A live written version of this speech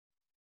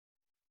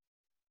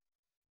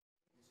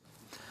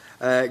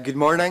Good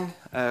morning.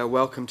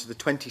 Welcome to the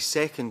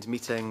 22nd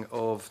meeting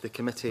of the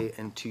committee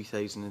in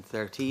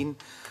 2013.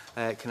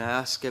 Can I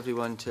ask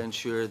everyone to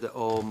ensure that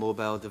all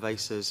mobile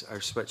devices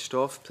are switched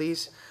off,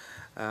 please?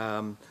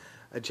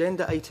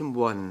 Agenda item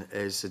 1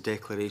 is a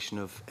declaration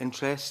of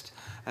interest.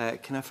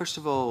 Can I first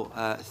of all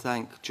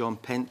thank John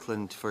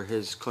Pentland for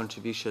his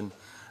contribution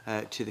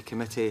to the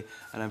committee,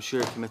 and I'm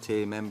sure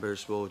committee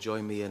members will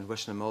join me in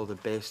wishing him all the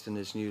best in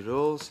his new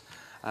roles.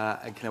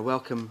 And can I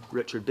welcome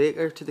Richard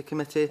Baker to the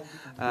committee?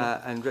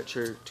 And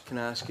Richard, can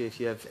I ask you if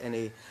you have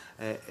any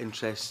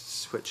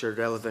interests which are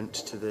relevant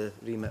to the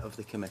remit of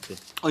the committee?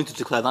 I'm going to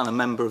declare that I'm a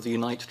member of the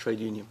Unite Trade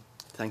Union.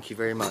 Thank you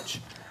very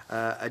much.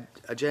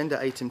 Agenda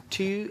item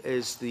 2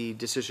 is the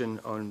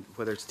decision on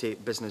whether to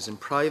take business in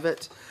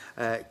private.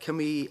 Can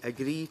we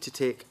agree to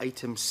take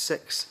items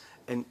 6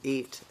 and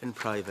 8 in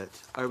private?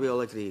 Are we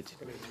all agreed?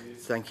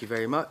 Thank you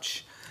very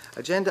much.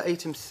 Agenda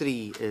item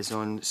 3 is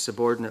on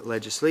subordinate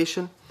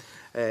legislation.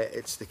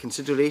 It's the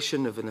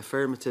consideration of an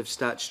affirmative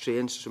statutory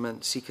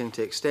instrument seeking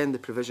to extend the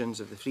provisions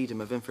of the Freedom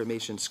of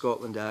Information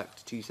Scotland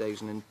Act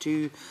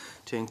 2002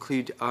 to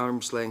include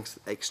arm's-length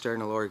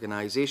external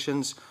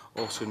organisations,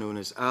 also known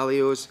as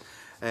ALIOs,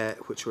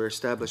 which were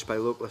established by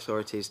local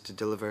authorities to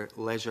deliver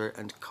leisure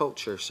and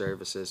culture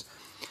services.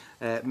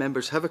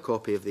 Members have a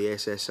copy of the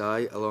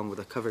SSI along with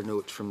a cover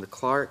note from the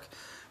clerk.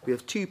 We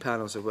have 2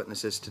 panels of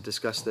witnesses to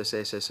discuss this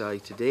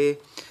SSI today.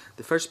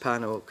 The first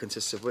panel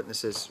consists of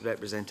witnesses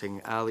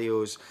representing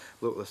ALIOs,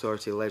 local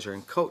authority leisure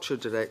and culture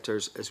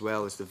directors, as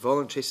well as the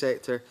voluntary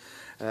sector.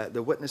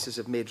 The witnesses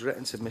have made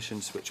written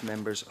submissions which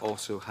members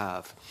also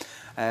have.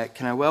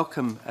 Can I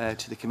welcome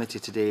to the committee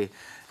today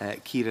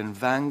Kieron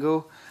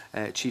Vango,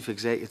 Chief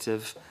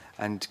Executive,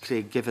 and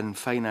Craig Given,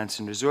 Finance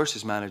and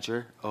Resources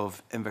Manager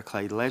of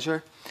Inverclyde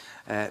Leisure,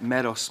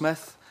 Merrill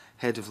Smith,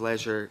 Head of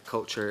Leisure,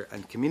 Culture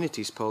and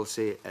Communities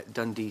Policy at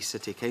Dundee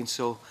City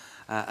Council,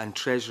 and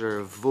Treasurer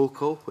of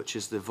Vocal, which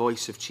is the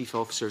voice of Chief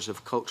Officers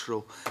of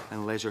Cultural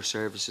and Leisure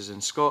Services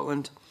in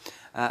Scotland,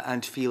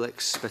 and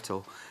Felix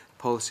Spittal,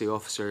 Policy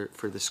Officer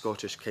for the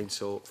Scottish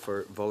Council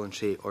for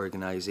Voluntary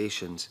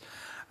Organisations.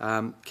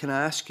 Can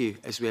I ask you,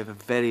 as we have a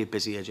very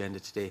busy agenda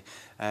today,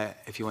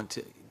 if you want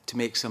to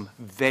make some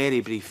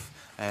very brief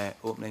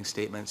opening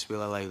statements,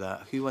 we'll allow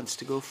that. Who wants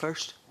to go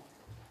first?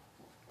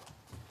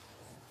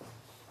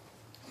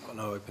 I've got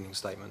no opening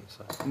statements.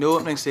 So. No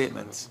opening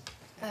statements?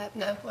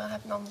 No, we'll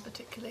have none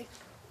particularly.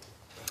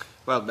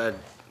 Well,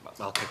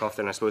 I'll kick off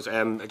then, I suppose.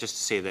 Just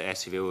to say that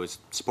SCVO is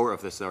supportive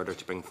of this in order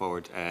to bring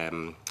forward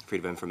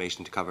freedom of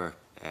information to cover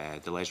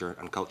the Leisure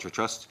and Culture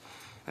Trust.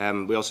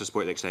 We also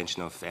support the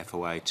extension of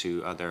FOI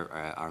to other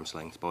arm's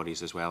length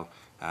bodies as well,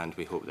 and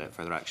we hope that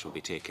further action will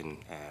be taken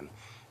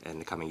in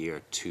the coming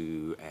year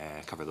to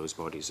cover those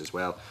bodies as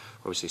well.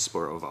 Obviously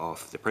supportive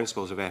of the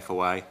principles of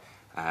FOI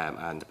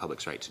and the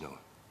public's right to know.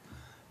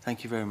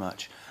 Thank you very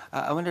much.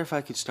 I wonder if I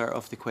could start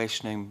off the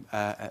questioning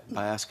by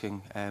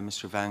asking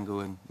Mr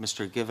Vango and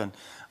Mr Given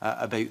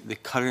about the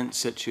current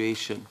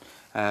situation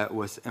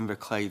with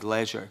Inverclyde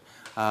Leisure.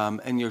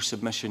 In your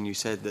submission you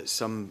said that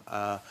some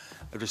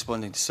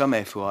responding to some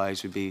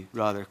FOIs would be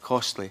rather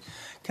costly.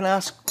 Can I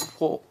ask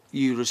what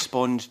you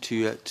respond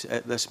to it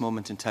at this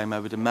moment in time?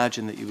 I would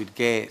imagine that you would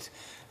get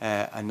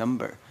a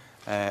number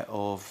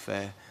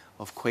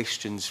of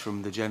questions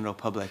from the general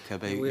public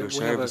about your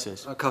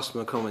services. We have a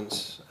customer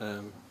comments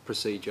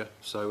procedure,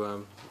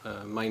 so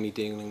mainly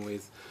dealing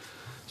with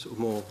sort of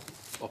more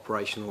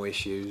operational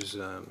issues,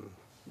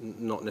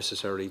 not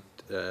necessarily,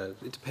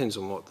 it depends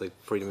on what the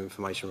Freedom of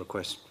Information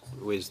request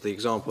was. The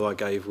example I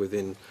gave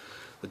within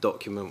the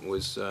document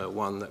was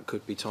one that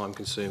could be time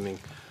consuming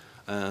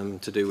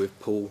to do with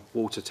pool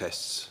water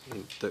tests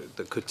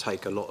that could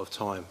take a lot of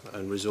time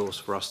and resource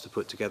for us to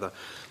put together.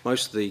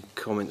 Most of the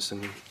comments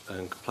and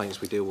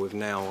complaints we deal with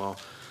now are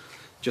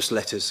just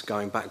letters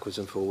going backwards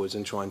and forwards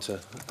and trying to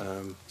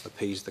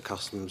appease the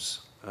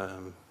customers.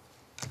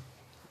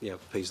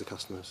 Appease the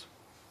customers.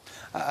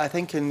 I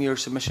think in your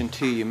submission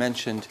too, you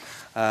mentioned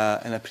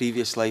in a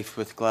previous life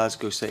with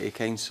Glasgow City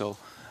Council,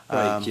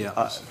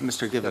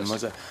 Mr Given,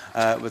 was it,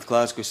 with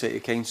Glasgow City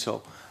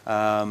Council,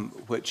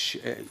 which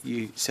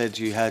you said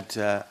you had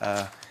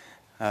a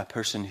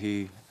person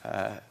who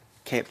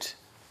kept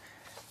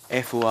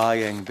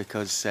FOIing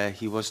because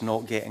he was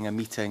not getting a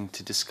meeting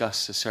to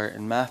discuss a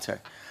certain matter.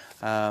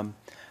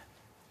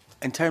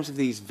 In terms of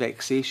these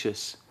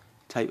vexatious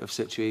type of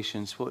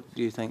situations, what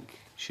do you think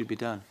should be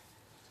done?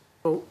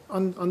 Well,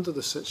 under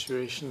the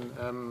situation,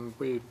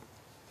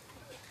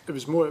 it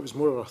was more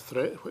of a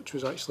threat which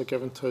was actually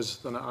given to us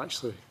than it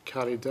actually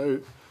carried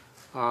out,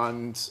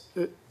 and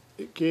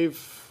it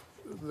gave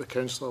the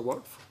council I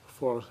worked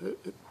for,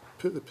 it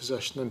put the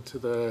position into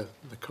the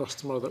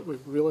customer that we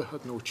really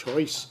had no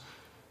choice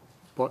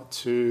but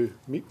to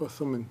meet with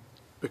them, and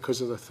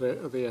because of the threat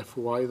of the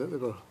FOI that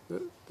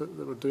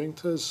they were doing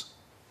to us.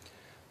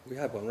 We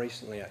had one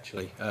recently,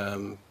 actually.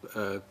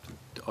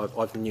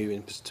 I've new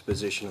into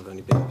position. I've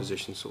only been in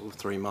position sort of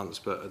 3 months,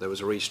 but there was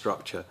a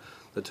restructure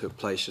that took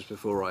place just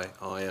before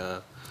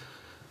I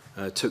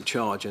took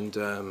charge,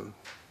 and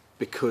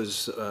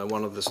because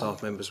one of the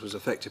staff members was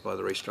affected by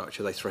the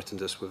restructure, they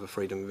threatened us with a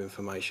freedom of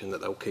information that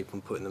they'll keep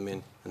on putting them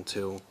in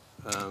until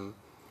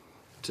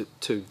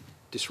to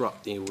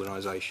disrupt the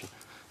organisation.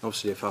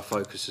 Obviously, if our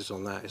focus is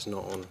on that, it's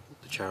not on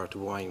the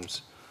charitable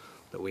aims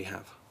that we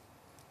have.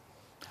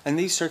 In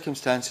these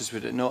circumstances,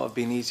 would it not have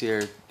been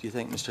easier, do you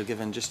think, Mr.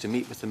 Given, just to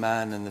meet with the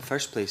man in the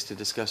first place to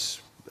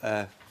discuss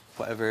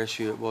whatever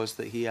issue it was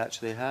that he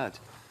actually had?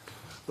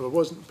 Well, it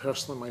wasn't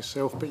personally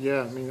myself, but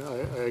yeah, I mean,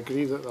 I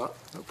agree that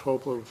that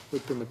probably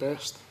would have been the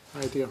best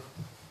idea.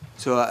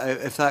 So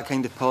if that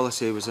kind of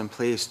policy was in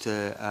place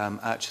to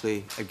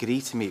actually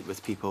agree to meet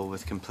with people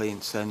with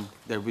complaints, then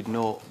there would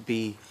not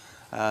be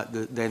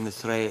the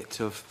threat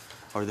of,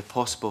 or the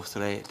possible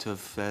threat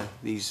of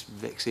these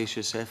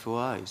vexatious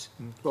FOIs.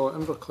 Well, at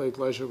Inverclyde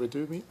Leisure, we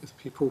do meet with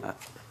people.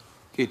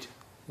 Good.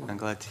 Yeah. I'm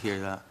glad to hear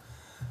that.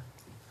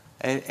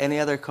 Any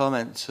other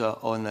comments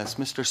on this?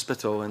 Mr.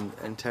 Spittal,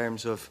 in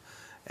terms of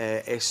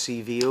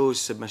SCVO's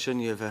submission,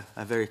 you have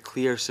a very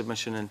clear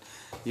submission in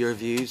your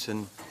views,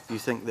 and you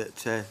think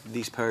that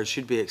these powers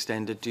should be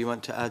extended. Do you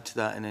want to add to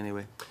that in any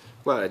way?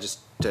 Well, I just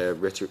to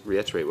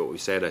reiterate what we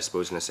said, I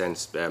suppose, in a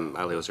sense,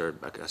 ALIOs are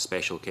a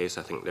special case.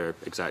 I think they're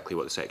exactly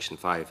what the Section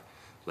 5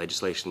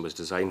 legislation was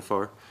designed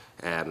for.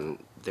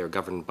 They're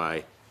governed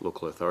by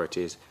local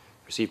authorities,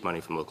 receive money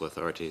from local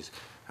authorities,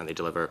 and they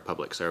deliver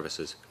public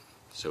services.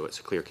 So it's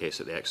a clear case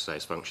that they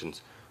exercise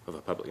functions of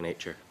a public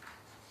nature.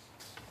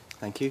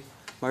 Thank you.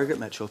 Margaret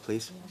Mitchell,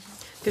 please.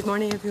 Good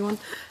morning, everyone.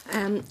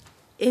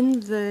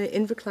 In the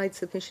Inverclyde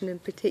submission in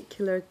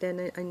particular,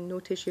 then I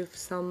notice you have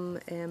some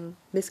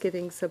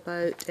misgivings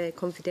about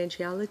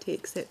confidentiality,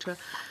 etc.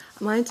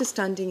 My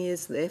understanding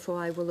is the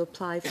FOI will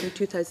apply from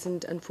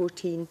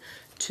 2014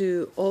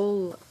 to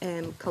all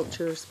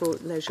culture,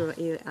 sport, leisure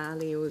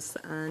ALIOs,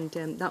 and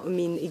that would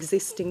mean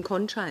existing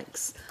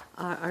contracts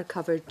are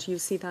covered. Do you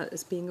see that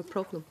as being a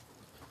problem?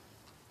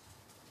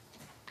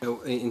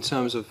 In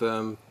terms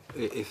of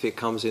if it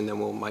comes in, then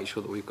we'll make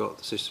sure that we've got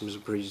the systems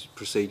and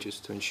procedures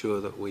to ensure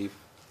that we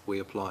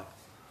apply.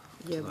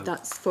 Yeah, so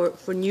that's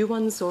for new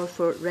ones or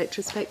for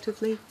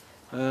retrospectively?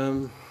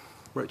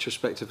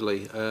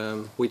 Retrospectively,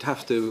 we'd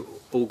have to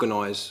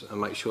organise and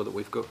make sure that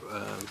we've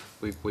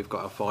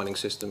got our filing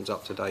systems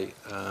up to date.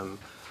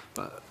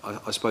 But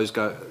I suppose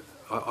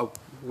what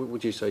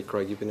would you say,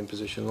 Craig? You've been in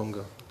position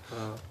longer.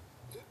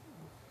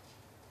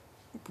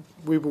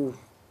 We'll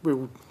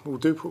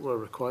do what we're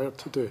required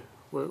to do.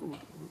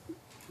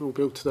 We'll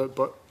be able to do it,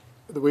 but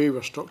the way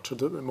we're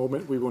structured at the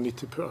moment, we will need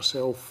to put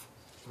ourselves.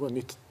 We'll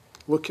need to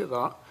look at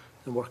that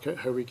and work out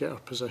how we get our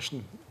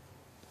position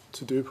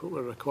to do what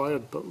we're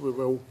required. But we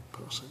will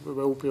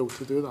be able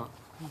to do that.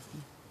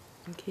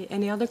 Mm-hmm. Okay.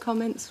 Any other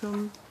comments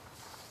from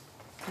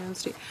Merrill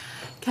Street?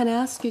 Can I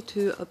ask you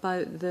too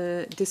about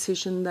the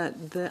decision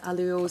that the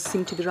ALIOs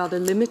seem to be rather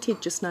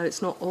limited just now?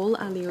 It's not all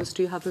ALIOs.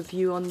 Do you have a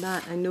view on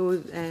that? I know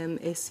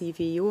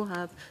SCVO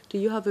have. Do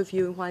you have a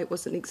view on why it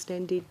wasn't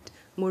extended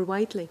more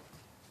widely?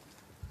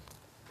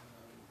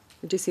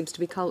 It just seems to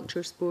be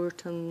culture,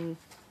 sport and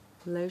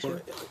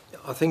leisure.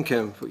 Well, I think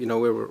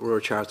we're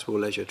a charitable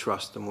leisure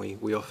trust, and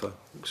we offer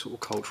sort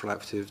of cultural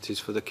activities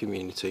for the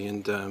community.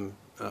 And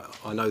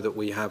I know that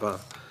we have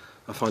a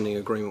funding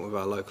agreement with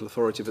our local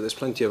authority, but there's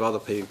plenty of other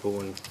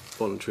people and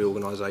voluntary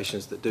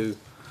organisations that do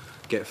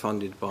get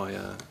funded by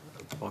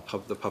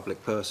the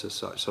public purse as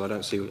such. So I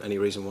don't see any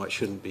reason why it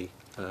shouldn't be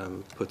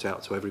put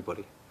out to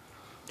everybody.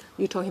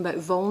 You're talking about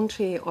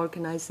voluntary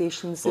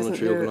organisations, isn't there?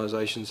 Voluntary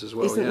organisations as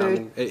well, yeah. I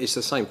mean, it's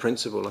the same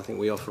principle. I think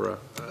we offer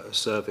a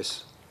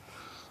service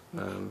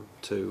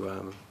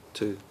to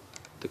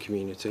the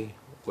community,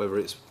 whether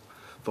it's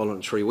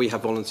voluntary. We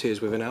have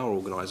volunteers within our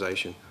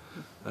organisation.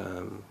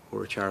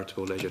 We're a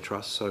charitable leisure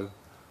trust, so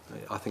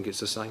I think it's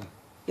the same.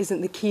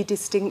 Isn't the key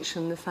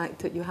distinction the fact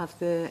that you have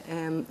the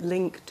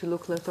link to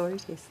local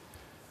authorities?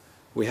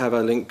 We have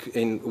a link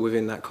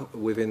within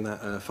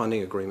that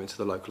funding agreement to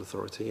the local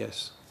authority,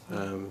 yes.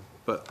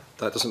 But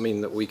that doesn't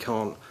mean that we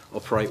can't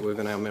operate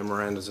within our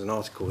memorandums and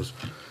articles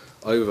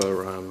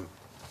over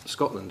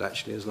Scotland,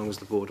 actually, as long as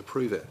the board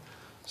approve it.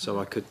 So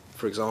I could,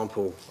 for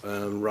example,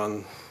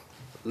 run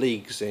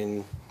leagues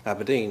in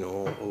Aberdeen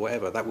or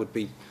whatever. That would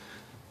be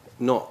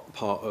not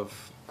part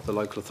of the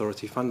local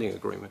authority funding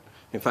agreement.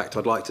 In fact,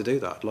 I'd like to do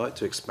that. I'd like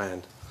to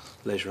expand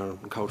leisure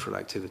and cultural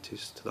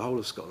activities to the whole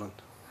of Scotland.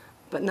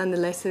 But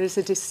nonetheless, there is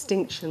a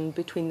distinction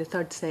between the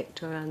third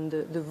sector and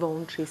the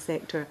voluntary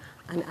sector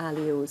and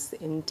ALIOs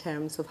in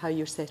terms of how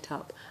you're set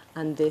up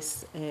and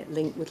this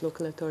link with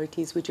local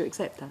authorities. Would you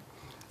accept that?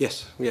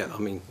 Yes, yeah, I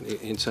mean,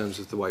 in terms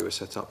of the way we're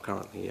set up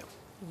currently, yeah.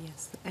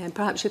 Yes.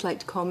 Perhaps you'd like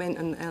to comment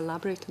and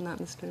elaborate on that,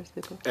 Mr.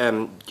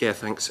 Spittal. Yeah,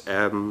 thanks.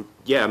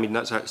 Yeah, I mean,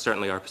 that's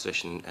certainly our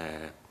position.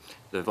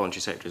 The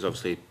voluntary sector is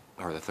obviously,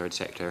 or the third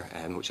sector,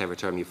 whichever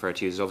term you refer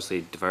to, is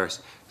obviously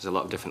diverse. There's a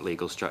lot of different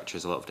legal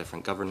structures, a lot of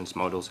different governance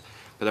models,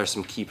 but there are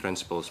some key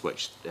principles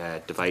which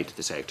divide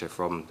the sector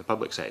from the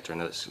public sector,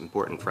 and it's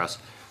important for us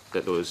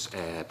that those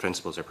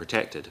principles are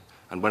protected.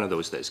 And one of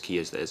those that is key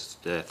is that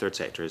the third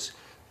sector is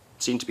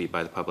seen to be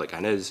by the public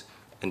and is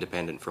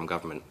independent from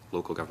government,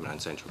 local government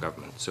and central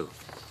government. So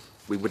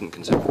we wouldn't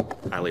consider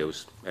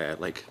ALIOs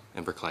like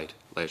Inverclyde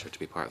Leisure to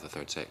be part of the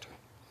third sector.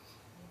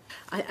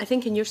 I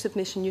think in your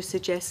submission you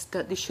suggest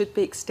that they should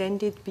be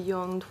extended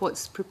beyond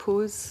what's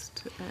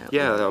proposed.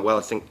 Yeah, well,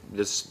 I think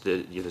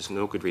there's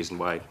no good reason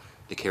why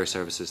the care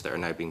services that are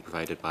now being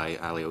provided by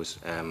ALIOs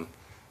and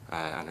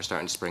are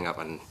starting to spring up,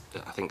 and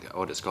I think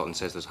Audit Scotland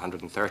says there's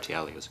 130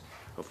 ALIOs,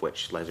 of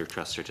which leisure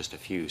trusts are just a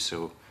few.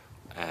 So,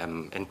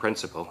 in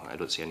principle, I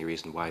don't see any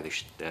reason why they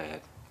should,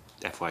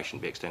 FY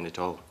shouldn't be extended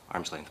to all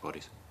arm's length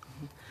bodies.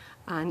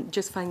 And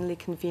just finally,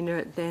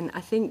 Convener, then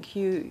I think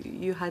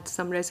you had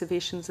some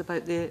reservations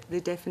about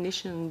the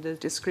definition, the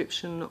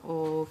description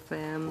of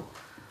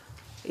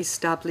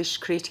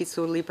established, created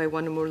solely by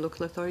one or more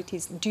local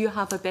authorities. Do you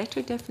have a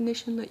better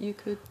definition that you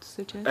could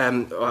suggest?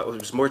 Well, it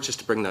was more just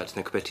to bring that to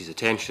the committee's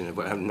attention.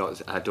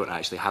 I don't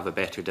actually have a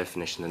better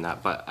definition than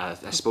that, but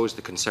I suppose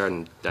the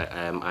concern that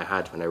I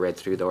had when I read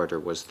through the order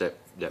was that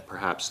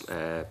perhaps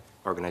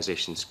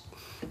organisations,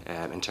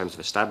 in terms of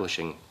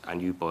establishing a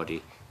new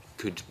body,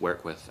 could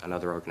work with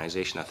another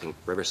organisation. I think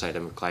Riverside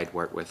and Inverclyde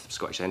work with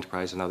Scottish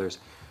Enterprise and others,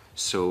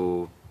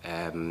 so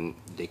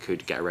they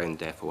could get around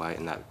the FOI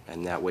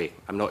in that way.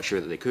 I'm not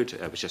sure that they could.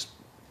 It was just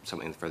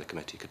something for the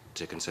committee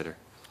to consider.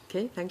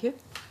 Okay, thank you.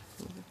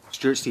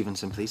 Stuart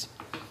Stevenson, please.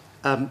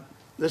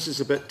 This is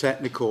a bit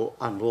technical,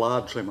 and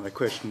largely my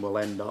question will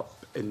end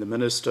up in the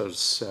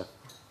Minister's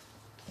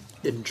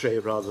in tray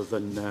rather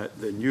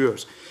than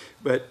yours.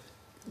 But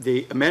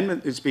the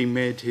amendment that's being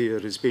made here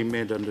is being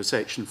made under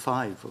Section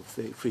 5 of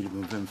the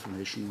Freedom of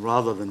Information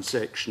rather than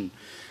Section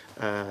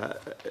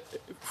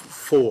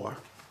 4,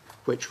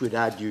 which would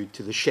add you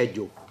to the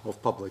schedule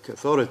of public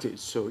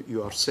authorities. So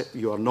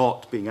you are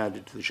not being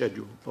added to the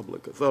schedule of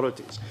public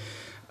authorities.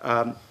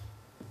 And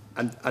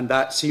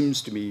that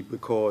seems to me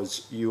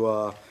because you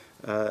are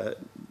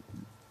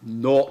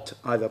not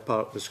either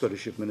part of the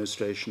Scottish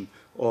administration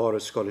or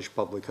a Scottish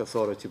public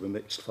authority with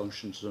mixed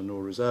functions or no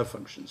reserve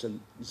functions.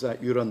 And is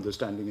that your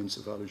understanding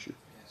insofar as you?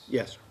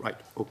 Yes, right,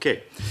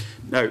 okay.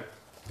 Now,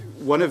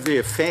 one of the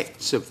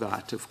effects of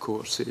that, of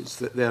course, is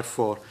that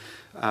therefore,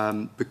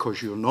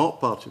 because you're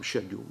not part of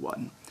Schedule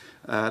 1,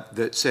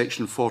 that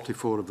Section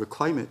 44 of the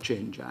Climate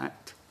Change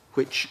Act,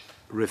 which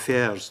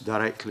refers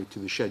directly to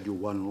the Schedule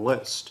 1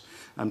 list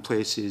and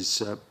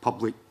places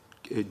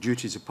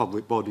duties of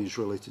public bodies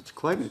related to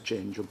climate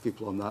change on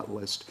people on that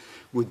list,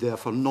 would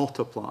therefore not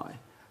apply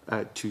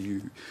to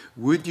you.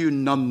 Would you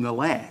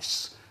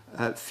nonetheless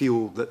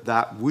feel that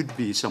that would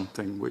be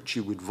something which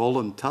you would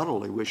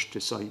voluntarily wish to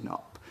sign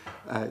up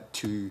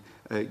to,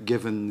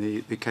 given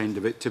the kind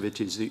of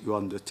activities that you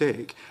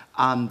undertake,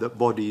 and that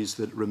bodies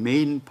that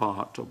remain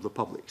part of the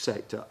public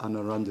sector and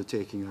are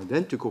undertaking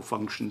identical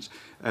functions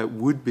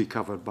would be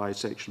covered by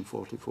Section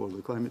 44 of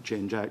the Climate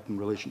Change Act in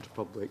relation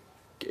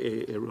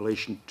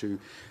to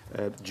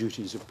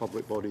duties of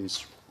public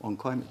bodies on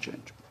climate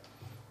change?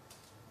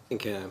 I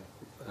think I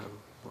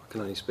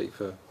can only speak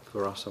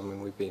for us. I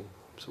mean, we've been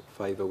sort of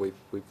favour. We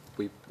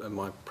in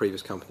my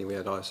previous company we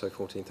had ISO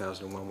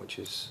 14001, which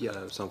is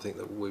something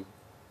that we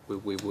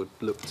would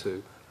look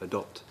to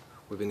adopt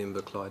within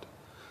Inverclyde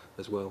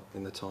as well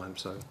in the time.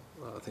 So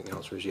I think the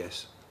answer is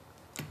yes.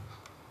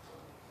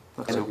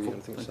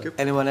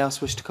 Anyone else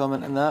wish to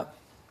comment on that?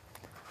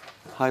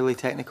 Highly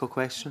technical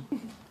question,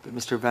 but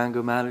Mr.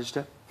 Vango managed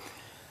it.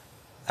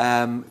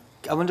 I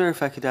wonder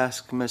if I could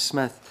ask Ms.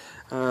 Smith,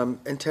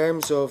 in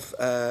terms of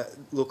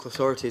local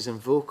authorities and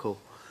vocal,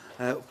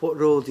 what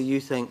role do you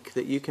think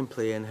that you can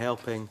play in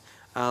helping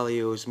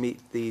ALIOs meet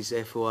these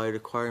FOI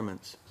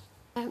requirements?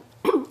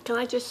 Can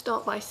I just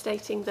start by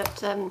stating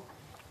that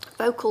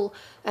Vocal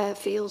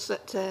feels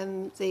that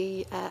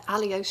the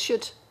ALIOs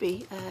should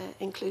be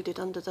included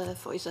under the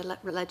FOISA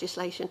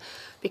legislation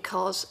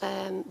because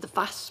the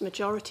vast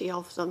majority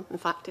of them, in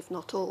fact, if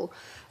not all,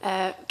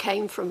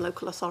 came from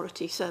local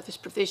authority service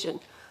provision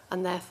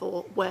and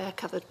therefore were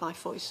covered by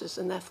FOISAs,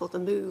 and therefore the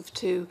move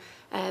to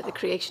the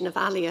creation of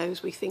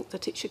ALIOs, we think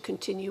that it should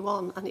continue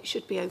on and it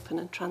should be open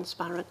and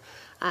transparent,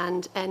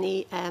 and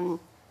any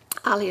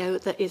ALIO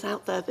that is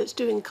out there that's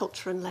doing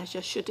culture and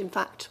leisure should in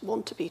fact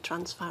want to be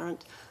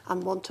transparent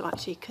and want to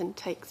actually can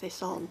take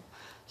this on.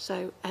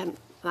 So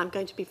I'm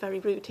going to be very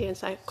rude here and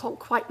say I can't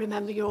quite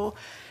remember your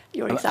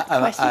exact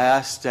question. I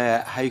asked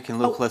how can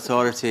local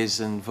authorities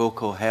and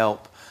Vocal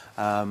help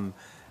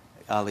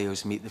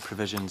ALIOs meet the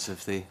provisions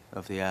of the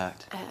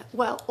Act?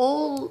 Well,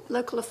 all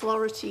local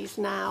authorities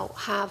now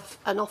have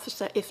an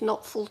officer, if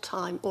not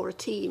full-time, or a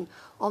team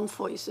on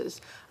FOISAs,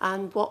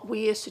 and what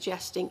we are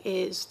suggesting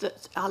is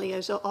that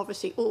ALIOs are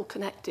obviously all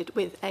connected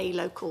with a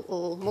local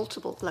or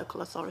multiple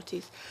local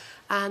authorities,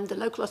 and the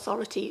local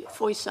authority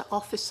FOISA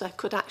officer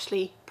could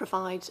actually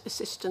provide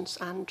assistance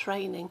and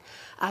training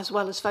as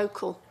well as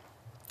Vocal.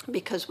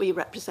 because we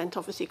represent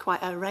obviously quite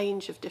a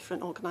range of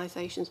different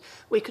organisations,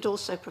 we could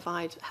also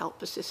provide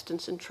help,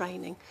 assistance and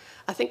training.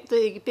 I think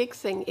the big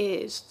thing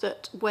is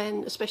that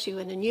especially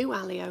when a new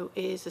ALIO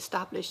is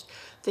established,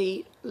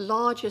 the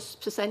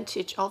largest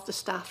percentage of the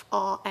staff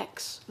are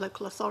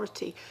ex-local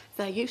authority.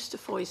 They're used to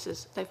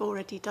FOISs, they've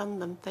already done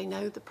them, they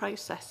know the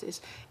processes.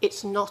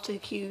 It's not a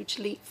huge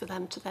leap for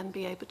them to then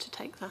be able to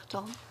take that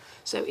on.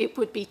 So it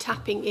would be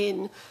tapping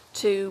in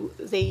to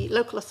the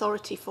local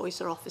authority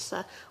FOISA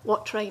officer,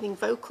 what training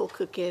Vocal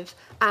could give,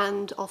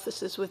 and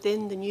officers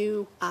within the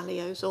new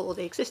ALIOs or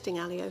the existing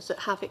ALIOs that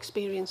have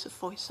experience of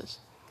FOISAs.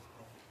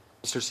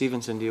 Mr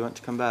Stevenson, do you want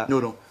to come back?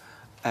 No.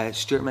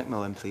 Stuart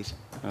McMillan, please.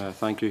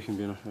 Thank you,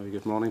 Convener.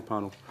 Good morning,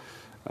 panel.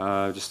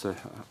 I'll state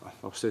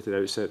at the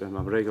outset that I'm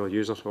a regular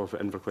user of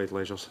Inverclyde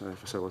Leisure's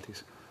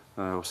facilities,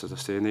 also to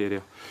stay in the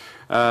area.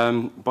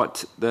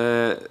 But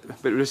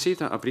we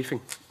received a briefing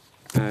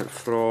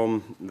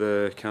from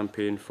the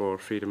Campaign for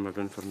Freedom of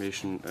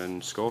Information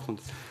in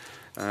Scotland,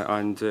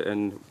 and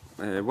in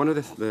one of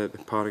the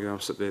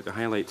paragraphs that they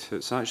highlight,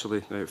 it's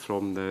actually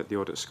from the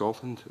Audit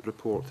Scotland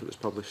report that was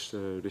published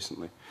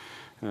recently,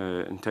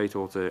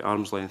 entitled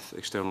Arm's Length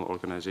External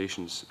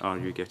Organisations, Are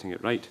You Getting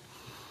It Right?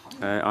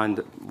 And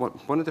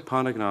one of the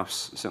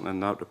paragraphs, certainly in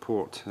that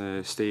report,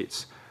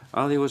 states,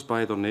 ALIOs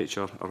by their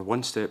nature are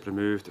one step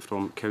removed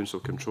from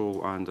council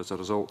control, and as a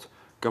result,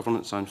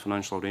 governance and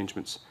financial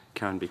arrangements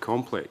can be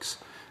complex.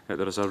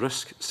 There is a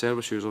risk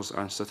service users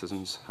and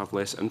citizens have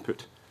less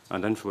input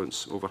and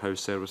influence over how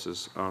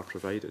services are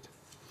provided.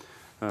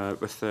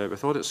 With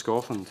Audit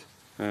Scotland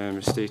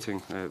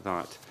stating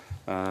that,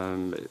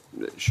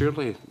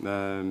 surely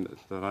there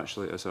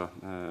actually is a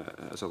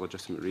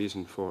legitimate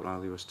reason for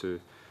ALIOs to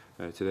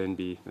then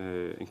be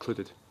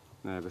included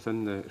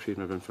within the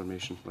Freedom of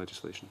Information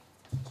legislation.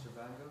 Mr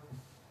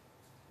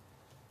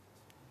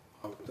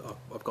Vango?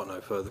 I've got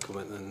no further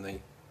comment than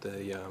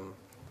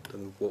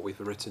than what we've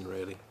written,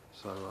 really.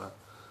 So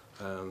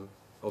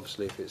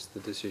obviously, if it's the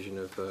decision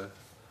of the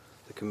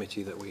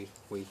committee that we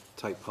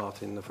take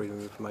part in the freedom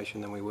of information,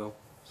 then we will.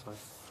 So,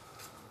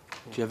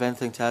 do you have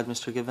anything to add,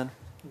 Mr Given?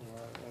 No,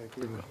 I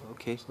agree with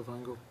okay. Mr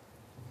Vango.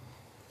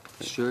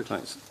 Stuart?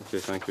 Thanks. Okay,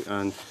 thank you.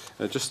 And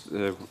just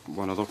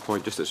one other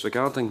point, just it's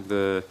regarding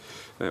the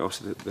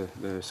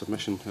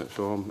submission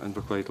from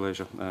Inverclyde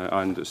Leisure,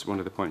 and it's one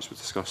of the points we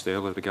discussed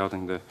earlier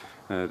regarding the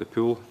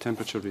pool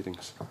temperature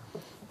readings.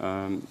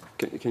 Can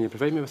you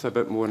provide me with a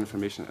bit more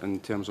information in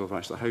terms of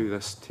actually how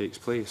this takes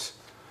place,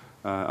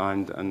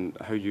 and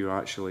how you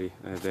actually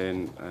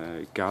then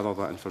gather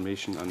that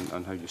information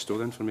and how you store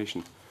the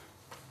information?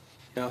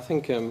 yeah, I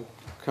think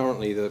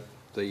currently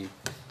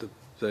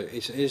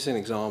it's an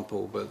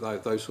example,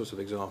 but those sorts of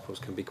examples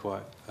can be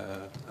quite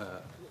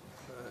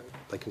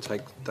they can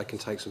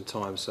take some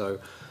time. So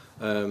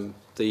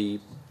the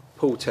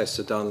pool tests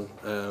are done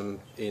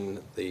in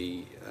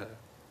the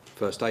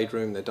first aid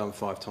room. They're done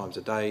 5 times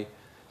a day.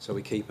 So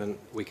I keep an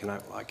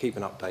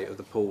update of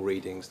the pool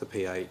readings, the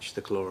pH,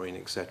 the chlorine,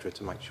 etc.,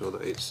 to make sure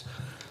that it's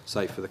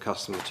safe for the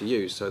customer to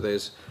use. So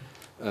there's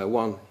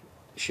one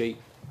sheet,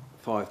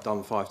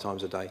 done 5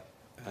 times a day.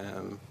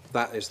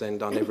 That is then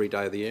done every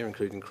day of the year,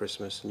 including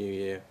Christmas, New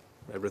Year,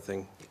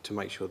 everything, to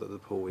make sure that the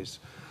pool is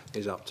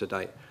up to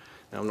date.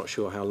 Now, I'm not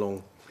sure how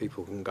long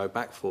people can go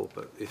back for,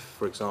 but if,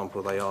 for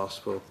example, they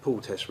ask for a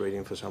pool test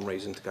reading for some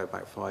reason to go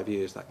back 5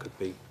 years, that could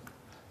be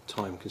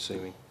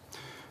time-consuming.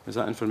 Is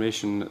that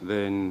information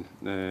then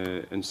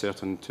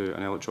inserted into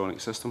an electronic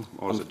system,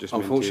 or is it just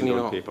maintained Unfortunately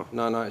on not. paper?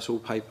 No, it's all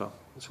paper.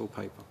 It's all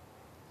paper.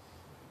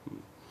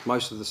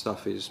 Most of the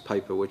stuff is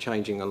paper. We're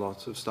changing a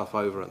lot of stuff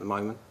over at the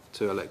moment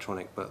to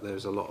electronic, but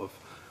there's a lot of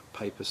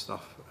paper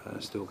stuff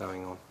still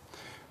going on.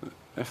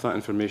 If that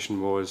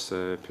information was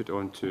put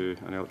onto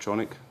an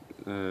electronic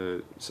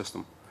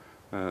system,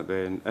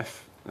 then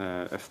if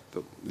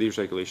these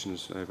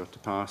regulations were to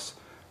pass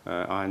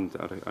and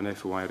an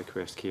FOI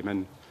request came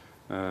in,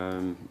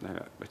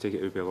 I take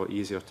it would be a lot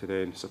easier to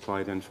then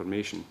supply the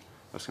information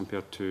as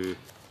compared to...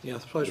 Yeah, I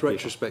suppose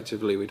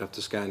retrospectively we'd have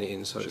to scan it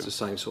in, so Sure. It's the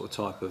same sort of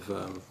type of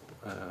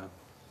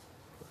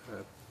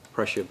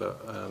pressure,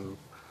 but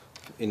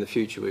in the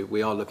future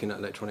we are looking at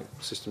electronic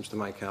systems to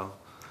make our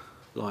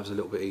lives a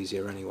little bit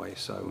easier anyway,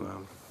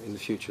 so in the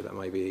future that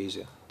may be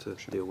easier to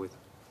deal with.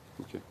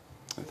 Okay.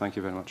 Thank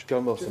you very much.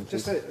 John Wilson,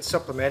 please. Just a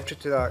supplementary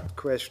to that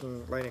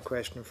question, line of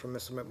questioning from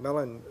Mr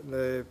McMillan,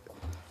 the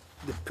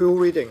pool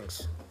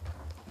readings,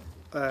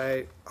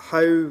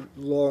 how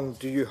long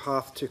do you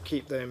have to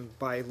keep them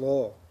by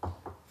law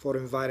for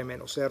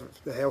environmental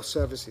the health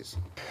services?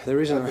 There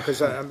isn't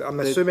because I'm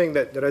assuming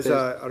that there is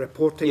a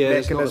reporting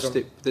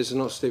mechanism.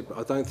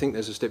 I don't think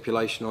there's a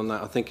stipulation on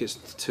that. I think it's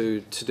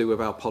to do with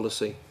our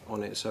policy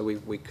on it. So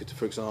we could,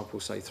 for example,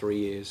 say 3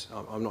 years.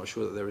 I'm not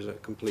sure that there is a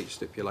complete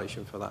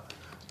stipulation for that,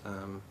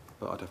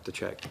 but I'd have to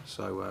check.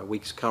 So we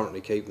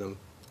currently keep them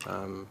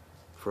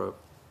for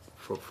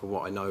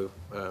what I know.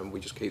 We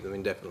just keep them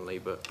indefinitely,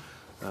 but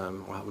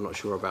I'm not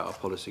sure about our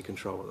policy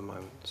control at the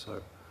moment.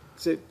 So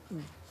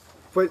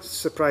what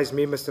surprised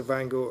me, Mr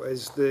Vango,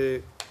 is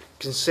the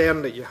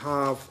concern that you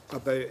have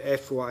about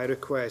FOI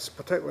requests,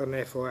 particularly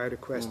an FOI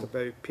request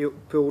about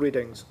pool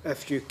readings,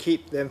 if you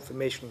keep the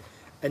information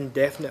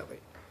indefinitely,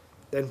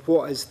 then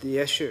what is the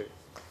issue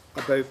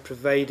about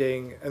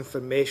providing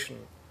information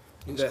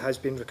that has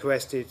been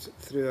requested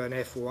through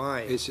an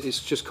FOI? It's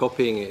just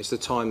copying it. It's the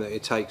time that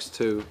it takes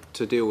to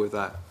deal with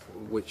that,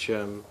 which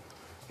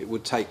it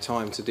would take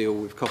time to deal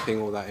with copying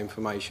all that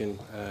information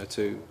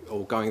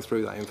or going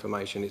through that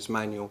information. It's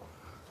manual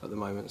at the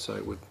moment, so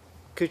it would.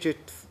 Could you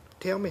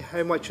tell me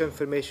how much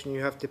information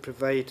you have to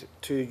provide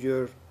to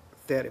your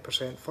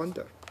 30%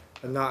 funder,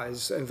 and that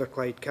is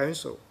Inverclyde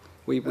Council?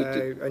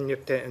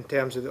 In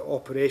terms of the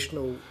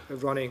operational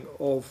running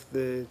of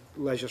the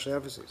leisure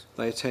services.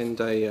 They attend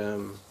a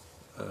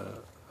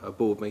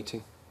board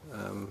meeting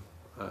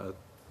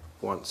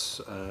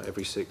once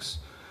every 6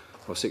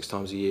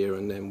 times a year,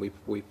 and then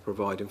we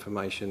provide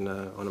information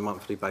on a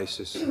monthly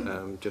basis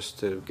just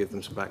to give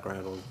them some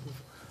background on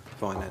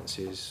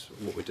finances,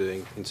 what we're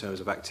doing in terms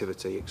of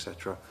activity,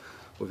 etc.,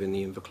 within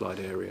the Inverclyde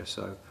area.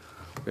 So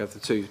we have the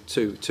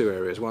two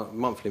areas: one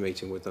monthly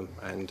meeting with them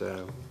and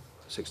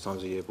 6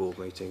 times a year board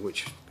meeting,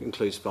 which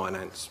includes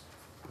finance,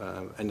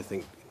 anything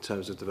in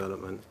terms of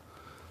development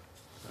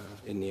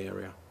in the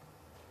area.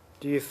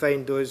 Do you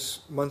find those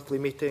monthly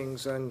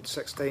meetings and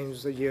 6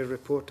 times a year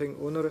reporting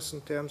onerous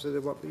in terms of the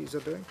work that you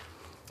are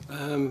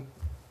doing?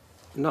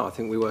 No, I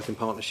think we work in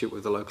partnership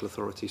with the local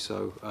authority,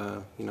 so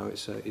you know,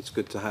 it's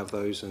good to have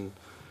those, and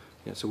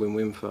it's a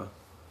win-win for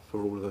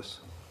all of us.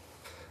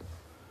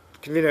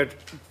 Convener,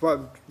 what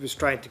I was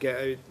trying to get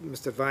out,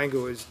 Mr.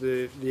 Vango, is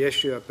the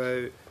issue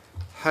about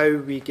how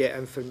we get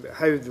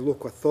how the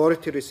local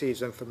authority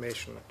receives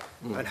information,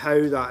 and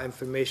how that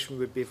information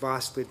would be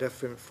vastly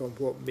different from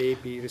what may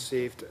be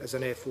received as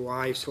an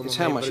FOI from it's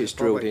how much it's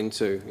drilled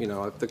into. You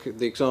know,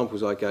 the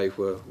examples I gave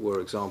were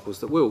examples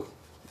that will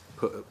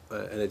put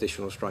an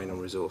additional strain on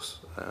resource.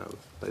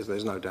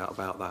 There's no doubt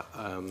about that.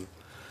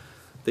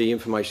 The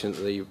information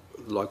that the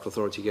local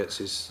authority gets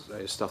is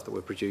stuff that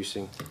we're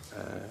producing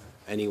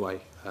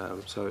anyway,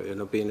 so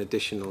it'll be an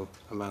additional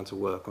amount of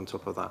work on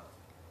top of that.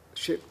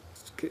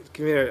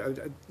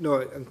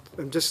 No,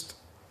 I'm just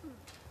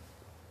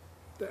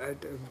I'm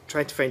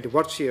trying to find the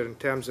words here in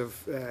terms of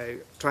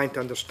trying to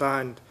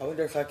understand. I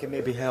wonder if I can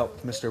maybe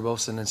help Mr.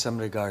 Wilson in some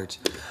regards.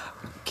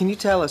 Can you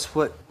tell us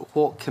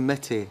what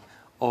committee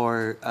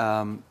or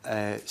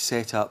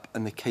set up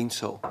in the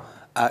council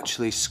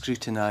actually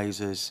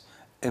scrutinises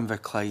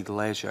Inverclyde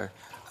Leisure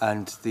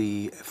and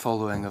the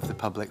following of the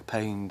public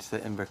pound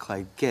that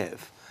Inverclyde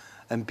give?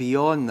 And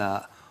beyond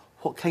that,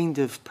 what kind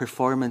of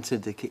performance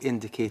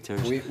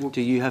indicators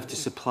do you have to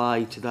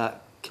supply to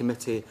that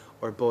committee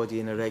or body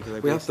in a regular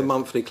basis? We have the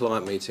monthly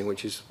client meeting,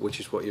 which is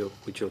what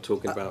you're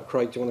talking about.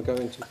 Craig, do you want to go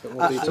into a bit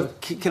more detail?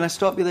 Can I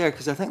stop you there?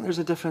 Because I think there's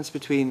a difference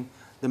between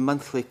the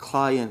monthly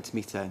client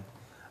meeting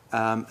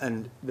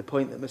and the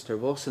point that Mr.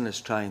 Wilson is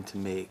trying to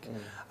make,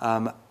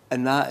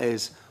 and that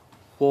is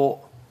what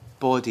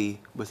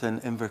body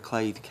within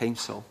Inverclyde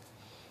Council,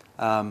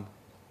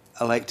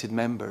 elected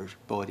members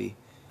body,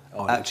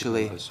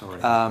 actually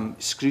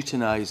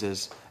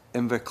scrutinises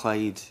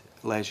Inverclyde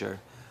Leisure,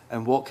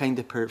 and what kind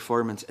of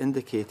performance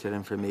indicator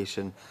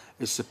information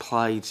is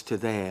supplied to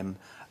them,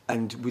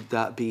 and would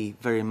that be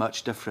very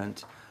much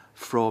different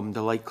from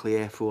the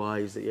likely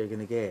FOIs that you're going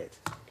to get?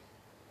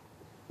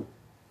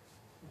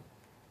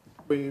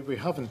 We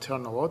have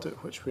internal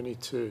audit which we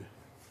need to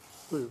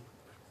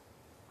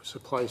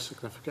supply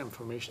significant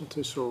information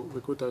to, so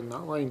we go down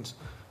that lines.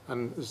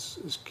 And as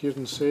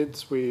Kieron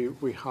said, we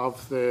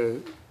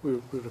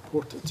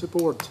report it to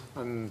board,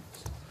 and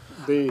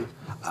they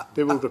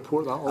will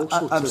report that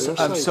also to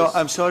their side.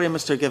 I'm sorry,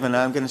 Mr. Given,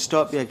 I'm going to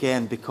stop you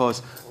again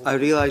because I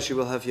realise you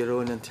will have your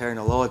own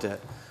internal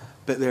audit,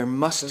 but there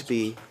must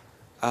be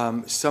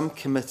some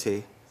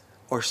committee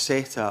or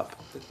set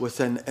up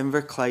within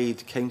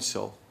Inverclyde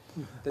Council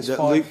that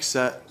looks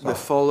at the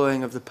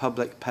following of the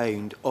public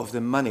pound of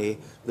the money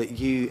that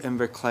you,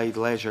 Inverclyde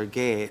Leisure,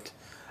 get,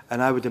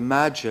 and I would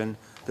imagine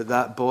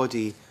that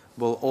body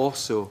will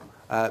also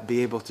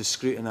be able to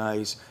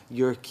scrutinise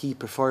your key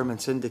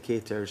performance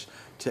indicators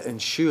to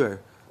ensure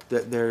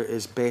that there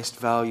is best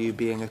value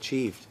being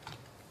achieved.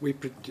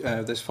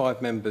 There's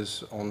 5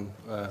 members on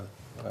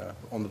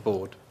the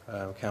board,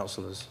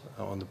 councillors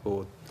on the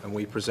board, and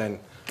we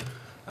present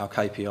our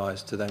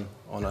KPIs to them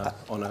on a.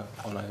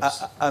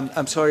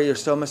 I'm sorry, you're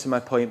still missing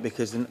my point,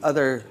 because in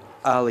other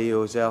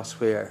ALIOs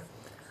elsewhere,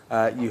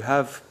 you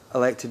have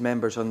elected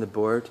members on the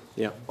board,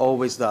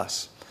 always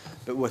thus.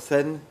 But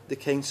within the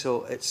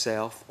council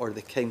itself, or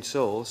the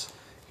councils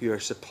who are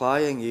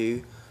supplying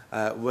you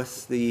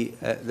with the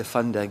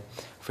funding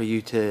for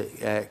you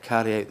to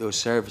carry out those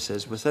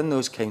services, within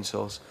those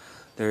councils,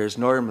 there is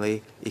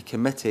normally a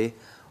committee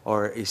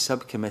or a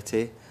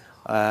subcommittee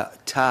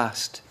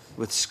tasked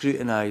with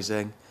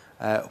scrutinising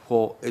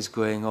what is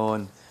going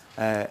on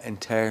in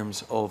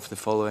terms of the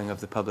following of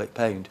the public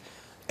pound.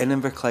 in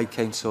Inverclyde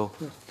Council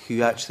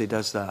who actually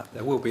does that?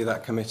 There will be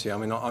that committee. I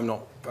mean, I'm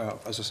not,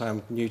 as I say,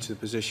 I'm new to the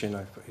position.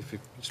 If you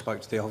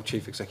spoke to the old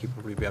chief executive,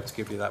 probably be able to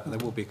give you that, but there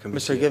will be a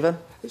committee. Mr Given?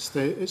 It's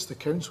the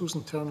council's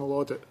internal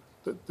audit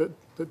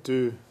that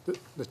do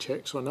the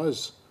checks on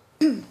us,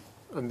 and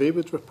they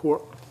would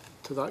report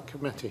to that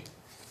committee.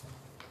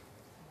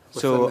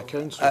 So The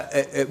council.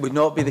 it would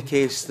not be the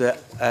case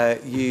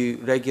that you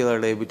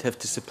regularly would have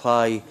to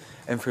supply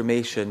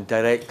information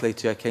directly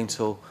to a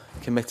council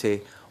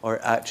committee or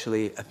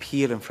actually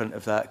appear in front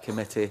of that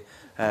committee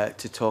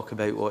to talk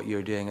about what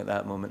you're doing at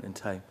that moment in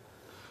time?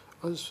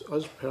 Us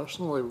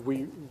personally,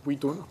 we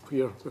don't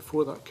appear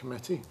before that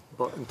committee,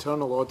 but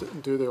internal audit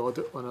and do the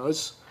audit on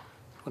us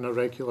on a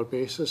regular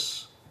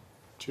basis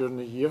during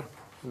the year.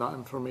 And that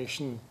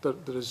information, there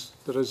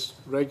is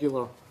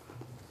regular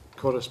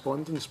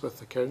correspondence with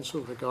the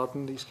council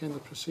regarding these kind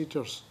of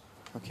procedures.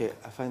 Okay,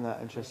 I find that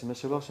interesting.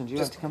 Mr Wilson, do you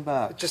want to come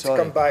back? Just to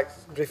come back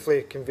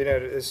briefly, Convener,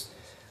 is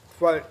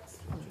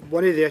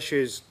one of the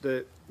issues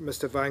that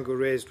Mr Vango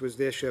raised was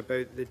the issue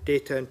about the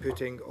data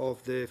inputting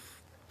of the,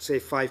 say,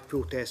 5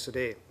 pool tests a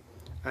day,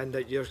 and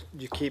that you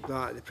keep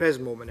that at the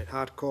present moment in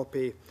hard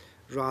copy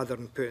rather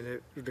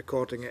than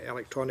recording it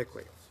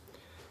electronically.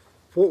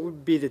 What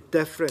would be the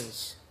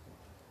difference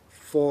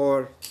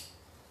for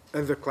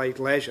Inverclyde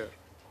Leisure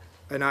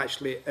and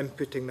actually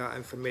inputting that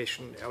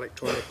information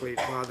electronically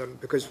rather than,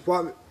 because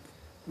what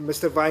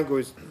Mr Vango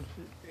has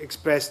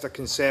expressed a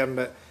concern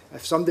that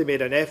if somebody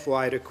made an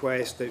FOI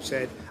request that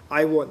said,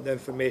 I want the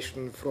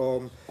information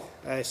from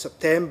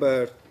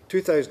September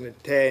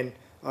 2010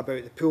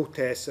 about the pool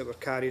tests that were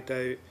carried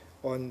out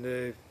on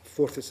the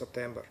 4th of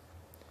September.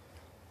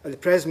 At the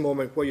present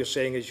moment, what you're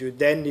saying is you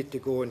then need to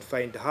go and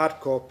find the hard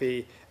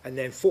copy and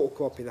then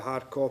photocopy the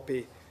hard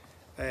copy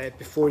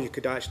before you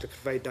could actually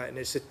provide that, and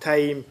it's the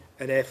time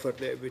and effort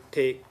that it would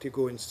take to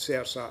go and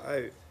search that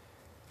out.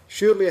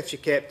 Surely if you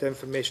kept the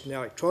information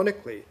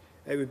electronically,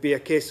 it would be a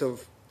case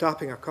of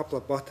tapping a couple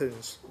of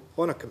buttons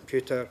on a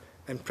computer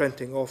and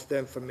printing off the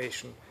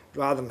information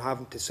rather than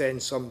having to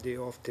send somebody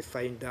off to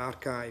find the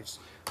archives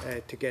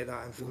to get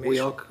that information.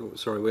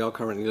 We are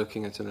currently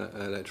looking at an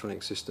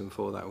electronic system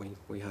for that.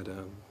 We had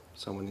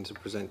someone in to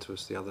present to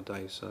us the other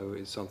day, so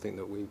it's something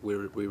that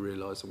we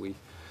realise that we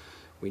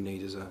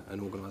need as an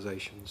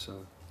organisation,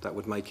 so that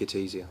would make it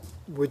easier.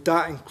 Would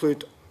that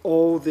include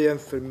all the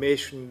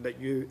information that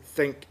you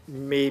think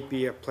may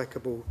be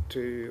applicable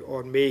to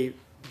or may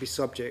be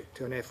subject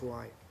to an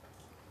FOI?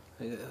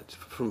 Yeah,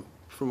 from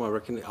my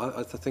reckoning,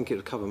 I think it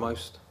would cover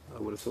most. I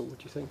would have thought. What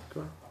do you think,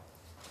 Graham?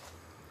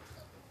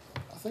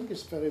 I think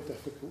it's very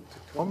difficult to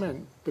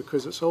comment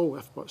because it's all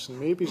if, buts and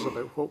maybes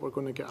about what we're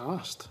going to get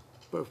asked.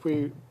 But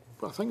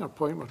I think our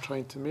point we're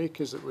trying to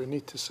make is that we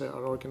need to set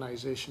our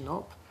organisation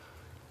up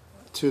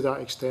to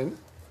that extent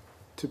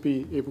to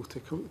be able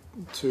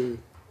to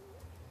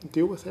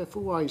deal with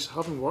FOIs.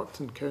 Having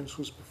worked in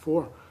councils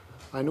before,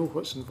 I know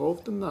what's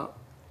involved in that.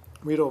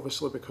 We're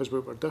obviously, because we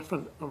were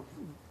different,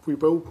 we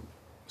will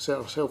set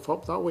ourselves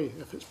up that way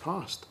if it's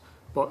passed,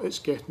 but it's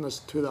getting us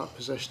to that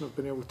position of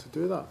being able to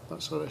do that.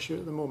 That's our issue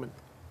at the moment.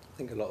 I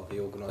think a lot of the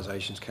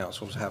organisations,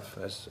 councils have,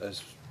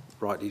 as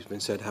rightly has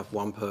been said, have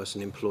one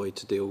person employed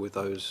to deal with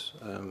those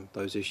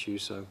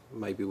issues. So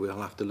maybe we'll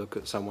have to look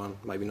at someone,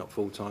 maybe not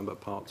full time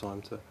but part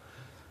time,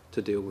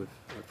 to deal with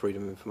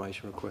freedom of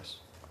information requests.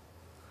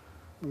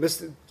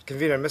 Mr.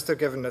 Convener, Mr.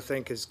 Given, I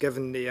think, has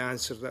given the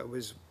answer that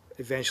was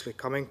eventually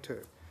coming to,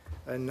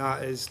 and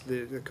that is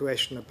the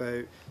question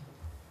about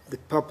the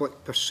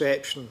public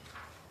perception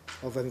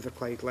of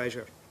Inverclyde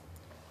Leisure.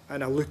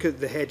 And I look at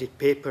the headed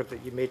paper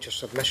that you made your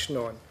submission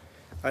on,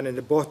 and in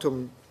the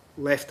bottom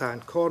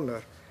left-hand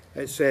corner,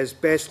 it says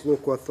best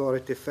local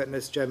authority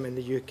fitness gym in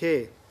the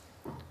UK.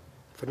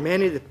 For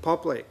many of the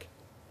public,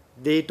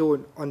 they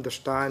don't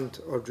understand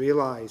or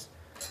realise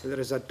that there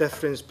is a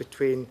difference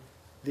between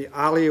the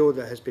alio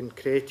that has been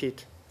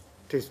created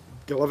to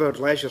deliver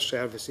leisure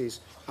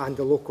services and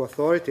the local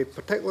authority,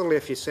 particularly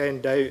if you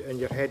send out in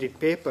your headed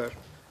paper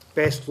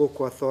best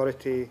local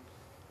authority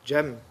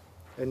gym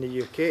in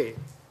the UK.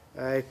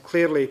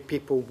 Clearly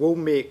people will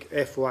make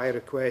FOI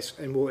requests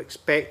and will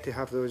expect to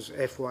have those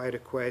FOI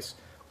requests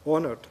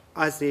honoured,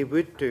 as they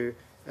would do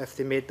if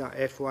they made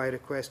that FOI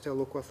request to a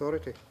local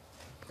authority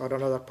or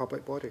another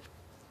public body.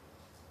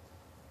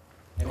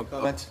 Any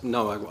comments?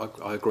 No,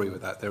 I agree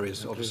with that. There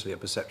is obviously a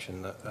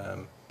perception that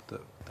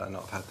and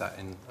I've had that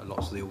in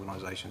lots of the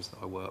organisations that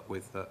I work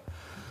with, that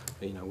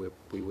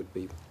we would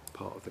be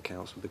part of the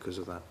council because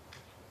of that.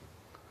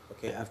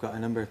 Okay, I've got a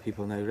number of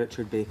people now.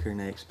 Richard Baker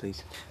next,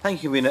 please.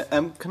 Thank you, Rena.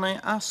 Can I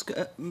ask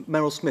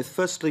Merrill Smith,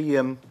 firstly,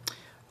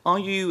 are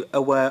you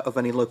aware of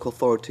any local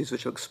authorities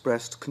which have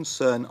expressed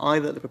concern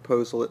either at the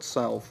proposal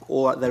itself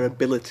or at their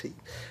ability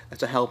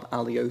to help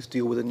ALIOs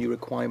deal with the new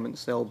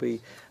requirements they'll be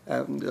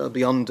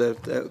under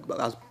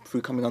as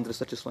through coming under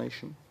this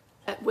legislation?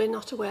 We're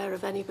not aware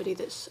of anybody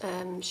that's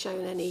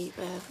shown any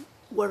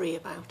worry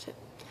about it.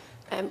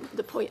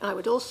 The point I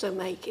would also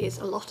make is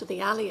a lot of the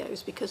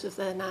ALIOs, because of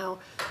their now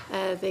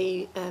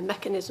the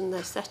mechanism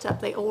they're set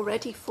up, they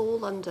already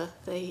fall under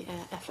the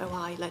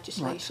FOI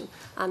legislation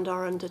and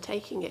are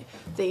undertaking it.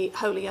 The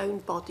wholly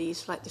owned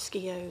bodies like the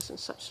SCVOs and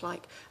such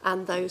like,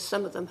 and those,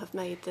 some of them have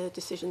made the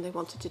decision they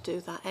wanted to do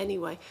that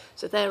anyway.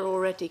 So they're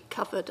already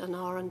covered and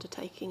are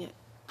undertaking it.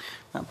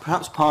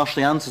 Perhaps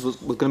partially answers was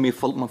going to be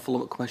my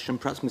follow-up question.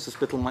 Perhaps Mr.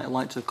 Spittal might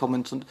like to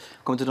comment on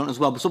it as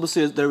well. But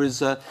obviously,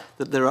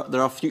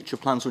 there are future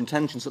plans or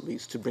intentions, at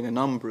least, to bring a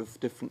number of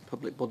different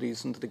public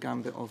bodies into the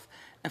gambit of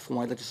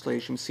FOI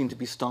legislation. We seem to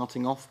be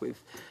starting off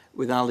with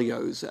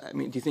ALIOs. I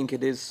mean, do you think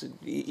it is,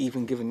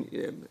 even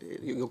given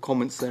your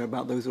comments there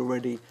about those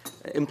already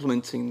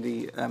implementing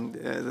the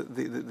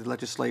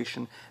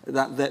legislation,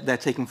 that they're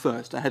taken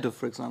first ahead of,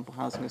 for example,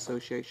 housing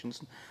associations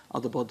and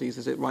other bodies?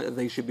 Is it right that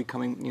they should be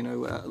coming,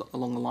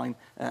 along the line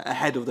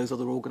ahead of those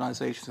other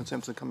organisations in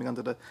terms of coming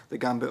under the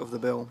gambit of the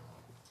bill?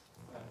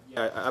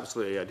 Yeah,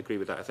 absolutely, I'd agree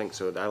with that. I think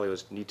so. The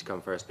ALIOs need to come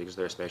first because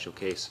they're a special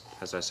case,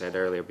 as I said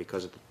earlier,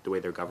 because of the way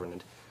they're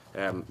governed.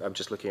 I'm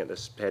just looking at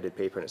this headed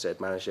paper, and it said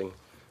managing,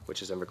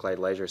 which is Inverclyde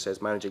Leisure,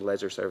 says managing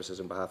leisure services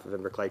on behalf of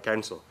Inverclyde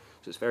Council.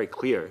 So it's very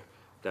clear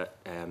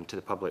that to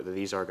the public that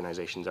these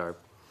organisations are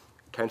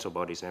council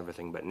bodies and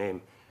everything but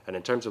name. And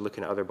in terms of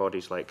looking at other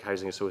bodies like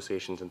housing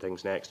associations and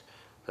things next,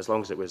 as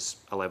long as it was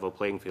a level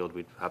playing field,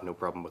 we'd have no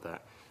problem with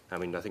that. I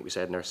mean, I think we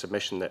said in our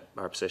submission that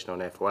our position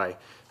on FOI,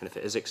 and if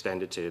it is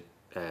extended to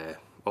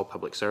all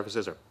public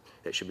services, or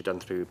it should be done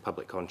through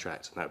public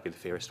contracts, and that would be the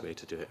fairest way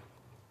to do it.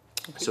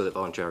 Okay. So that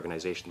voluntary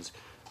organisations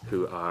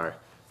who are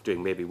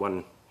doing maybe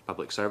one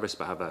public service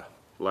but have a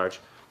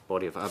large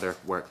body of other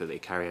work that they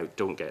carry out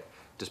don't get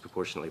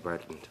disproportionately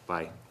burdened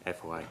by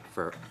FOI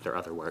for their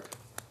other work.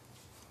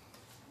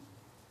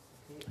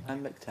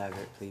 And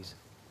McTaggart, please.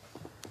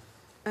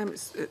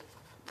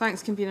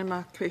 Thanks, Convener.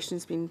 My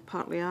question's been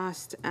partly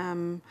asked.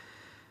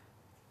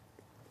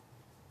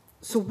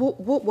 So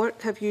what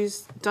work have you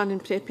done in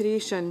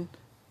preparation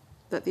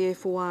that the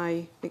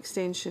FOI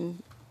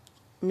extension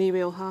may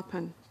well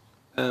happen?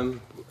 My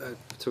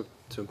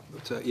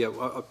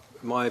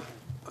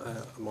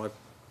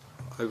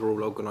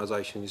overall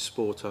organisation is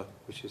Sporter,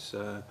 which is,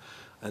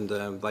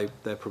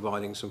 they're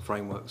providing some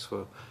frameworks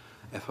for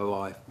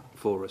FOI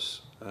for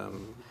us.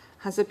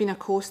 Has there been a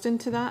cost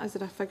into that? Is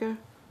there a figure?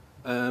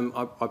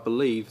 I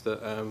believe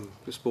that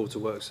Sporter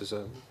works as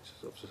a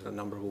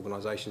number of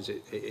organisations.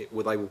 They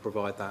will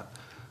provide that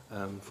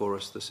for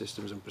us, the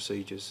systems and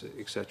procedures,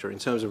 etc. In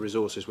terms of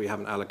resources, we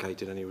haven't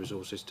allocated any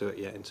resources to it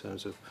yet. In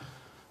terms of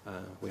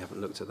we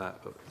haven't looked at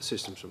that, but the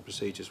systems and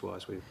procedures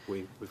wise,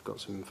 we've got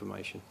some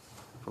information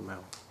from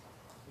Merrill.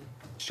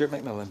 Stuart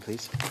McMillan,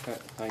 please.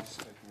 Thanks.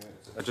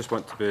 I just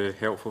want to be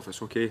helpful, if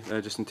it's okay,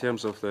 just in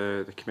terms of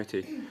the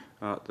committee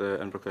at the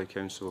Inverclyde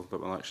Council that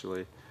will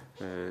actually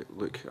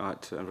look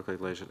at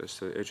Inverclyde Leisure. It's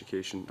the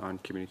Education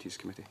and Communities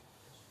Committee.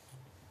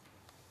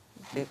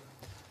 Okay.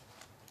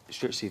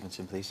 Stuart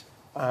Stevenson, please.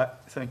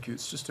 Thank you.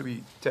 It's just a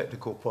wee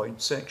technical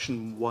point.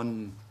 Section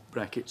 1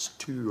 brackets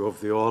 2 of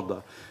the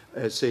order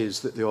says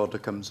that the order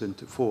comes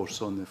into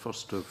force on the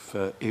 1st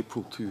of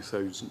April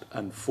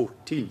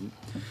 2014.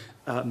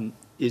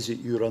 Is it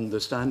your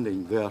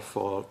understanding,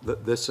 therefore,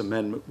 that this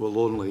amendment will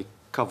only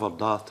cover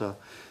data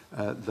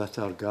that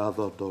are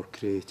gathered or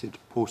created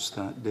post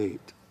that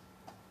date?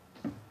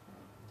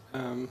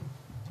 Well,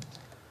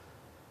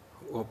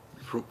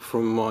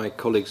 from my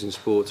colleagues in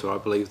sport, I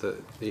believe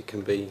that it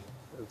can be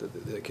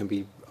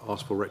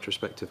asked for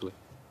retrospectively.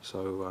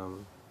 So,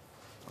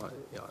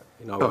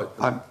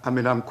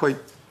 I'm quite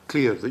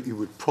clear that you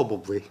would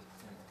probably,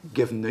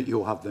 given that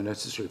you'll have the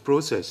necessary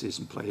processes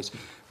in place,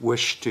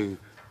 wish to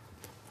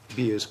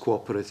be as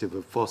cooperative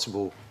as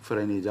possible for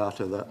any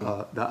data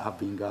that have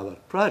been gathered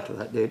prior to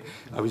that date.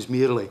 I was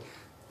merely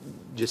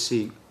just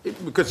saying,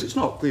 because it's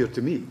not clear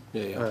to me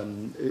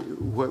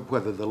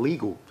whether the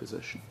legal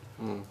position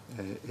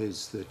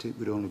is that it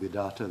would only be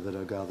data that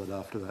are gathered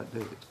after that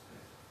date.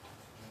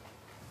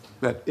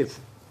 But if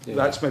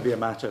that's maybe a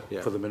matter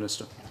for the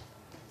Minister.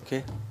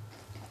 Okay.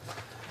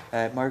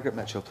 Margaret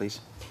Mitchell, please.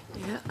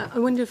 Yeah, I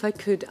wonder if I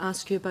could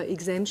ask you about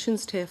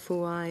exemptions to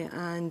FOI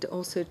and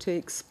also to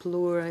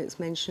explore, it's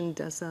mentioned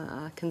as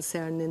a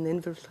concern in the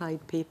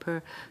Inverclyde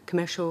paper,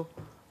 commercial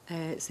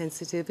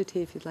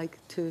sensitivity, if you'd like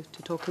to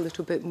talk a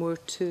little bit more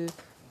to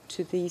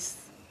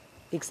these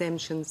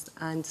exemptions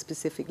and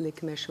specifically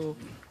commercial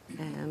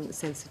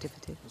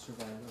sensitivity.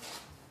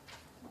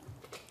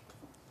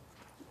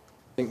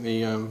 I think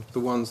the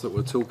ones that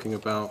we're talking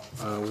about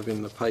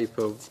within the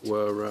paper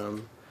were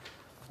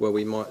where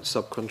we might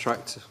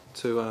subcontract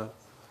to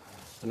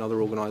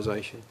another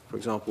organisation. For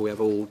example, we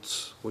have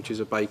Alds, which is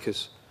a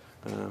baker's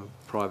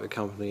private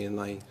company, and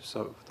they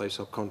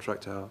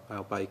subcontract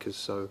our bakers.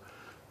 So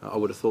I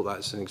would have thought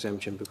that's an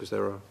exemption because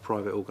they're a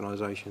private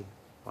organisation.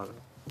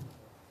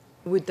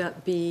 Would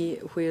that be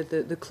where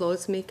the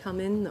clause may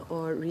come in,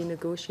 or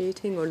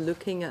renegotiating, or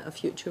looking at a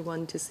future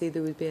one to say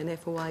there would be an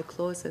FOI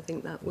clause? I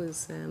think that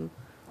was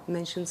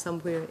mentioned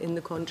somewhere in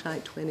the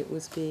contract when it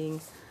was being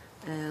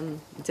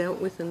dealt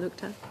with and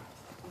looked at.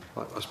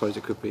 I suppose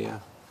it could be, yeah.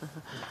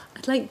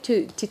 I'd like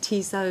to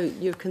tease out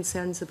your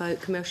concerns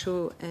about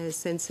commercial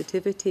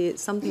sensitivity.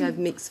 It's something I've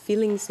mixed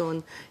feelings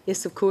on.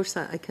 Yes, of course,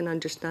 I can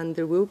understand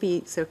there will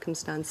be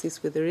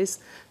circumstances where there is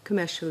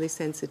commercially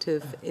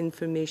sensitive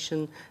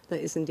information that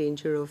is in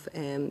danger of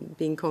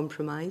being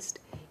compromised.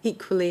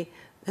 Equally,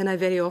 and I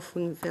very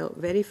often felt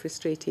very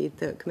frustrated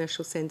that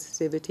commercial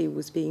sensitivity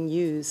was being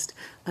used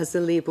as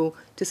a label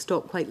to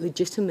stop quite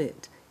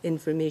legitimate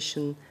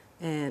information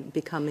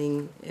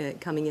coming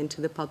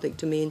into the public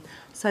domain.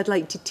 So I'd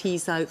like to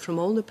tease out from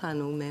all the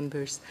panel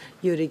members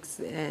your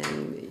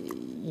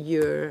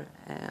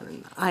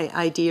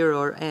idea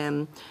or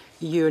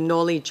your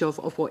knowledge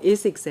of what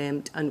is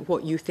exempt and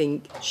what you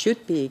think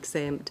should be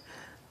exempt,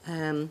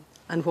 and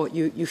what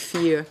you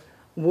fear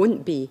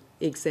won't be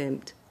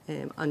exempt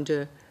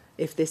under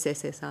if this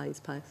SSI is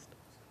passed.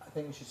 I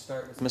think we should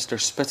start with Mr.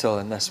 Spittal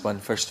in this one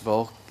first of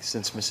all,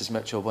 since Mrs.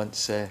 Mitchell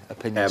wants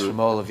opinions from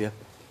all of you.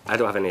 I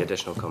don't have any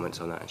additional comments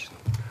on that, actually.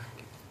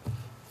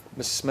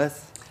 Mrs.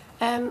 Smith?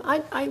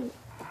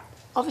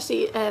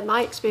 Obviously,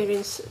 my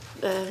experience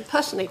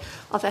personally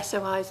of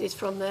SOIs is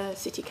from the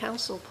City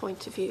Council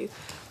point of view,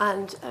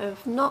 and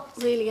I've not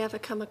really ever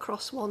come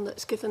across one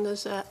that's given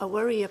us a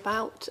worry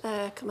about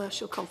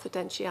commercial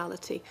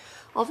confidentiality.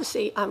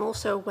 Obviously, I'm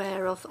also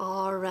aware of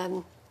our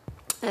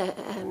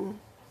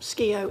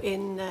SCVO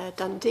in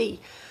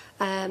Dundee.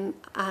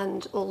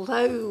 And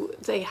although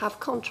they have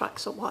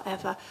contracts or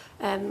whatever,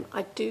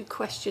 I do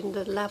question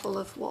the level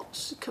of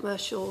what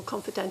commercial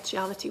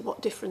confidentiality, what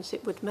difference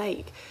it would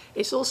make.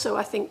 It's also,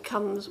 I think,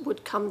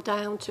 would come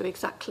down to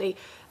exactly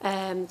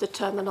the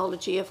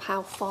terminology of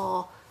how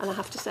far, and I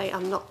have to say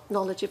I'm not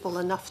knowledgeable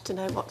enough to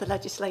know what the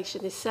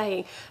legislation is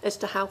saying as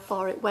to how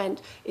far it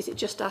went. Is it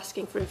just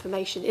asking for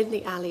information in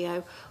the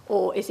ALIO,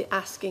 or is it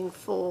asking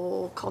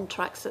for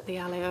contracts that the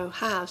ALIO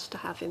has to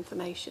have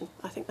information?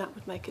 I think that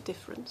would make a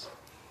difference.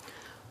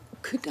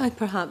 Could I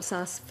perhaps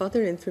ask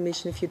further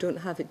information, if you don't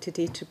have it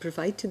today, to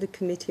provide to the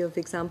committee of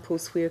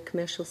examples where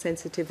commercial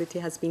sensitivity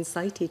has been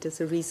cited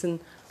as a reason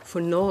for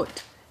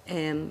not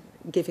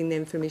giving the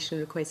information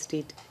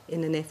requested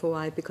in an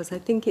FOI, because I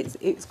think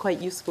it's quite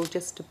useful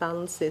just to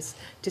balance this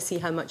to see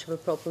how much of a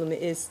problem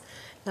it is.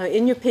 Now,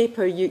 in your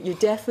paper, you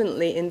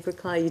definitely,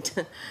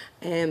 Inverclyde,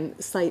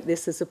 cite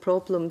this as a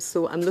problem,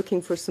 so I'm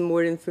looking for some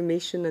more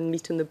information and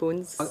meat on the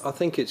bones. I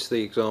think it's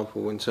the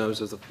example in terms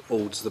of the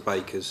Alds, the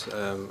bakers,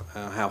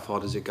 how far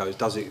does it go?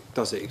 Does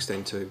it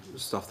extend to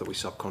stuff that we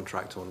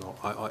subcontract or not?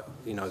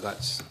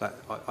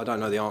 I don't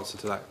know the answer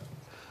to that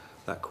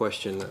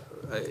question.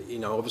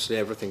 Obviously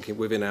everything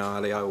within our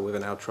ALIO,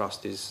 within our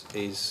trust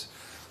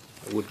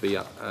would be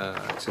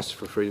access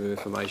for freedom of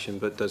information,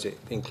 but does it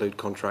include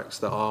contracts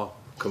that are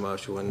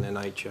commercial in their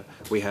nature?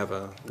 We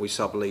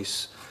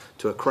sublease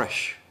to a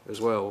creche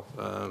as well,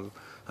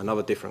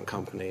 another different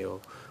company, or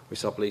we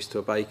sublease to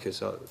a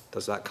baker's.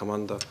 Does that come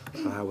under?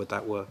 How would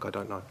that work? I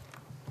don't know.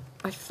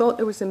 I thought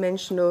there was a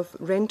mention of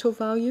rental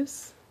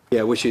values.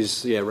 Yeah,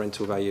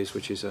 rental values,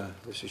 which is a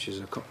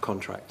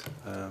contract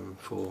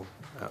for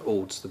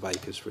Alds, the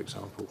bakers, for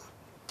example.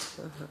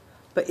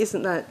 But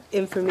isn't that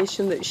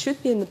information that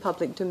should be in the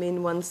public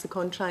domain once the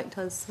contract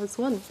has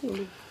won?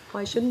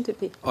 Why shouldn't it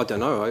be? I don't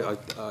know.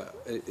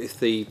 If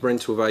the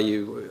rental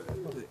value,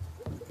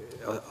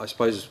 I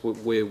suppose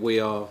we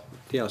are.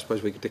 Yeah, I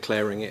suppose we're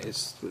declaring it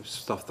as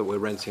stuff that we're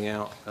renting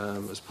out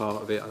as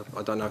part of it.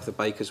 I don't know if the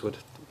bakers would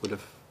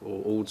have,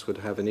 or Alds would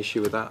have an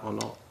issue with that or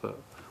not, but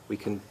we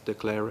can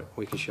declare it,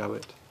 we can show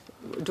it.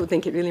 I don't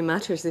think it really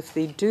matters if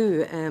they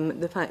do.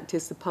 The fact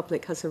is the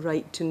public has a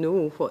right to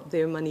know what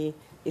their money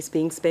is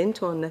being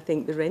spent on. I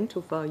think the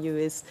rental value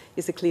is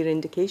a clear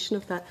indication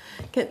of that.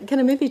 Can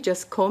I maybe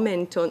just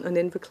comment on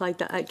Inverclyde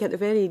that I get a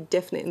very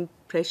definite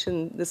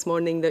impression this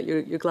morning that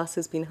your glass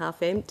has been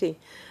half empty.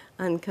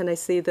 And can I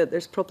say that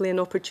there's probably an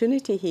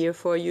opportunity here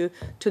for you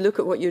to look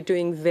at what you're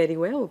doing very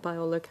well by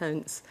all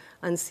accounts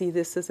and see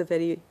this as a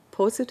very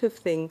positive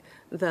thing,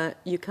 that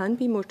you can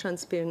be more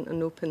transparent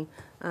and open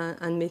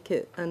and make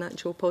it an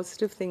actual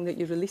positive thing that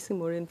you're releasing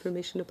more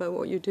information about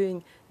what you're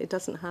doing. It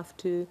doesn't have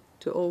to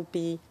all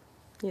be,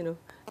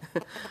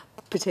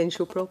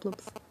 potential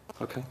problems.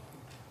 Okay.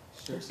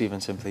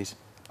 Stevenson, please.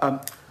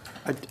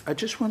 I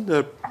just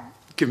wonder,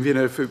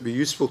 Convener, if it would be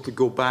useful to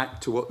go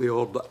back to what the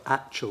order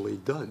actually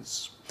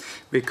does.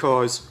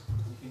 Because...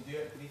 You can do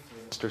it briefly,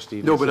 Mr.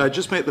 Stevenson. No, but I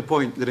just make the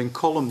point that in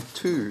column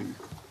 2,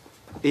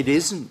 it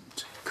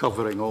isn't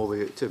covering all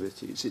the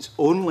activities. It's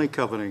only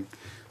covering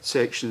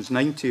sections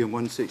 90 and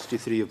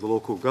 163 of the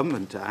Local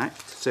Government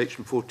Act,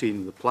 section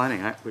 14 of the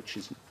Planning Act, which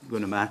is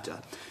going to matter,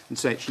 and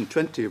section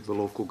 20 of the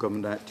Local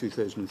Government Act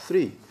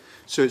 2003.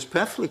 So it's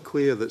perfectly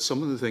clear that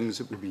some of the things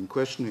that we've been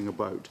questioning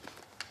about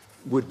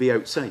would be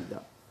outside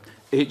that.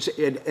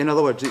 In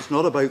other words, it's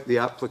not about the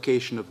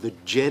application of the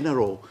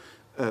general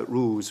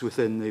rules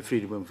within the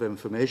Freedom of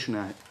Information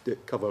Act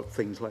that cover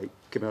things like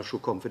commercial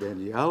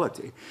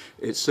confidentiality.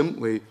 It's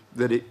simply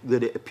that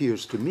it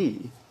appears to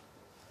me,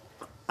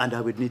 and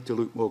I would need to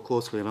look more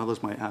closely, and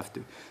others might have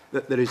to,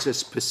 that there is a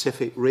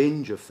specific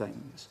range of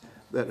things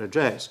that are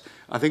addressed.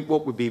 I think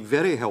what would be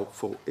very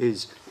helpful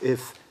is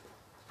if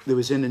there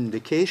was an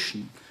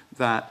indication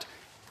that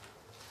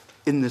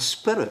in the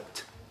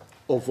spirit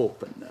of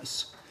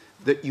openness,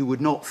 that you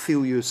would not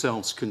feel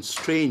yourselves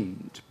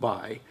constrained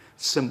by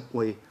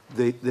simply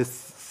the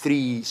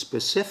three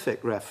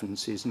specific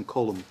references in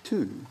column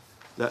 2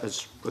 that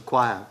is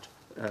required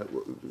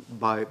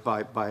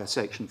by a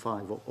Section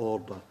 5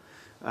 order,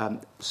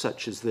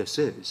 such as this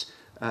is,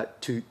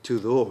 to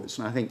those.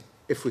 And I think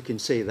if we can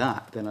say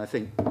that, then I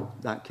think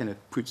that kind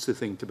of puts the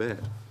thing to bed.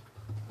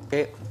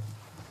 Okay.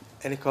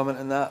 Any comment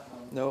on that?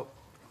 No.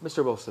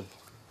 Mr. Wilson.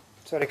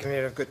 Sorry,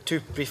 Convener, I've got two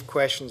brief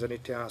questions I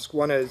need to ask.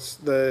 One is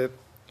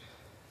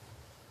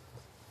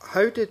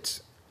how did,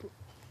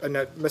 and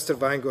Mr.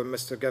 Vango and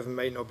Mr. Given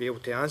might not be able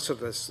to answer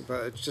this,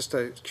 but it's just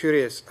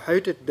curious, how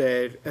did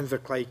the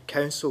Inverclyde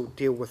Council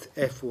deal with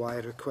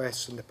FOI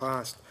requests in the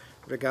past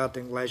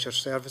regarding leisure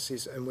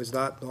services, and was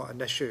that not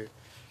an issue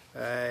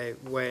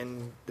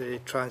when they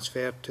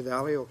transferred to the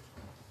ALIO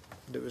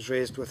that was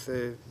raised with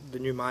the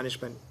new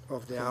management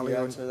of the ALIO? Can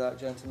you answer that,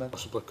 gentlemen?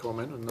 Possibly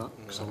comment on that,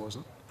 because I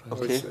wasn't.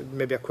 Okay.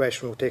 Maybe a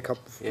question we'll take up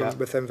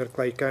with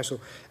Inverclyde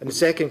Council. And the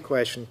second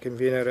question,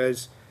 Convener,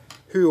 is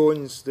who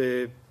owns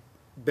the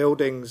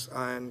buildings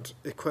and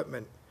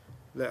equipment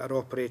that are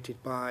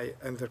operated by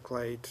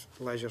Inverclyde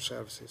Leisure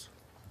Services?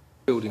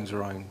 Buildings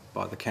are owned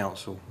by the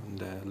council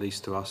and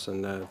leased to us,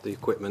 and the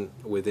equipment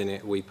within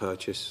it we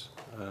purchase.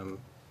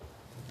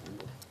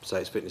 Say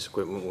it's fitness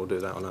equipment, we'll do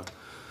that on a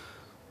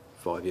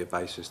 5-year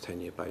basis,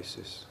 10-year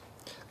basis.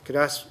 Could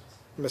I ask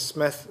Ms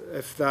Smith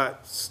if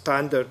that's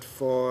standard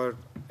for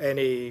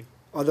any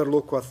other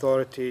local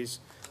authorities,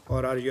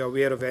 or are you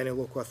aware of any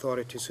local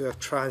authorities who have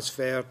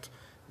transferred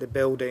the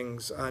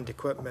buildings and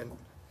equipment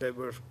that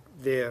were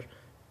there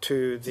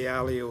to the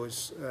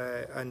ALIOs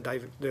and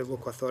the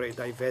local authority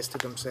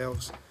divested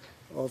themselves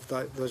of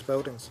those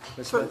buildings?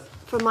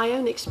 From my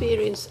own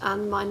experience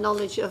and my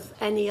knowledge of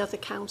any other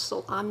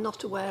council, I'm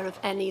not aware of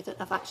any that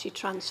have actually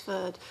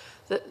transferred.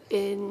 That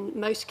in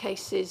most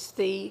cases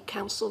the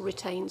council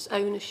retains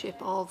ownership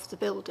of the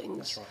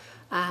buildings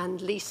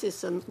and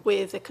leases them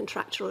with a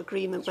contractual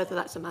agreement, whether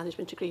that's a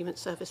management agreement,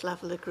 service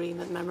level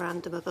agreement,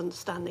 memorandum of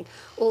understanding,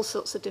 all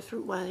sorts of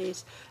different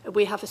ways.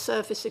 We have a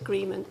service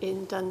agreement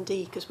in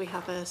Dundee because we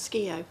have a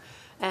SCVO.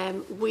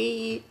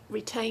 We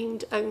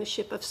retained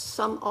ownership of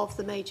some of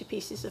the major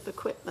pieces of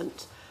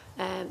equipment,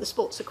 the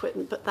sports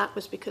equipment, but that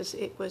was because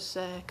it was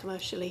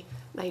commercially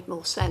made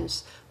more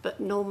sense. But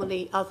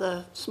normally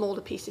other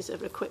smaller pieces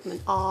of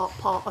equipment are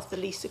part of the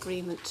lease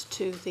agreement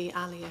to the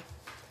ALIO.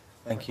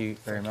 Thank you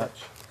very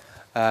much.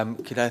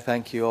 Could I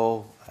thank you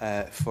all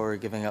for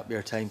giving up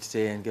your time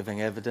today and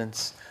giving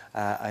evidence.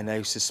 I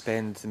now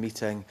suspend the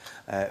meeting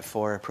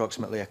for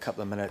approximately a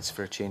couple of minutes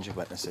for a change of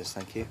witnesses.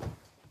 Thank you.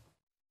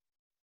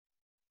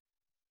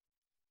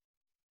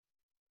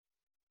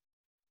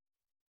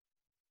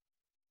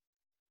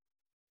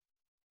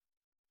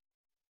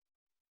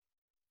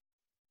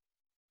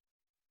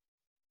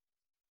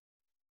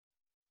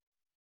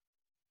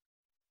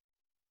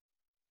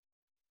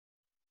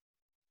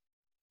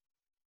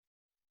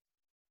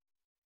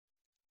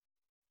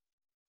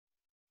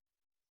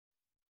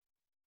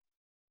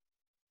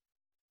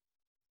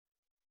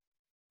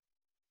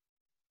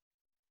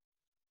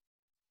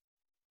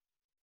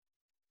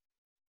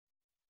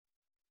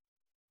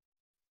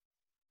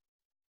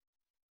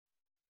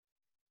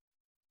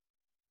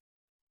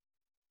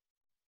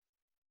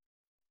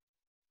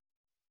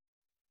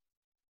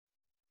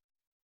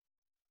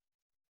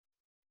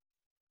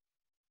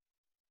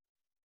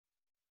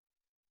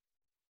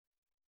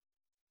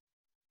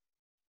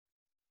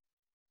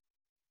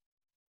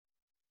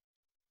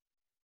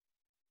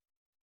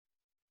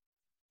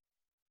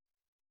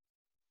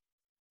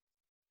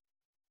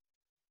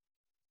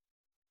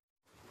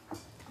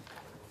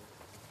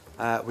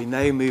 We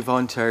now move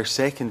on to our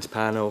second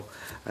panel.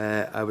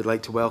 I would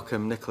like to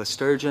welcome Nicola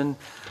Sturgeon,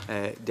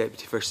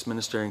 Deputy First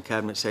Minister and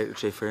Cabinet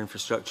Secretary for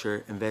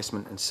Infrastructure,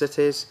 Investment and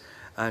Cities,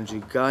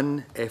 Andrew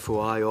Gunn,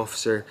 FOI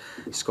Officer,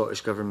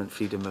 Scottish Government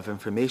Freedom of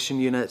Information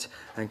Unit,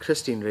 and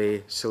Christine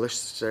Ray,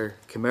 Solicitor,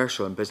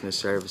 Commercial and Business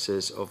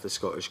Services of the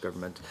Scottish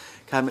Government.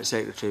 Cabinet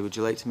Secretary, would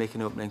you like to make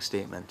an opening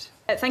statement?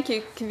 Thank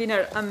you,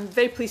 Convener. I'm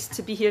very pleased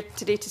to be here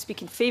today to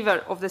speak in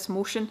favour of this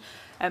motion.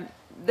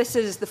 This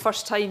is the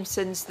first time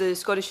since the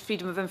Scottish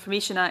Freedom of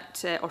Information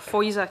Act, or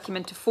FOISA, came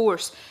into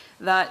force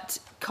that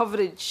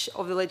coverage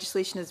of the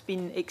legislation has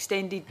been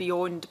extended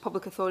beyond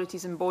public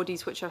authorities and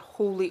bodies which are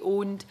wholly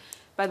owned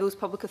by those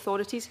public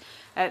authorities.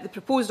 The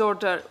proposed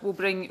order will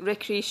bring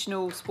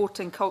recreational,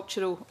 sporting,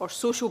 cultural or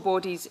social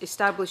bodies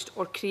established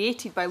or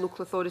created by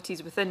local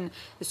authorities within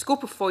the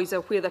scope of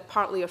FOISA where they're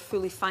partly or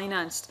fully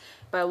financed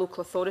by a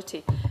local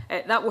authority.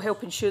 That will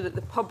help ensure that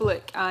the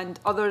public and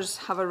others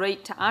have a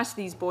right to ask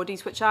these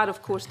bodies, which are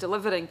of course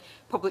delivering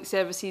public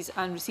services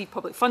and receive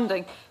public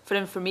funding, for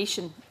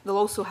information. They'll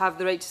also have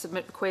the right to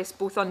submit requests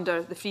both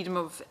under the Freedom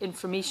of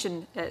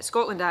Information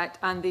Scotland Act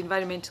and the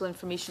Environmental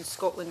Information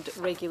Scotland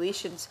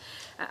regulations.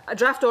 A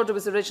draft order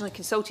was originally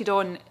consulted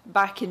on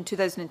back in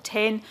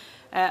 2010,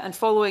 and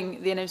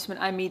following the announcement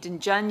I made in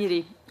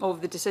January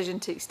of the decision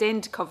to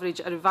extend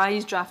coverage, a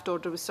revised draft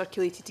order was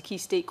circulated to key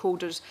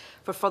stakeholders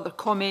for further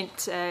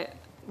comment,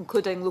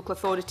 including local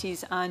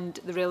authorities and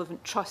the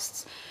relevant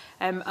trusts.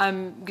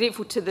 I'm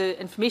grateful to the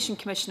Information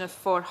Commissioner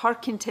for her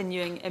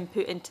continuing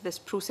input into this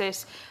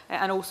process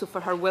and also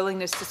for her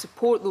willingness to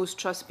support those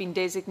trusts being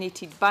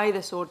designated by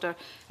this order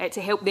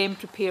to help them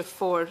prepare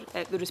for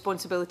the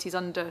responsibilities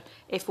under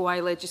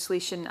FOI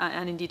legislation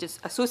and indeed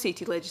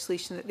associated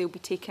legislation that they'll be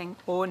taking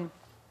on.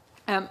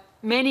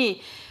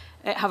 Many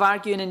have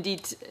argued, and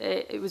indeed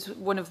it was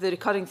one of the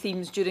recurring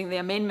themes during the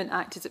Amendment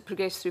Act as it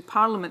progressed through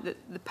Parliament, that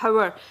the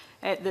power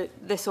that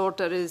this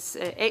order is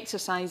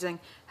exercising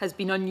has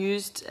been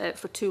unused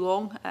for too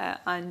long,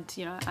 and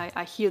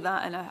I hear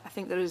that, and I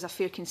think there is a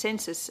fair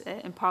consensus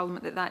in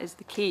Parliament that that is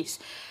the case.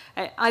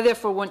 I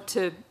therefore want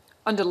to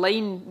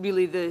underline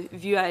really the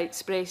view I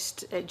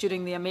expressed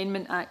during the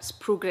Amendment Act's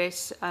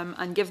progress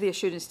and give the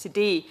assurance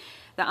today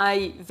that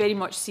I very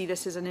much see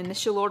this as an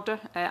initial order.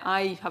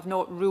 I have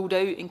not ruled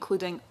out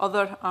including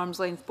other arm's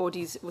length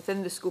bodies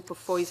within the scope of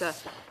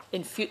FOISA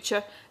in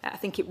future. I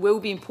think it will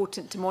be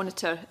important to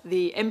monitor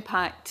the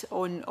impact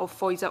of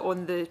FOISA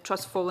on the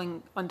trust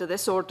falling under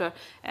this order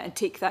and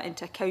take that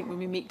into account when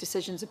we make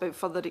decisions about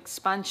further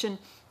expansion.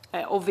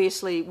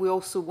 Obviously, we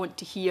also want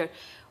to hear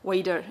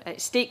wider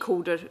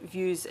stakeholder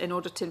views in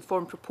order to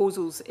inform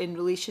proposals in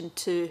relation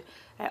to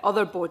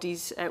other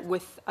bodies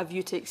with a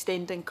view to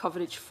extending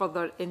coverage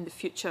further in the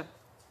future.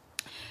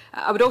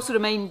 I would also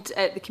remind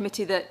the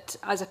committee that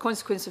as a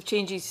consequence of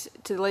changes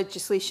to the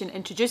legislation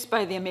introduced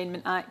by the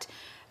Amendment Act,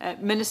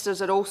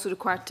 ministers are also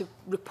required to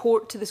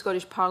report to the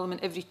Scottish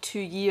Parliament every 2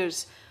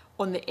 years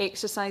on the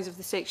exercise of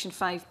the Section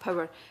 5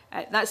 power.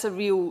 That's a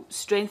real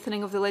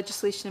strengthening of the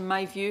legislation in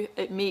my view.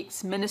 It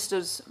makes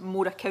ministers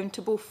more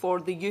accountable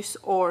for the use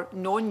or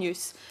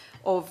non-use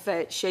of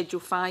Schedule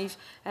 5,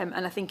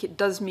 and I think it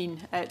does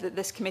mean that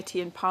this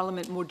committee in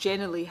Parliament more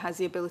generally has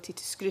the ability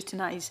to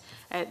scrutinise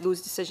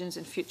those decisions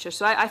in future.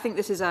 So I think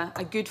this is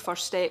a good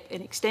first step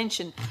in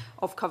extension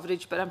of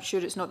coverage, but I'm sure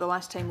it's not the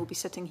last time we'll be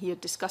sitting here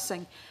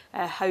discussing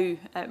how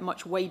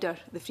much wider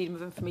the freedom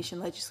of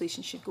information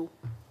legislation should go.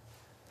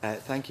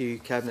 Thank you,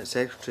 Cabinet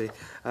Secretary.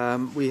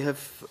 We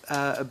have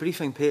a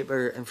briefing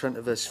paper in front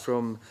of us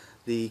from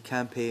the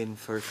Campaign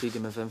for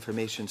Freedom of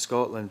Information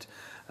Scotland,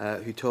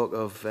 who talk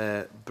of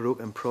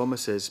broken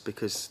promises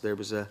because there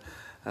was a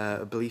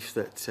belief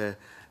that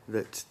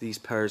that these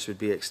powers would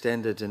be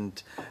extended,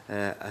 and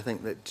I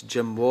think that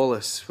Jim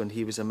Wallace, when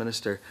he was a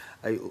minister,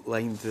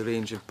 outlined the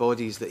range of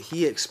bodies that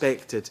he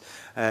expected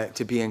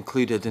to be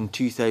included in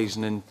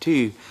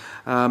 2002.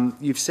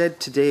 You've said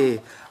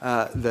today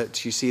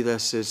that you see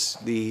this as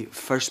the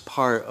first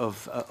part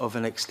of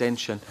an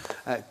extension.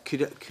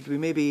 Could we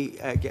maybe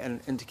get an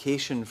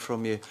indication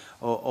from you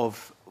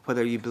of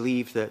whether you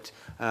believe that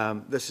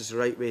this is the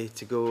right way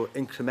to go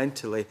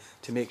incrementally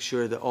to make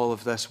sure that all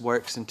of this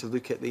works and to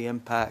look at the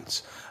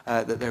impacts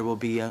that there will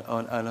be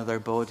on other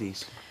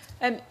bodies?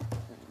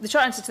 The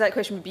short answer to that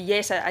question would be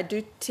yes, I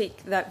do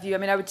take that view. I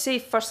mean, I would say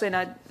firstly, and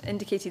I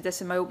indicated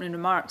this in my opening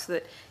remarks,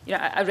 that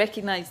I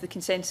recognise the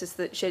consensus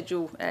that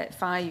Schedule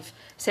 5,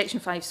 Section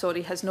 5,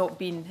 sorry, has not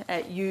been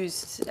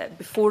used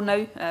before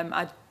now.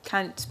 I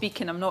can't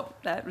speak, and I'm not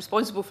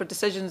responsible for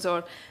decisions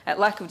or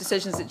lack of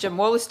decisions that Jim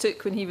Wallace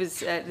took when he was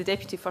the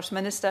Deputy First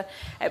Minister.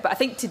 But I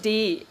think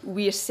today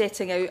we are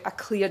setting out a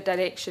clear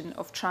direction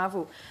of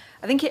travel.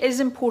 I think it is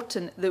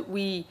important that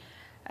we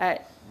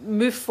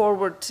move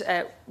forward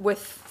with,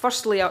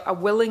 firstly, a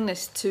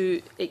willingness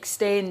to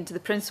extend the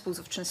principles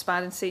of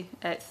transparency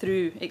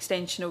through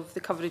extension of the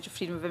coverage of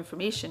freedom of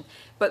information,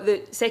 but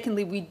that,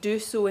 secondly, we do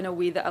so in a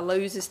way that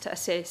allows us to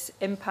assess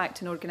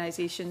impact in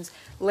organisations,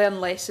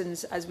 learn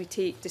lessons as we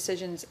take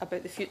decisions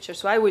about the future.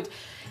 So I would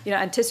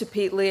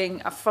anticipate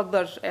laying a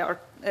further, or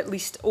at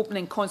least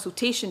opening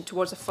consultation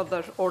towards a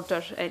further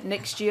order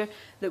next year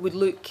that would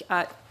look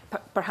at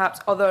perhaps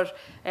other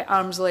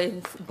arm's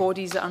length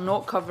bodies that are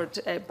not covered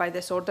by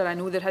this order. I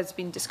know there has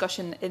been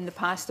discussion in the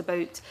past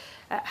about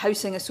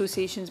housing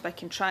associations by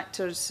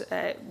contractors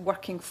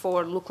working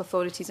for local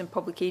authorities and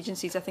public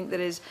agencies. I think there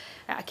is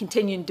a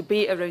continuing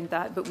debate around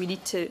that, but we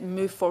need to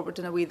move forward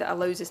in a way that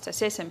allows us to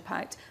assess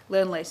impact,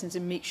 learn lessons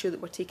and make sure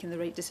that we're taking the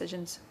right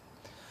decisions.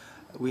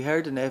 We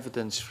heard an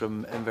evidence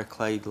from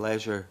Inverclyde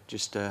Leisure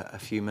just a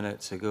few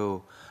minutes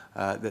ago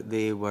that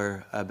they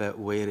were a bit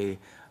wary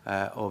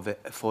of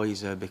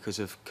FOISA because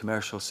of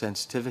commercial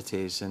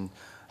sensitivities, and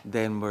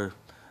then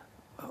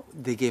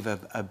they gave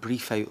a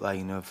brief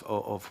outline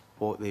of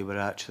what they were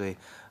actually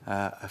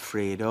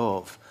afraid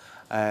of.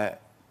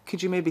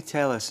 Could you maybe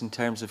tell us, in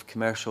terms of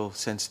commercial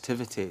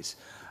sensitivities,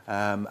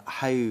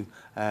 how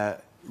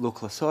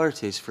local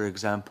authorities, for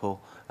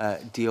example,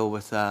 deal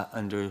with that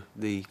under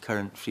the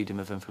current Freedom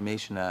of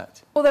Information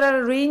Act? Well, there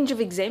are a range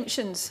of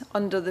exemptions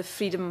under the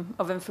Freedom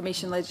of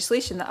Information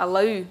legislation that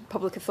allow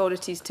public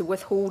authorities to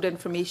withhold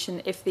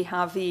information if they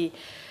have a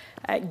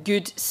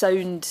good,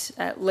 sound,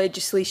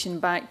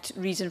 legislation-backed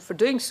reason for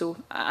doing so.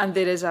 And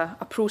there is a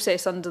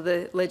process under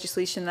the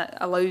legislation that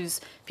allows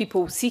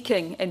people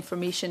seeking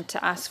information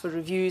to ask for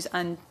reviews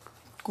and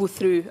go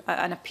through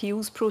an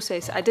appeals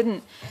process. I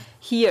didn't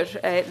hear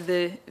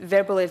the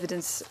verbal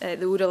evidence,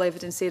 the oral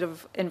evidence there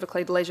of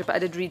Inverclyde Leisure, but I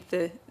did read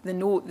the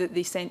note that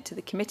they sent to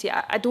the committee.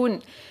 I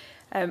don't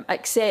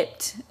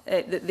accept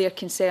that their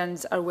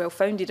concerns are well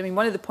founded. I mean,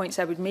 one of the points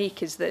I would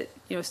make is that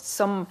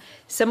some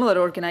similar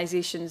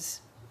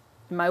organisations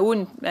in my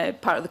own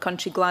part of the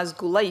country,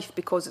 Glasgow Life,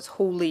 because it's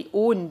wholly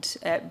owned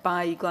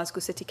by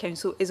Glasgow City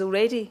Council, is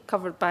already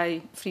covered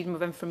by freedom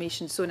of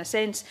information. So in a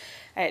sense,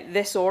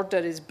 this order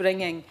is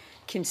bringing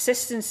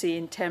consistency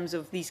in terms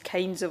of these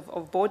kinds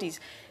of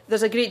bodies.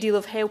 There's a great deal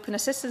of help and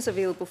assistance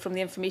available from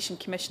the Information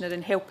Commissioner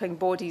in helping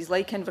bodies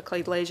like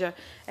Inverclyde Leisure,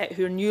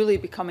 who are newly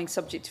becoming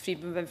subject to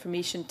freedom of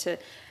information, to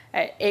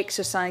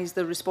exercise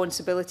their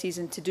responsibilities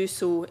and to do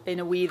so in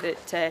a way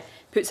that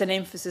puts an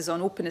emphasis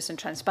on openness and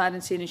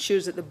transparency and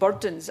ensures that the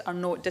burdens are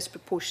not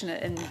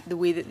disproportionate in the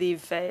way that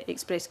they've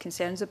expressed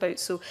concerns about.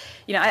 So,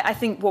 I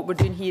think what we're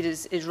doing here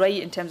is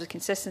right in terms of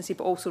consistency,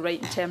 but also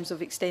right in terms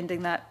of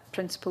extending that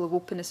principle of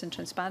openness and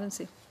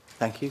transparency.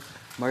 Thank you.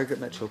 Margaret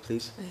Mitchell,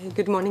 please.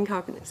 Good morning,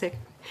 Cabinet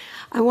Secretary.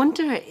 I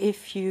wonder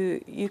if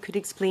you could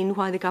explain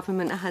why the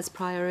government has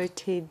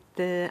prioritised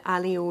the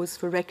ALIOs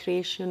for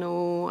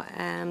recreational,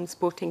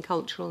 sporting,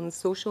 cultural and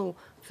social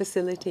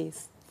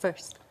facilities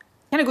first.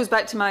 Kind of goes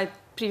back to my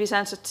previous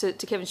answer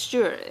to Kevin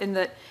Stewart, in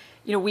that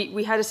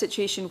we had a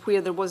situation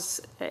where there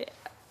was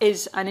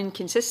is an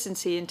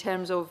inconsistency in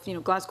terms of,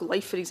 Glasgow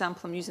Life, for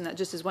example, I'm using that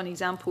just as one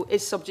example,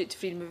 is subject to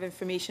freedom of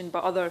information,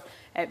 but other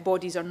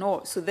bodies are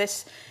not. So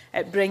this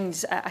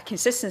brings a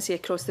consistency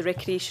across the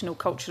recreational,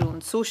 cultural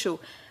and social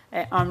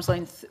arm's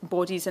length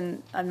bodies,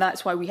 and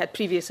that's why we had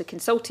previously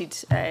consulted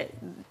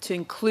to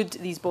include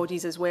these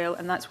bodies as well,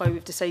 and that's why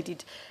we've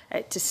decided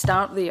to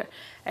start there.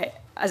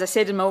 As I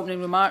said in my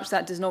opening remarks,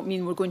 that does not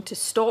mean we're going to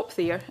stop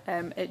there.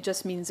 It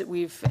just means that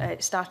we've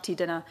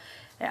started in a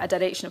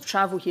direction of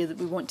travel here that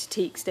we want to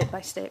take step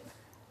by step.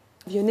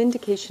 Have you an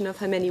indication of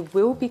how many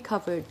will be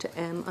covered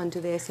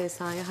under the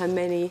SSI? How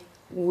many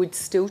would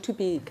still to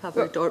be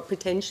covered or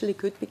potentially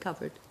could be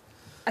covered?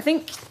 I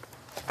think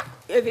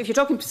if you're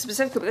talking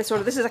specifically about this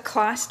order, this is a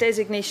class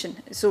designation.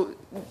 So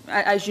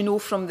as you know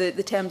from the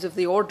terms of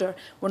the order,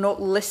 we're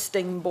not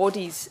listing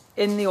bodies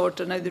in the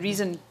order. Now the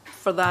reason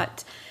for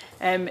that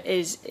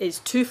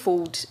is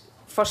twofold.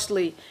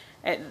 Firstly,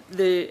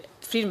 the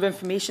freedom of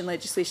information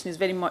legislation is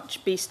very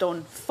much based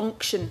on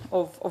function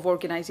of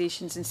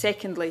organisations, and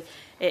secondly,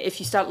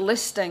 if you start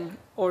listing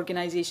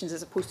organisations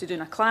as opposed to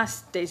doing a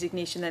class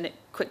designation, then it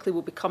quickly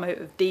will become out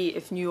of date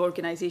if new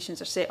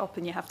organisations are set up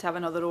and you have to have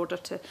another order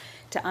to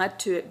add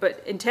to it.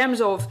 But in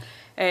terms of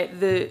our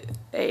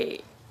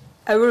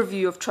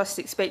view of trusts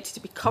expected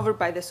to be covered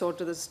by this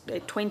order, there's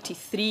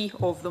 23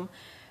 of them.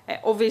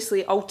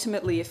 Obviously,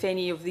 ultimately, if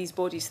any of these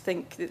bodies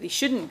think that they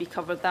shouldn't be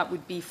covered, that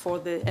would be for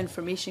the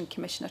Information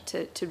Commissioner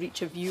to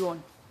reach a view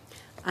on.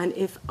 And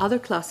if other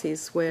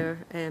classes were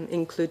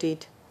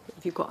included,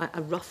 have you got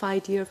a rough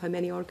idea of how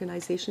many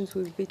organisations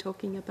we would be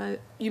talking about?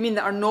 You mean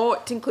that are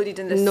not included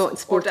in this not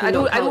sporting,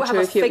 order? I don't have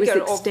a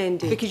figure of,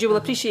 because you will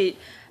appreciate,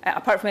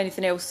 apart from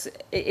anything else,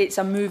 it's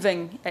a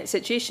moving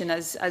situation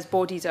as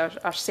bodies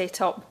are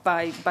set up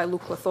by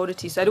local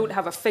authorities. So I don't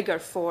have a figure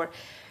for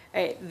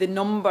the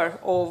number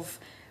of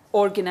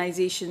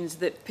organisations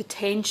that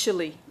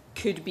potentially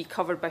could be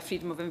covered by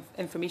freedom of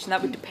information.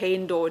 That would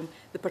depend on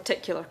the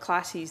particular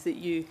classes that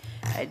you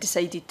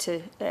decided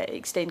to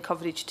extend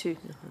coverage to,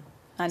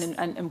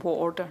 and in what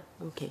order.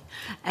 Okay.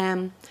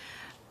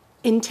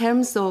 In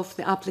terms of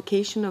the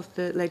application of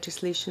the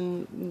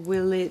legislation,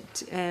 will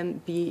it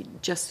be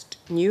just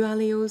new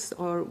ALIOs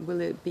or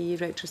will it be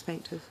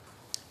retrospective?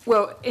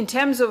 Well, in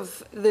terms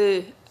of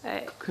the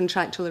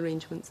contractual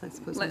arrangements, I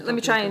suppose. Let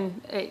me try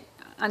and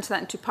answer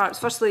that in two parts.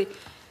 Firstly,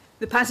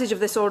 the passage of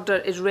this order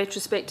is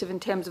retrospective in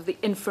terms of the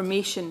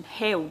information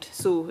held.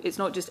 So it's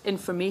not just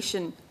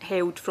information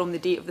held from the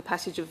date of the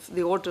passage of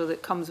the order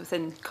that comes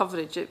within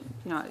coverage.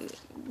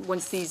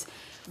 Once these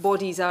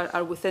bodies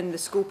are within the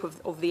scope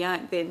of the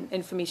Act, then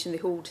information they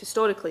hold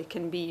historically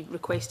can be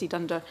requested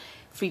under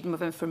freedom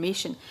of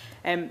information.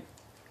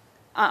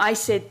 I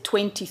said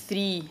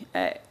 23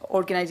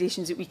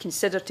 organisations that we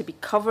consider to be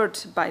covered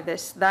by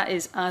this. That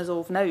is as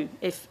of now.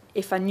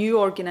 If a new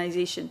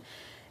organisation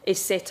is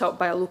set up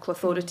by a local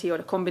authority or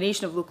a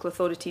combination of local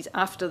authorities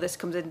after this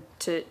comes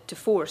into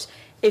force,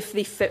 if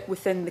they fit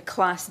within the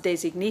class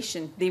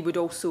designation, they would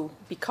also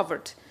be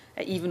covered,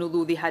 even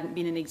although they hadn't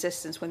been in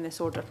existence when this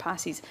order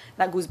passes.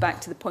 That goes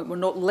back to the point, we're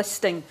not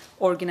listing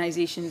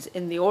organisations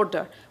in the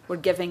order, we're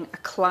giving a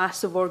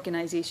class of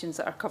organisations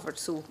that are covered,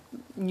 so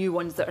new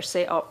ones that are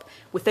set up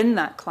within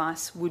that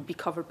class would be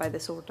covered by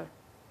this order.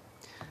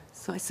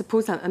 So I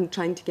suppose I'm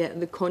trying to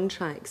get the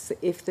contracts,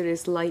 if there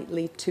is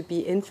likely to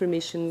be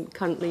information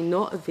currently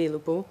not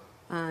available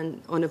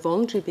and on a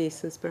voluntary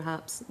basis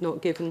perhaps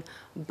not given,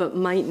 but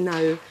might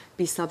now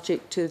be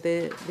subject to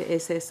the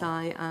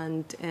SSI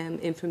and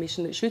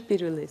information that should be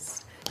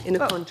released in a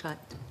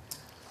contract.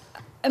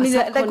 I mean,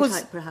 that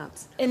goes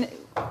perhaps.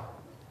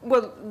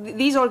 Well,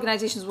 these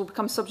organisations will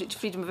become subject to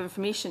freedom of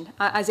information.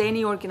 As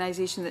any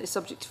organisation that is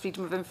subject to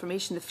freedom of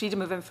information, the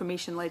freedom of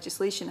information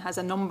legislation has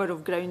a number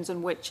of grounds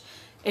on which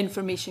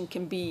information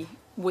can be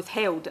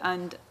withheld,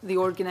 and the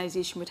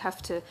organisation would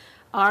have to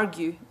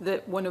argue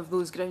that one of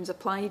those grounds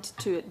applied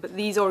to it. But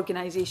these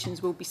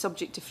organisations will be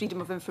subject to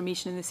freedom of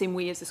information in the same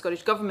way as the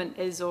Scottish Government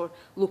is or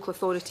local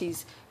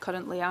authorities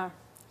currently are.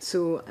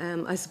 So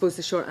I suppose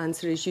the short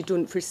answer is you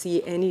don't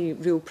foresee any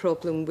real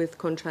problem with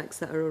contracts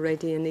that are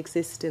already in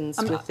existence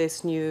with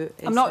this new...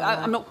 I'm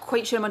not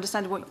quite sure I'm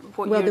understanding what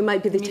well, there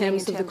might be the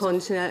terms of the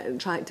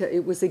contract.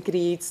 It was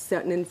agreed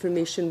certain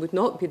information would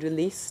not be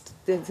released.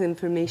 This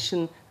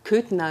information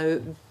could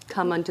now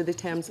come under the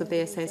terms of the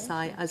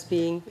SSI as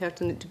being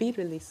pertinent to be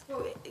released.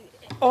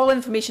 All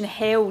information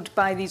held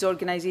by these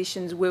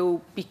organisations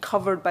will be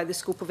covered by the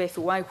scope of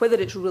FOI. Whether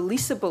it's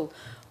releasable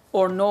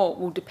or not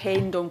will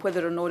depend on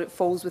whether or not it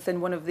falls within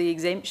one of the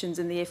exemptions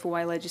in the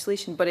FOI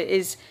legislation. But it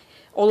is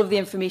all of the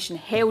information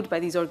held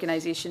by these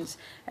organisations,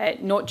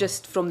 not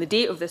just from the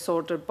date of this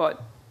order,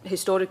 but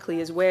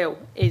historically as well,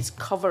 is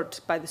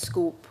covered by the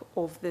scope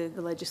of the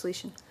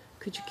legislation.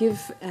 Could you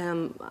give,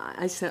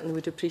 I certainly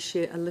would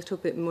appreciate a little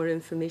bit more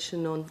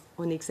information on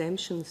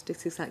exemptions,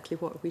 just exactly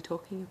what are we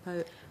talking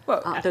about,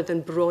 well, other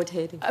than broad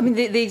heading? I mean,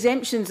 the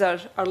exemptions are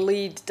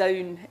laid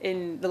down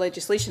in the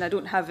legislation. I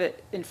don't have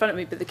it in front of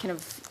me, but the kind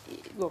of,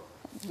 well,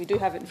 we do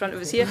have it in front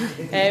of us here.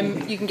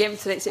 You can get them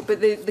to the next bit,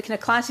 but the kind of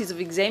classes of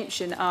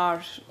exemption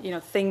are, you know,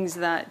 things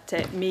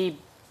that may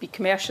be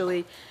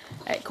commercially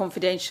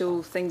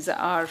confidential, things that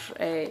are...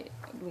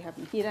 we have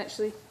them here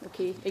actually.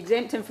 Okay,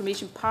 exempt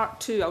information part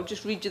 2. I'll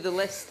just read you the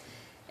list.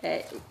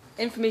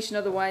 Information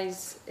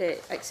otherwise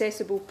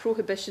accessible,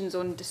 prohibitions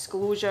on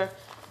disclosure,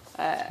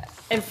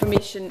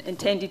 information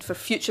intended for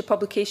future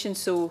publication.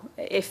 So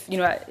if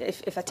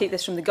I take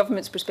this from the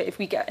government's perspective, if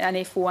we get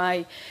an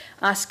FOI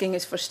asking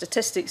us for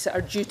statistics that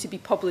are due to be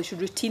published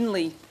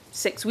routinely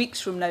 6 weeks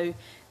from now,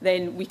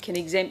 then we can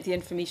exempt the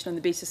information on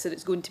the basis that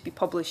it's going to be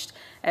published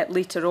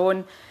later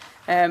on.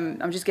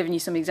 I'm just giving you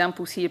some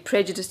examples here.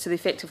 Prejudice to the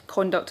effective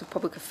conduct of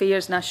public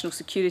affairs, national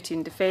security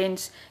and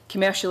defence,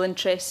 commercial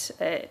interests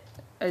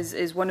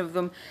is one of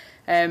them,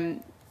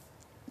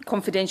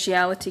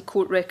 confidentiality,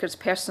 court records,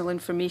 personal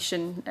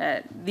information.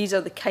 These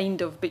are the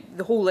kind of, but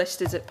the whole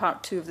list is at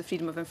part 2 of the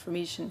Freedom of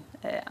Information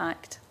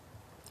Act.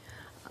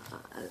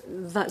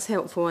 That's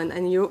helpful, and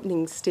in your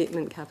opening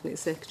statement, Cabinet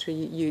Secretary,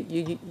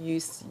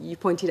 you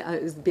pointed it out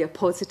as be a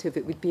positive.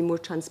 It would be more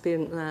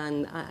transparent,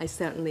 and I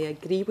certainly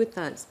agree with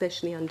that,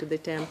 especially under the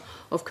term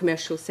of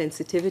commercial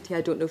sensitivity.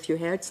 I don't know if you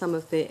heard some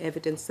of the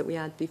evidence that we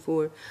had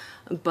before,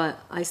 but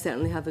I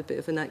certainly have a bit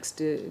of an axe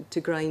to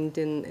grind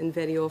in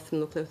very often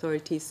local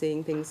authorities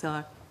saying things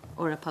are,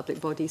 or a public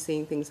body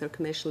saying things are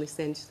commercially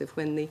sensitive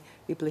when they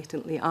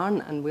blatantly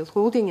aren't, and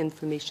withholding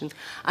information.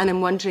 And I'm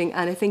wondering,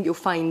 and I think you'll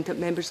find that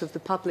members of the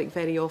public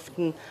very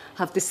often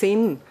have the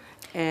same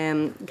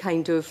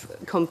kind of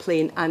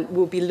complaint, and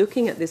will be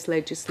looking at this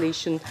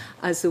legislation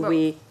as a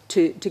way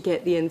to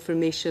get the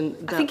information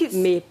that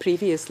may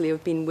previously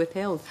have been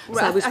withheld. Well,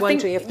 so I was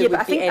wondering if there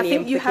would be any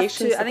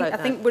implications about that.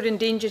 I think we're in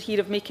danger here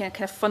of making a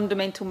kind of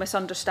fundamental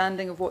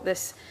misunderstanding of what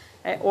this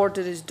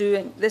order is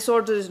doing. This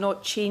order is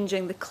not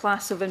changing the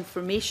class of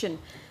information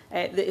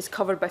that is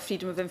covered by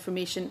freedom of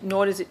information,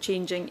 nor is it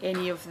changing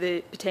any of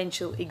the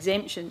potential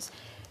exemptions.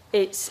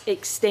 It's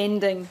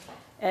extending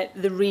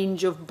the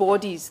range of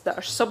bodies that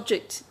are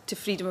subject to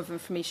freedom of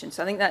information.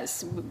 So I think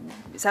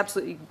it's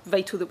absolutely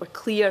vital that we're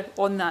clear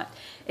on that.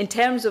 In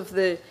terms of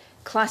the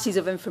classes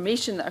of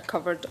information that are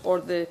covered or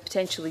the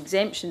potential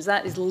exemptions,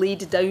 that is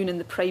laid down in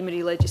the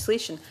primary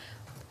legislation.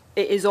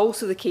 It is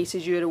also the case,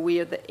 as you're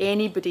aware, that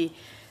anybody,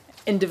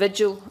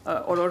 individual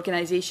or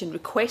organisation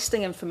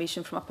requesting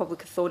information from a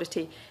public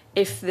authority,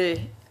 if the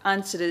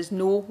answer is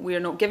no, we are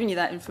not giving you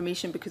that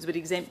information because we're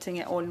exempting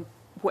it on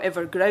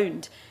whatever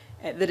ground,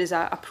 there is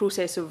a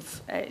process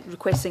of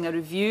requesting a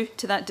review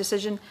to that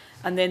decision,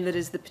 and then there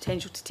is the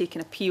potential to take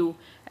an appeal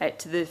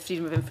to the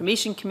Freedom of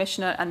Information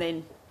Commissioner, and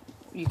then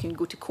you can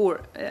go to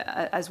court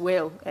as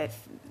well,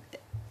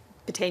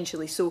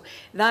 potentially. So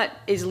that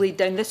is laid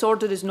down. This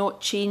order is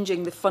not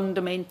changing the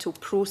fundamental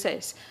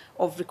process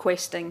of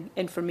requesting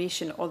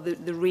information or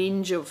the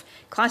range of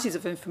classes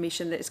of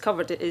information that is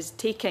covered. It is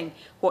taking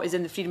what is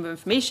in the Freedom of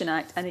Information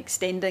Act and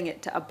extending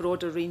it to a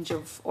broader range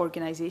of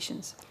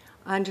organisations.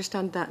 I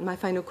understand that. My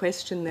final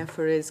question,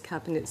 therefore, is,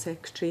 Cabinet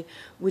Secretary,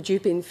 would you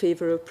be in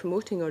favour of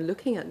promoting or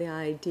looking at the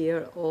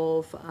idea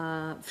of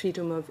a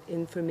freedom of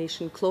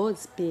information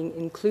clause being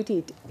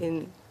included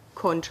in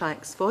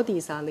contracts for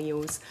these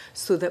ALIOs,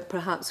 so that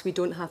perhaps we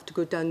don't have to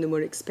go down the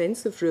more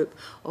expensive route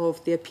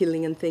of the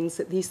appealing and things,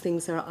 that these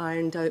things are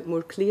ironed out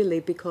more clearly,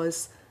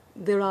 because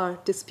there are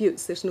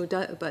disputes, there's no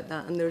doubt about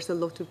that, and there's a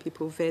lot of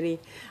people very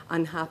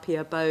unhappy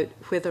about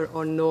whether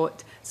or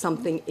not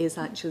something is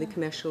actually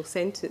commercial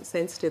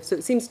sensitive. So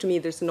it seems to me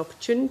there's an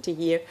opportunity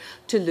here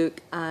to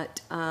look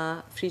at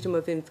a freedom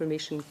of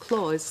information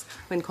clause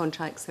when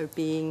contracts are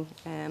being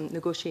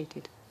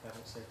negotiated.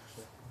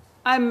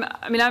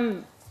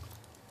 I'm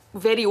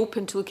very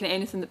open to looking at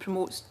anything that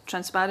promotes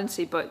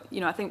transparency, but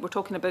I think we're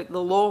talking about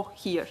the law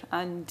here,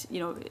 and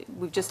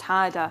we've just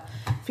had a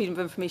Freedom of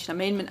Information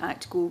Amendment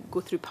Act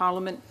go through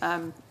Parliament.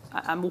 I'm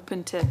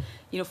open to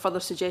further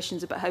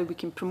suggestions about how we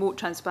can promote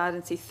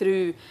transparency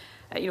through,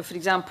 for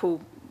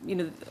example,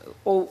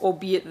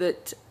 albeit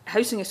that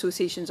housing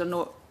associations are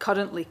not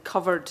currently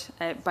covered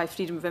by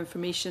freedom of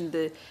information.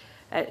 The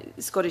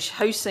Scottish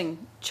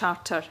Housing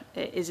Charter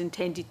is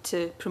intended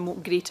to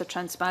promote greater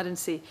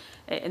transparency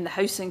in the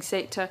housing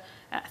sector.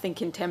 I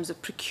think in terms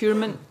of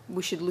procurement,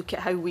 we should look at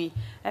how we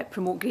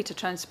promote greater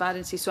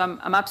transparency. So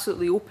I'm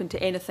absolutely open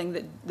to anything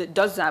that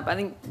does that. But I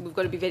think we've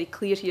got to be very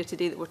clear here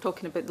today that we're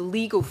talking about the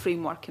legal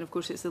framework, and of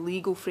course it's the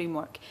legal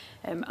framework,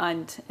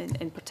 and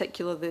in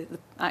particular the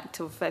Act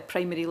of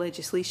Primary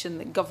Legislation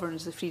that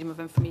governs the freedom of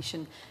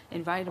information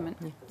environment.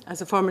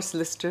 As a former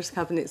Solicitor's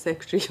Cabinet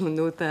Secretary, you'll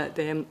know that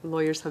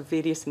lawyers have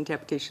various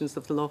interpretations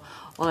of the law.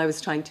 All I was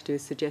trying to do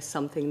is suggest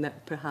something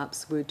that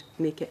perhaps would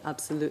make it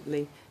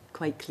absolutely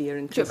quite clear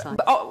and concise. Sure,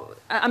 but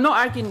I'm not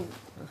arguing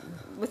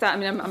with that. I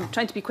mean, I'm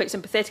trying to be quite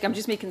sympathetic. I'm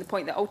just making the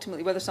point that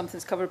ultimately whether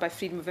something's covered by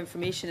freedom of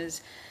information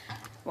is,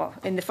 well,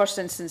 in the first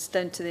instance,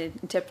 down to the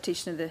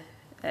interpretation of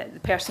the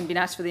person being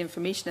asked for the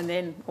information, and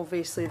then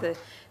obviously the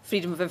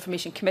Freedom of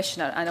Information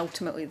Commissioner and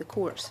ultimately the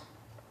courts.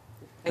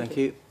 Thank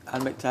you.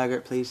 Anne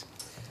McTaggart, please.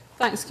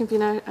 Thanks,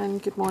 Convener,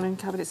 and good morning,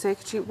 Cabinet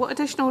Secretary. What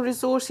additional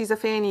resources,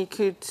 if any,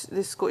 could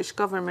the Scottish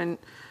Government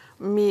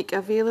make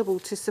available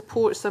to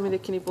support some of the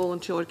kind of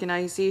voluntary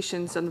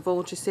organisations and the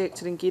voluntary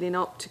sector in gearing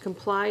up to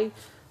comply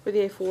with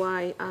the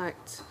FOI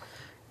Act?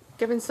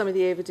 Given some of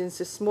the evidence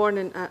this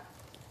morning,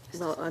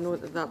 well, I know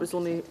that was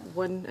only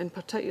one in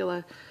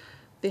particular,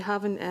 they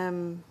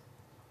haven't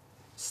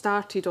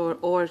started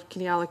or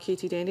can you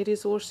allocated any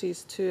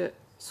resources to it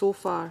so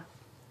far?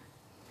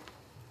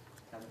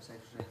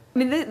 I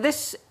mean,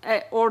 this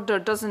order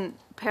doesn't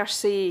per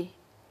se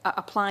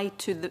apply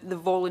to the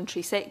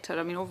voluntary sector.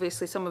 I mean,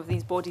 obviously some of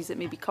these bodies that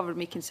may be covered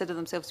may consider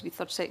themselves to be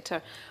third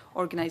sector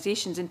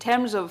organisations. In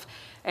terms of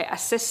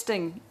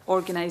assisting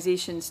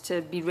organisations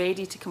to be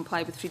ready to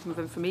comply with freedom of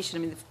information,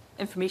 I mean,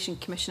 the Information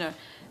Commissioner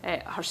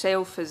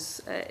herself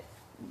has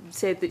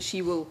said that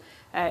she will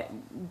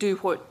do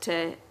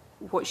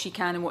what she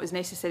can and what is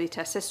necessary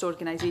to assist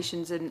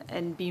organisations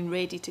in being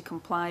ready to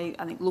comply.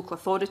 I think local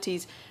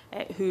authorities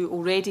who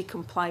already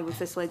comply with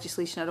this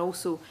legislation are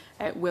also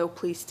well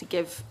placed to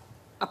give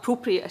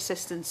appropriate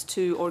assistance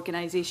to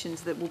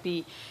organisations that will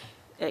be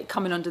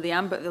coming under the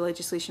ambit of the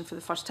legislation for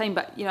the first time.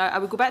 But I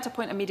would go back to a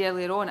point I made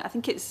earlier on. I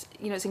think it's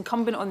it's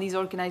incumbent on these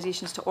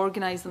organisations to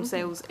organise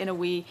themselves in a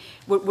way.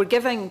 We're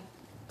giving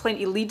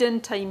plenty of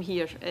lead-in time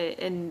here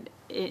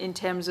in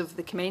terms of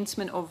the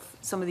commencement of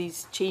some of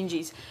these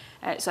changes.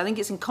 So I think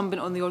it's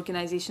incumbent on the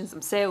organisations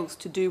themselves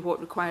to do what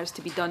requires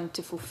to be done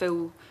to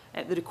fulfil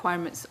the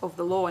requirements of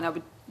the law. And I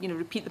would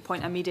repeat the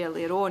point I made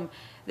earlier on,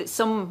 that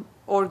some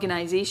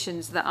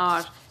organisations that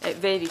are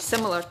very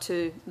similar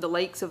to the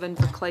likes of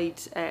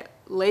Inverclyde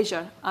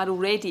Leisure are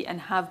already and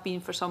have been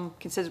for some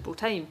considerable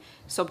time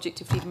subject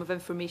to freedom of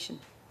information.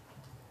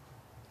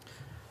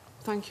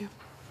 Thank you.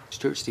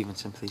 Stuart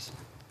Stevenson, please.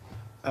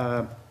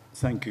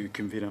 Thank you,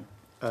 Convener.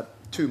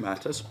 Two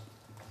matters.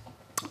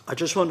 I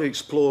just want to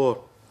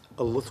explore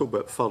a little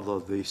bit further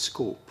the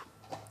scope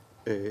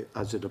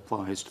as it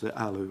applies to the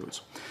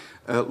ALUs.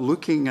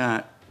 Looking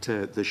at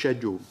the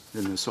schedule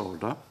in this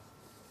order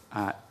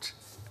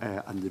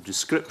and the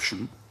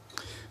description,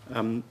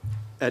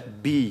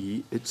 at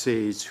B it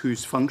says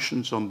whose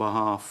functions on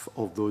behalf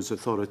of those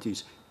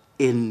authorities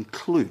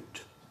include,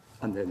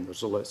 and then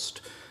there's a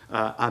list.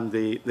 And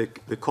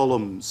the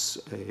columns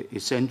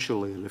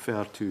essentially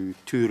refer to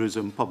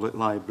tourism, public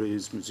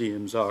libraries,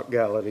 museums, art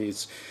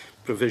galleries,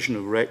 provision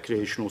of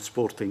recreational,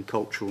 sporting,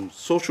 cultural and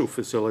social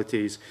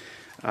facilities,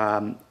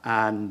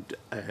 and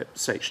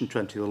Section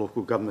 20 of the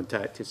Local Government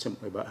Act is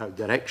simply about how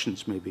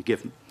directions may be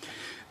given.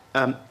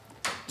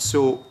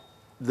 So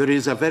there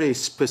is a very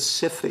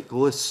specific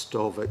list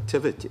of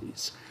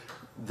activities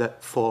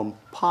that form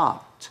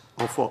part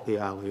of what the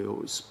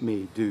ALIOs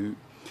may do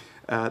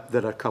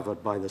that are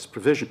covered by this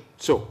provision.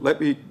 So let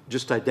me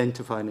just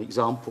identify an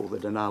example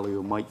that an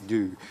ALIO might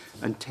do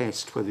and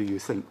test whether you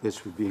think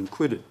this would be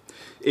included.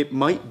 It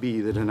might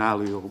be that an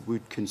ALIO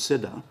would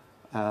consider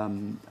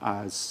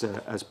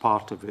as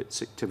part of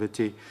its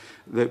activity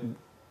that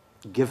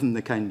given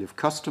the kind of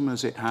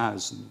customers it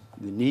has and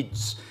the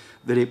needs,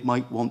 that it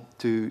might want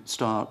to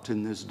start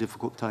in these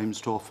difficult times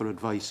to offer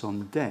advice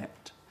on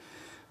debt.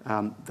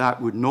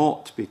 That would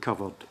not be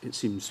covered, it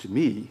seems to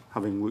me,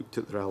 having looked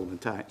at the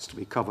relevant acts, to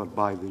be covered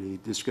by the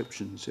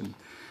descriptions in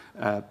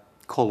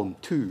column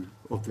 2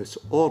 of this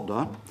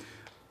order.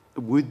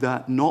 Would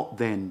that not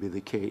then be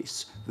the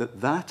case that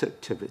that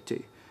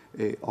activity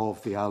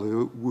of the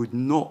ALIO would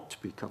not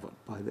be covered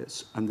by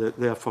this, and that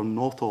therefore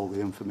not all the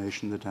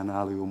information that an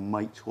ALIO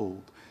might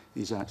hold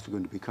is actually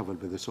going to be covered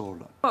by this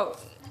order. Well,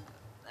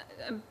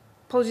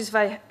 apologies if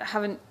I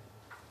haven't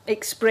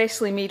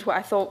expressly made what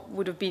I thought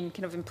would have been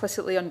kind of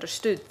implicitly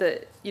understood,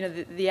 that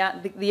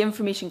the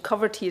information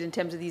covered here in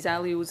terms of these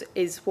ALIOs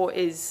is what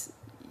is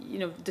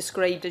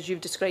described as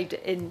you've described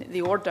it in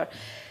the order.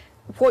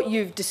 What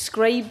you've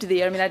described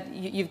there, I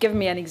mean, you've given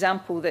me an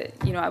example that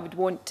I would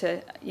want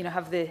to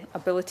have the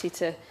ability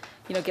to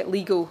get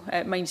legal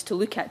minds to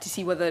look at to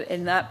see whether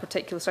in that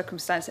particular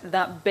circumstance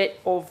that bit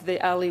of the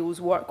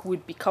ALIO's work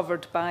would be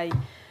covered by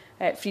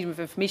freedom of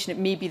information. It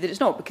may be that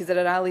it's not, because there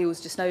are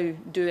ALIOs just now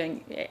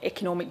doing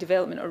economic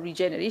development or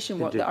regeneration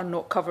work that are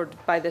not covered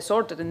by this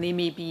order, and they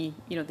may be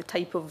the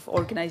type of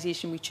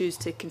organisation we choose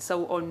to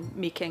consult on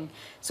making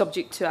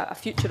subject to a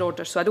future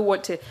order. So I don't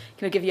want to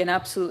give you an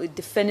absolutely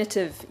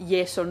definitive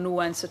yes or no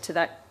answer to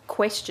that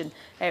question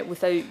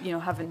without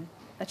having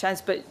a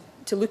chance but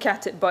to look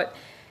at it. But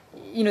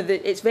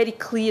it's very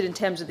clear in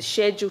terms of the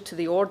schedule to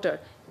the order,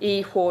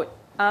 what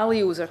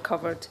ALIOs are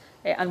covered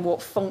and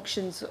what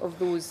functions of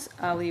those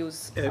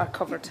ALIOs are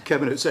covered.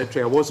 Cabinet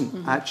Secretary, I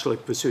wasn't actually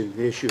pursuing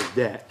the issue of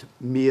debt,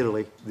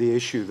 merely the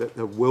issue that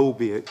there will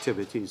be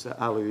activities that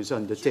ALIOs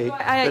undertake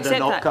that are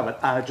not covered.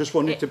 I just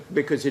wanted to,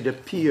 because it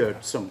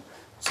appeared some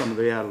of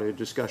the earlier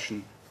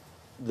discussion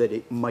that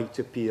it might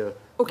appear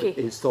that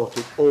it's thought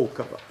it all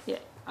covered. Yeah.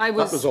 I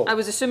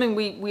was assuming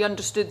we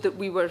understood that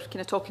we were kind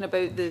of talking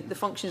about the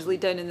functions laid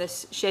down in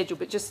this schedule,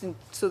 but just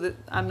so that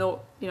I'm not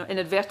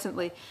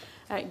inadvertently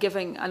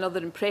giving another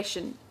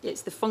impression,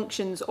 it's the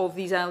functions of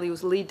these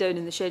ALIOs laid down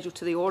in the schedule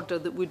to the order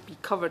that would be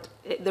covered.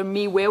 There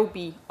may well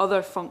be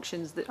other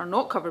functions that are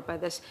not covered by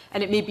this,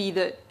 and it may be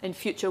that in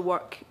future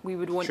work we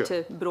would want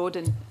to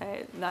broaden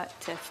that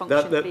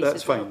function base.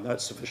 That's fine.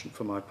 That's sufficient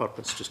for my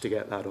purpose, just to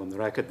get that on the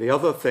record. The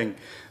other thing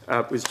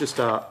was just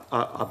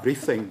a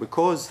brief thing.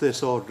 Because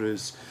this order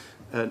is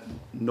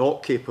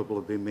not capable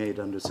of being made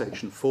under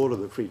Section 4 of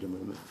the Freedom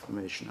of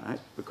Information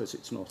Act, because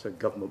it's not a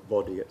government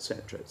body,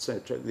 etc.,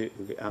 the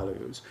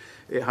ALIOs,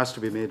 it has to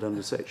be made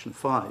under Section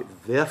 5.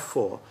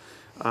 Therefore,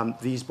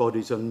 these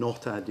bodies are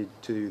not added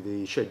to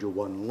the Schedule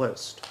 1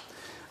 list.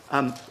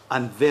 And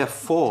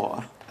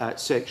therefore,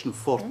 Section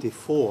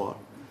 44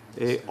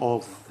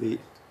 of the...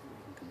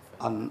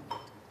 and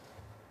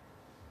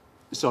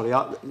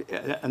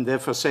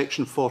therefore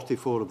Section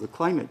 44 of the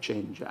Climate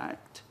Change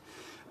Act,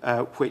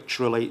 which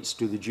relates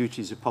to the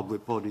duties of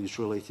public bodies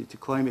related to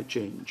climate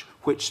change,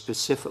 which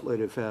specifically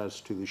refers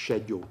to the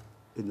schedule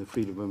in the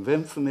Freedom of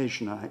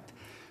Information Act,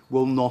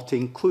 will not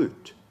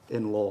include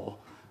in law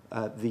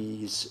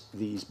these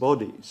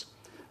bodies.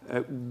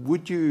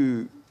 Would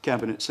you,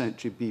 Cabinet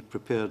Secretary, be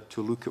prepared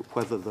to look at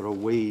whether there are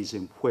ways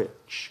in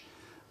which,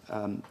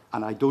 and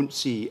I don't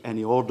see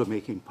any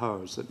order-making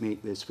powers that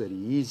make this very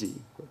easy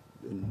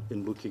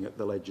in looking at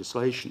the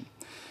legislation,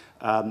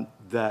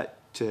 that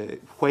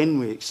when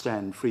we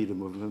extend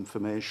freedom of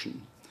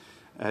information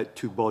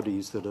to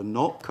bodies that are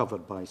not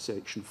covered by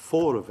Section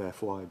 4 of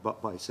FOI but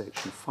by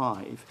Section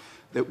 5,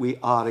 that we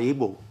are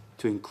able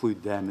to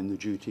include them in the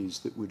duties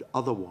that would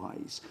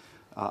otherwise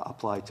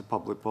apply to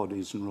public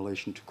bodies in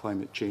relation to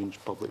climate change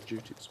public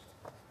duties.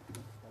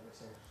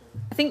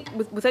 I think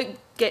without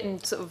getting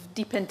sort of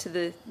deep into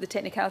the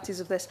technicalities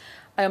of this,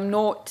 I'm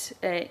not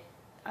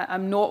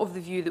of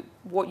the view that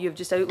what you have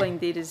just outlined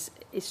there is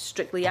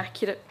strictly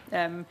accurate.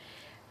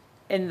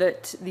 In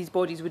that these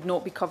bodies would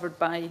not be covered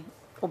by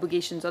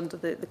obligations under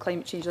the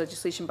climate change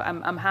legislation, but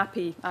I'm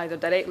happy either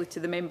directly to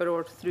the member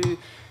or through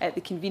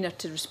the convener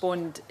to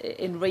respond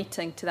in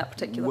writing to that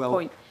particular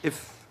point.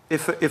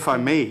 If I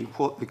may,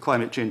 what the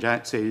Climate Change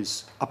Act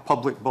says, a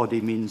public body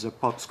means a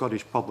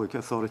Scottish public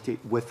authority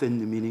within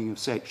the meaning of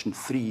Section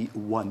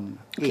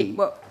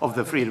 3(1)(a) of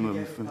the Freedom of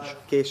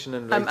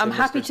Information. I'm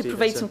happy to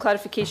provide some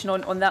clarification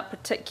on that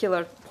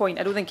particular point.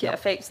 I don't think it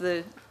affects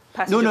the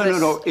passage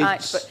of this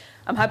Act, but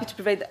I'm happy to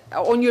provide that.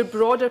 On your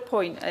broader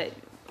point, I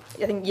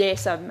think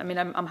yes.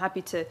 I'm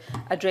happy to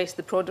address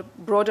the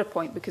broader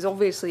point, because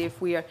obviously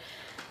if we are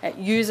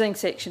using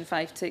Section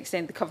 5 to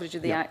extend the coverage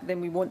of the Act,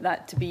 then we want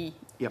that to be,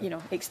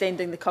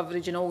 extending the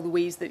coverage in all the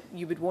ways that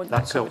you would want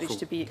that coverage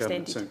to be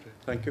extended.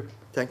 Thank you.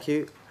 Thank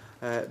you.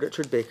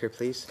 Richard Baker,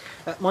 please.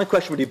 My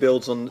question really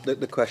builds on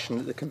the question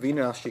that the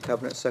convener asked you,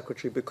 Cabinet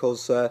Secretary,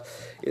 because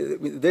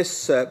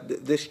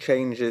this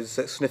change is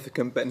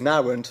significant but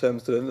narrow in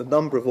terms of the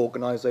number of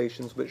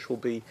organisations which will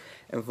be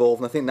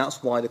involved. And I think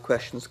that's why the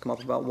questions come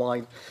up about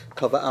why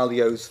cover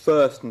ALIOs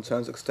first in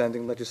terms of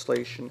extending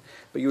legislation.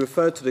 But you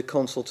referred to the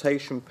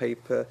consultation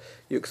paper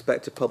you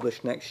expect to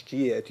publish next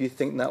year. Do you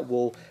think that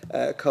will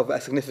cover a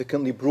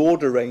significantly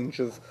broader range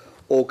of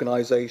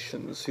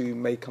organisations who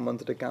may come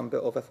under the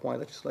gambit of FY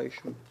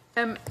legislation?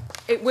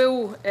 It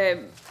will.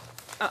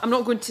 I'm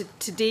not going to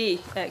today,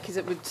 because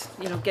it would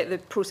get the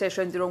process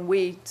round the wrong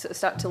way, to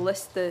start to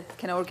list the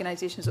kind of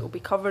organisations that will be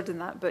covered in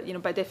that. But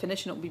by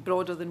definition, it will be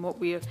broader than what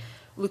we're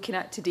looking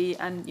at today.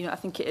 And I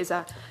think it is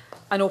an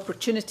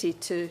opportunity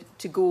to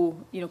go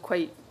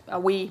quite a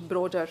way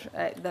broader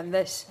than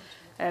this.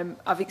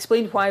 I've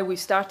explained why we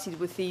started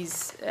with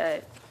these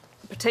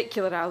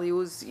particular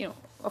alios. You know,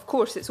 of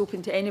course, it's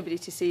open to anybody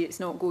to say it's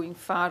not going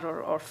far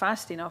or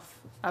fast enough.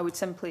 I would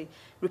simply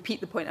repeat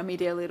the point I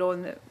made earlier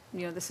on that,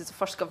 you know, this is the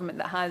first government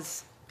that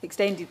has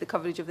extended the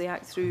coverage of the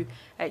Act through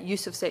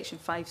use of Section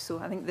 5. So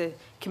I think the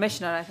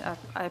Commissioner,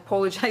 I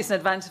apologise in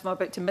advance if I'm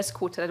about to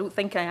misquote her. I don't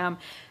think I am.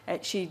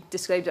 She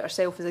described it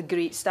herself as a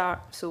great start.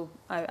 So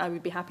I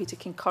would be happy to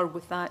concur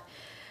with that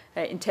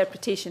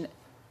interpretation.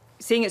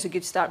 Saying it's a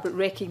good start, but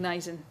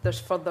recognising there's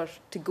further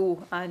to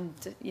go, and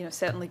you know,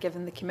 certainly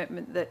given the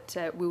commitment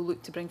that we'll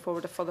look to bring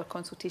forward a further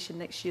consultation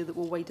next year that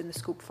will widen the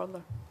scope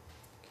further.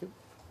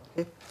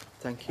 Okay,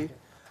 thank you.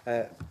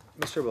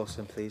 Mr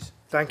Wilson, please.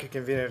 Thank you,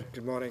 Convener.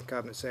 Good morning,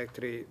 Cabinet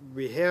Secretary.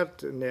 We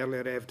heard in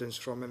earlier evidence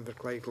from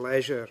Inverclyde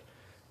Leisure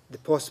the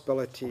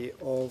possibility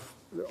of,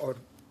 or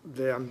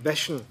the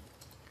ambition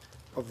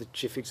of the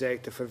Chief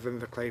Executive of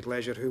Inverclyde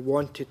Leisure, who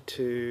wanted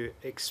to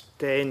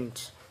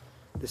extend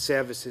the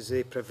services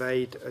they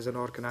provide as an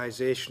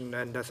organisation,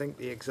 and I think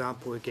the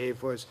example he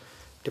gave was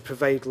to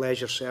provide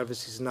leisure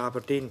services in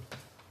Aberdeen.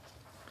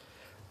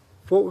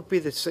 What would be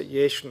the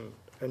situation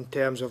in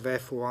terms of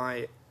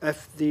FOI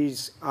if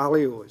these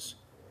alios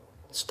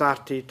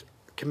started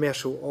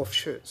commercial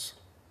offshoots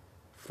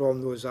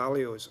from those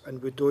alios,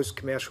 and would those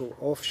commercial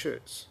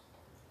offshoots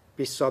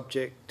be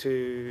subject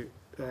to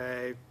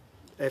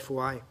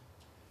FOI?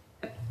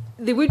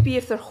 They would be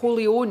if they're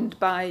wholly owned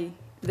by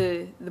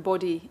the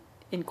body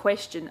in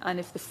question, and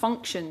if the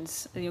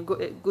functions, you know,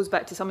 it goes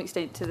back to some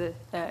extent to the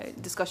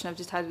discussion I've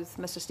just had with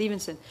Mr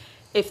Stevenson,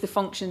 if the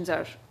functions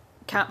are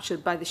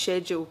captured by the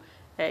schedule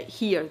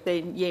here,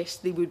 then yes,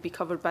 they would be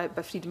covered by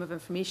freedom of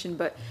information.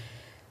 But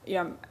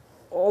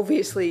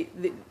obviously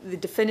the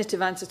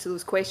definitive answer to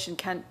those questions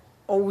can't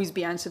always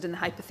be answered in the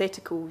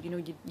hypothetical. You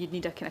know, you'd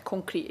need a kind of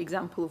concrete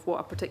example of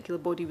what a particular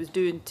body was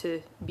doing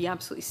to be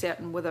absolutely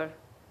certain whether,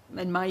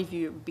 in my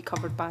view, it would be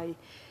covered by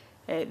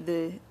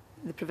the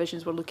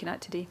provisions we're looking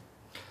at today.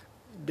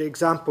 The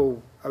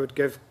example I would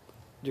give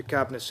your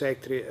Cabinet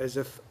Secretary is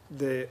if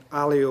the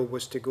alio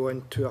was to go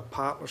into a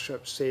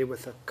partnership, say,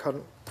 with a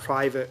current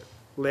private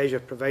leisure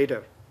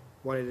provider,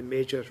 one of the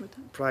major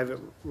private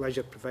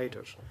leisure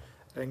providers,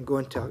 and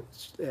going to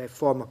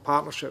form a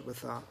partnership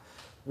with that,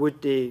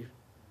 would the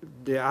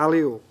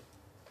alio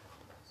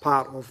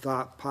part of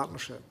that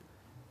partnership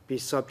be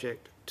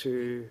subject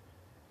to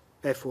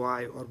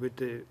FOI, or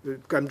would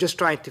I'm just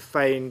trying to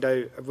find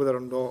out whether or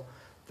not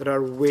there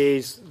are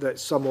ways that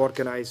some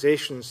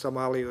organisations, some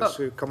alios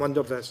who come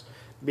under this,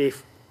 may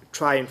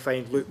try and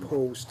find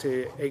loopholes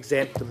to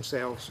exempt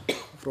themselves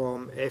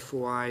from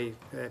FOI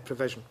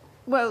provision.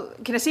 Well,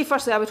 can I say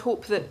firstly, I would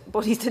hope that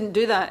bodies didn't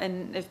do that,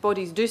 and if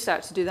bodies do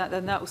start to do that,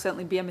 then that will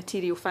certainly be a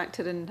material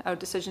factor in our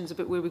decisions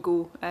about where we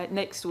go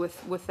next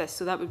with this.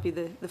 So that would be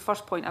the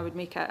first point I would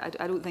make. I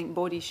don't think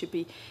bodies should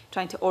be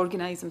trying to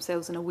organise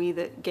themselves in a way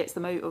that gets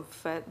them out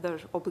of their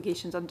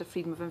obligations under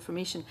freedom of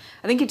information.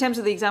 I think in terms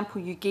of the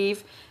example you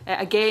gave,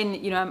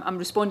 again, you know, I'm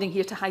responding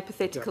here to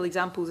hypothetical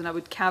examples, and I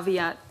would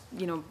caveat,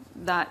 you know,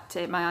 that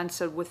my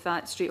answer with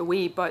that straight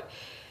away. But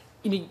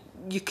you know,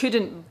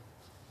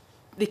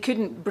 they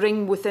couldn't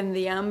bring within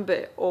the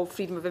ambit of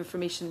freedom of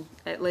information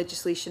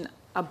legislation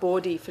a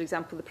body, for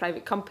example, the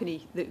private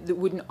company, that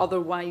wouldn't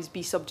otherwise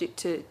be subject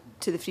to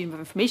the freedom of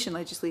information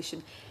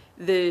legislation.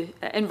 The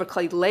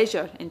Inverclyde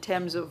Leisure, in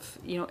terms of,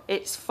 you know,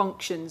 its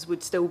functions,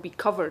 would still be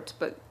covered,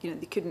 but you know,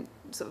 they couldn't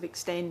sort of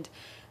extend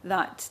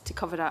that to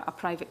cover a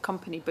private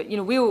company. But you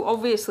know, we'll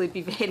obviously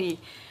be very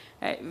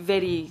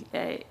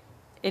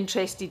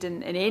interested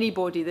in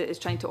anybody that is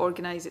trying to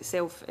organise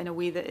itself in a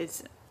way that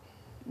is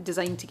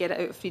designed to get it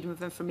out of freedom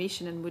of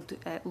information, and would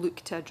look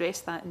to address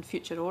that in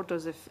future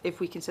orders if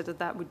we considered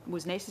that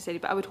was necessary.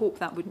 But I would hope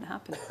that wouldn't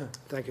happen.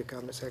 Thank you,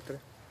 Cabinet Secretary.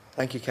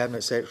 Thank you,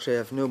 Cabinet Secretary. I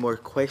have no more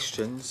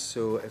questions,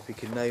 so if we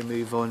can now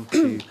move on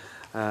to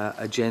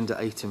agenda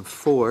item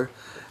 4,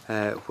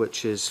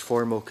 which is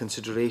formal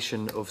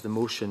consideration of the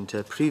motion to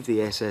approve the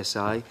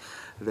SSI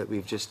that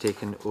we've just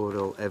taken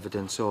oral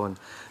evidence on.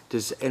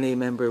 Does any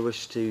member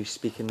wish to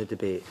speak in the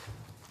debate?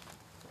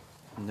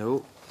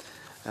 No.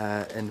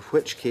 In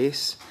which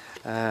case,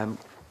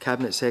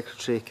 Cabinet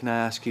Secretary, can I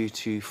ask you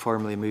to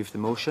formally move the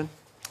motion?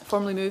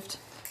 Formally moved.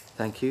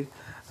 Thank you.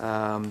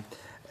 Can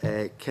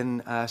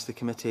I ask the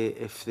committee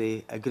if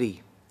they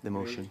agree the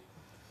motion?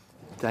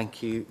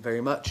 Thank you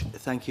very much.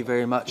 Thank you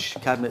very much,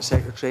 Cabinet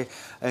Secretary.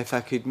 If I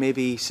could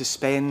maybe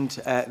suspend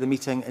the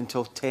meeting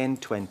until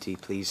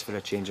 10:20, please, for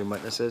a change in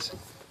witnesses.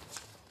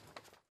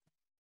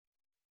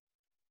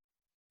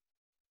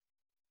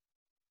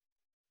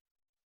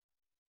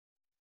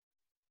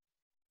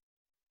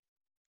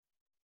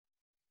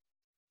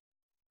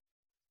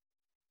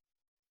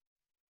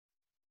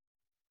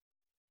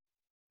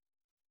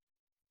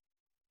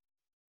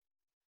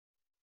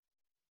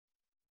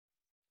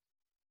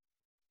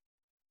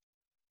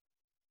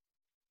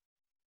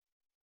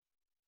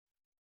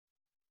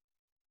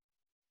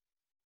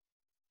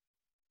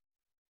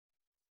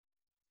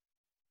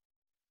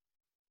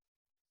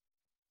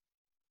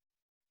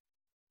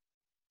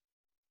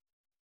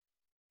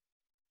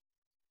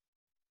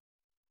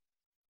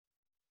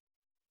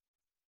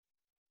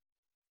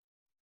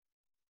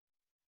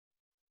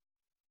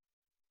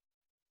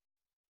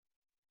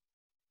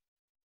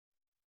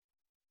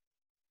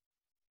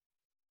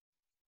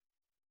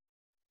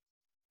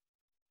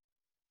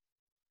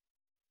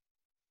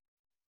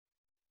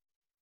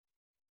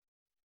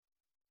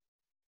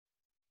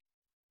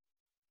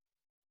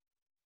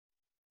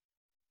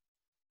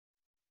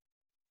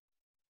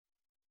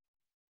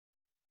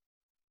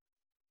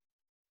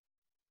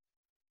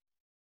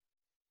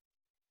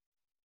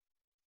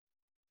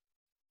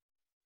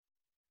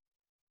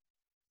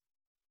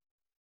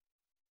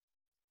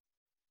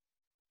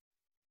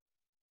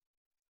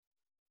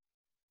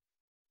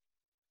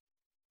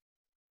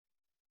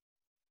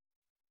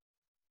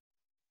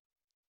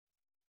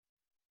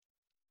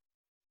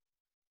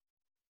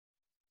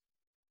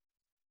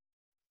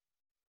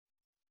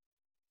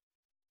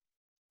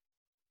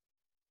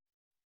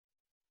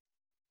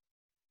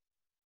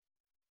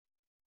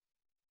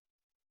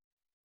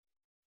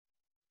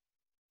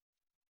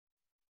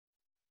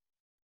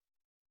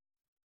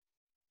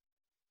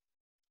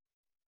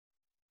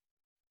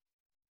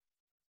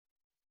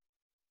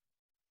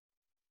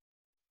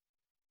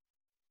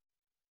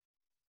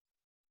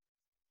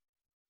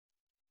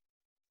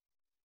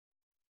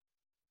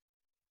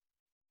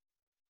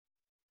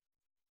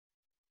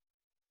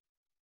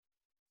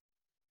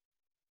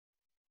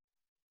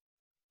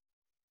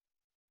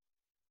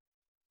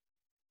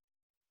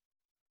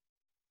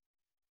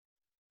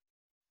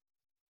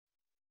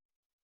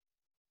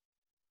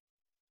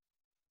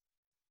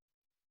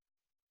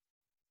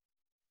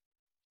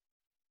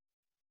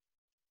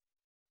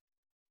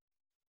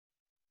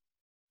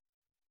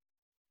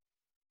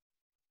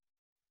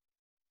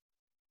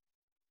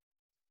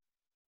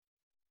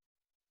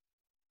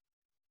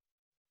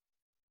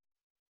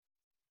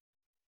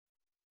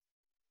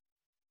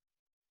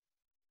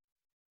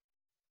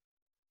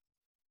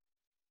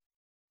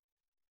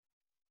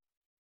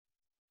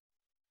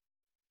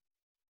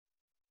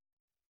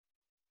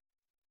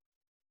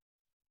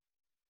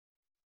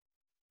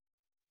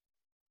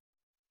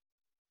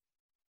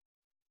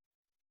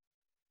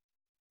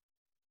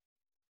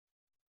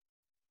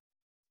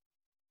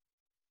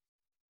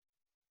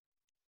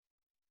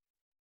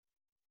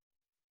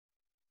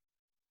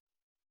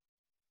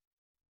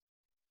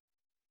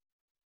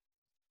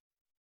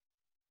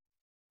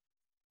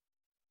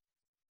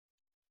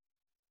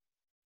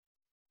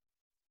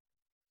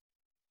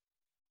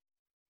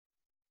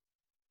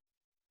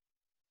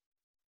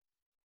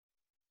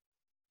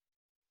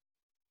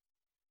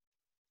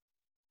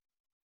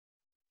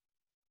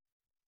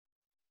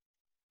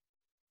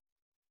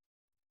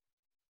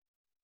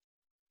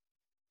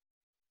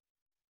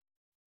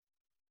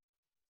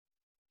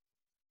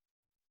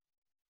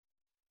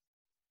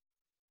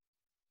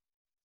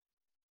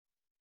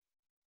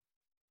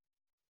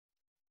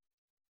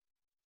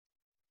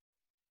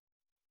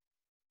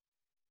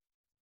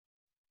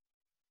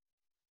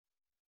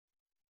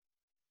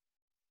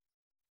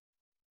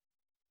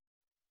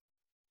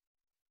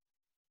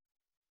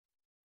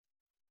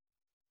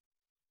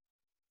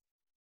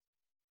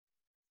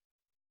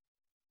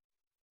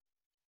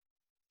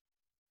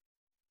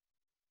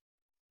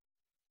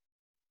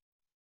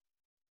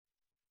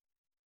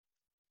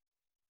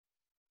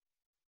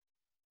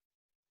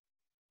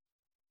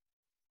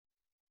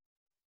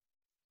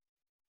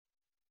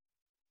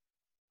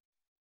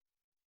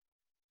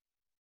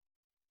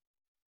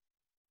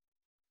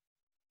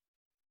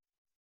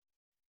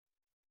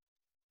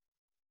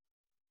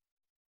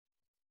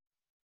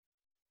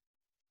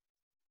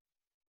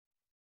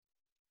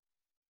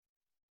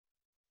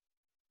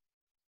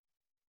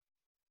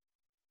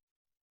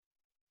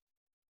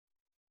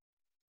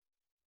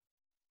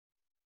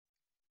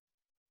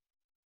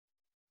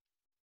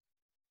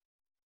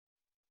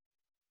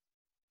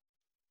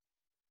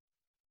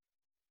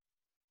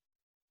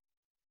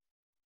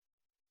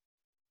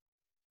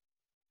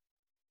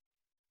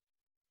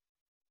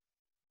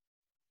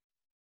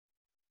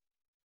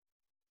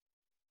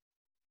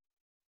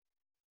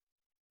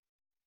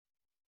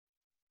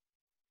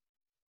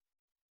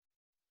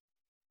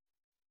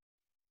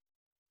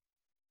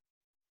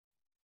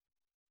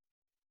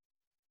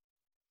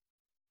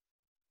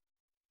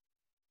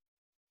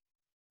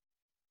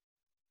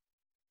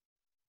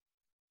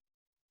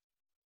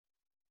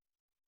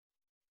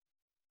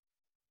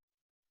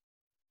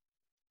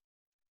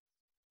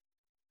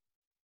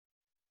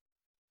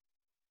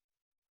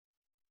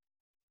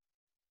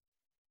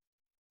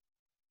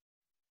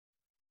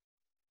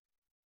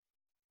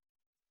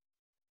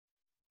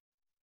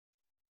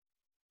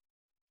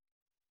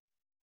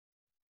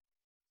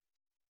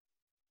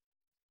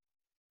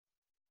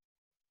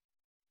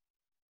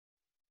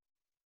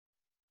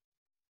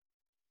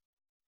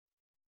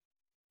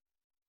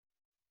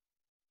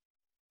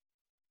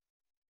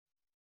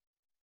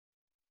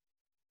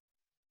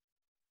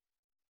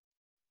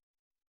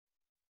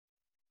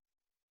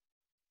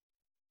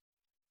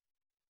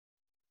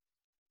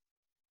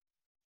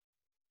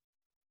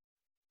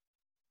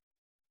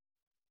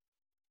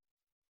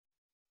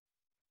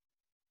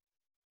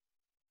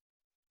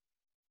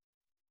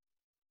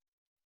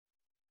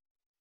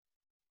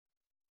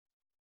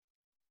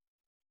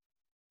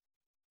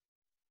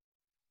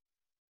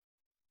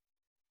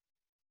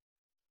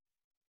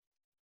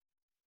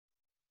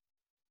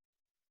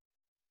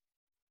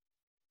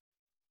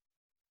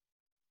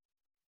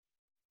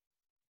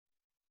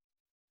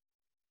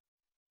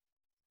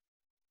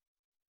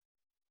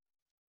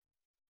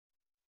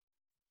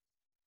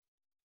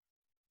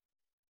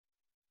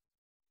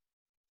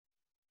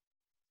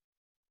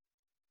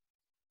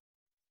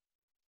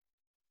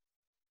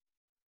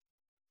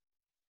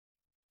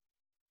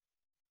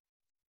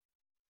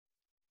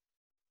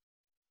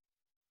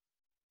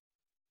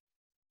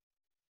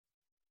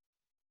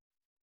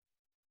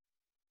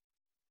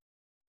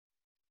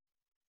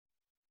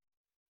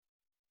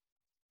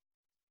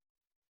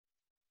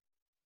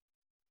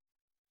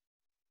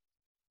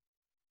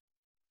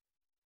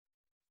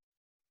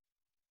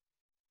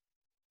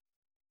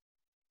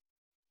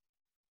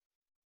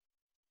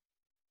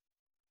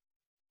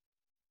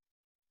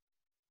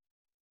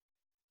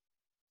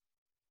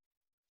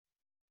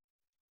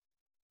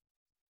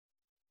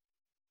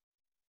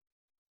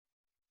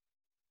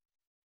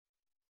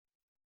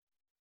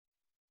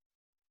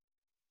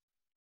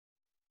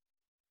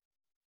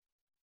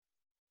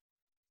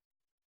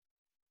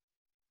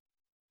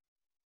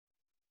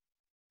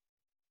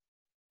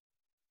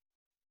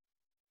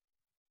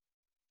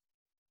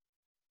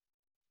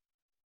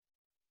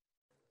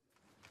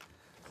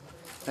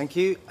 Thank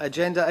you.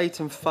 Agenda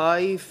item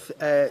 5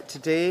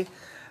 today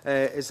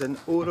is an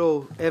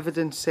oral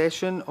evidence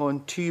session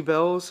on 2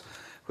 bills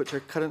which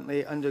are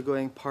currently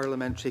undergoing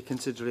parliamentary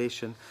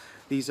consideration.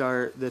 These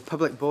are the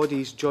Public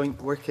Bodies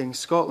Joint Working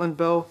Scotland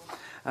Bill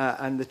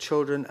and the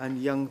Children and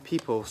Young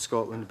People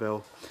Scotland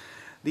Bill.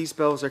 These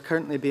bills are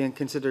currently being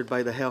considered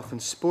by the Health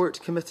and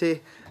Sport Committee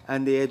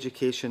and the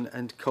Education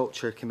and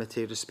Culture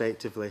Committee,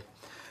 respectively.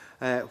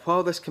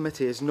 While this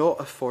committee is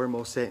not a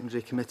formal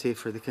secondary committee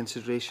for the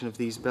consideration of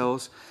these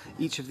bills,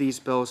 each of these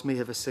bills may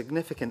have a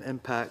significant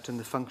impact on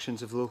the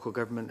functions of local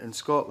government in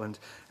Scotland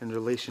in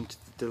relation to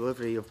the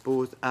delivery of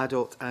both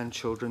adult and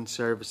children's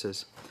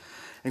services.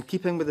 In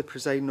keeping with the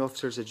presiding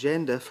officer's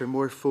agenda for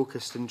more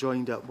focused and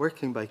joined-up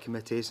working by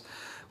committees,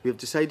 we have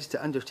decided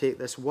to undertake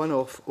this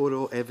one-off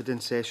oral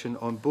evidence session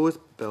on both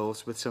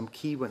bills with some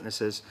key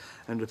witnesses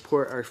and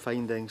report our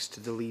findings to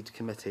the lead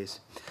committees.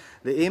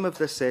 The aim of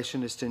this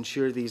session is to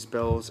ensure these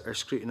bills are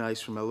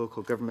scrutinised from a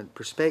local government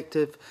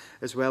perspective,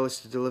 as well as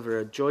to deliver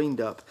a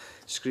joined-up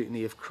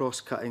scrutiny of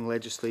cross-cutting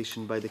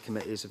legislation by the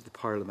committees of the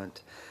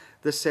Parliament.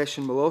 This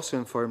session will also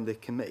inform the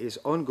committee's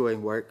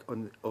ongoing work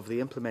of the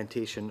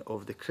implementation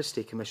of the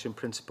Christie Commission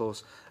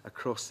principles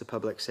across the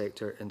public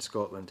sector in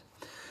Scotland.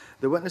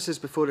 The witnesses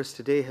before us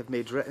today have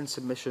made written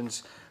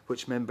submissions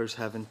which members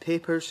have in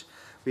papers.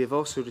 We have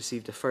also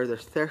received a further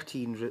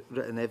 13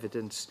 written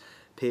evidence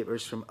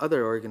papers from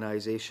other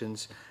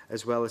organisations,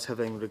 as well as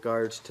having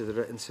regard to the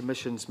written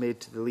submissions made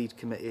to the lead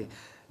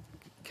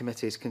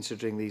committees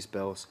considering these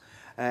bills.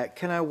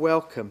 Can I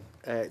welcome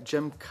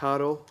Jim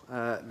Carroll,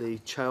 the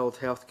Child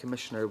Health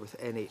Commissioner with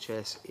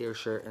NHS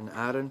Ayrshire and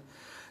Arran,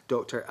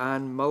 Dr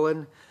Anne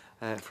Mullen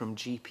from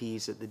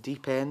GPs at the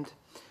Deep End,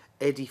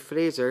 Eddie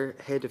Fraser,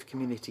 Head of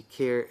Community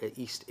Care at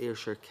East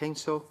Ayrshire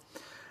Council,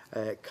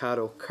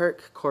 Carol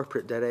Kirk,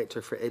 Corporate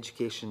Director for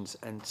Educations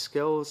and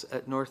Skills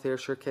at North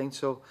Ayrshire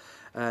Council,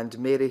 and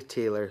Mary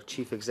Taylor,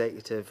 Chief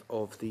Executive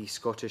of the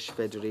Scottish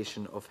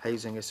Federation of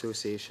Housing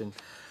Association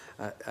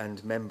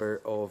and member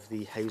of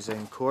the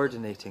Housing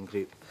Coordinating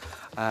Group.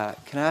 Can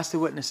I ask the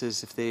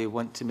witnesses if they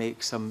want to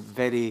make some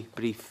very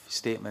brief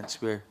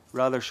statements? We're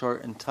rather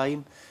short in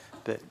time,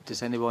 but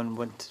does anyone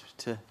want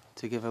to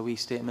give a wee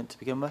statement to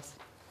begin with?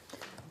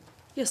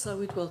 Yes, I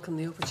would welcome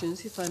the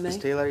opportunity, if I may. Ms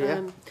Taylor,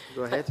 yeah,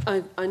 go ahead.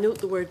 I note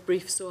the word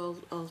brief, so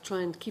I'll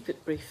try and keep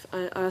it brief.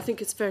 I think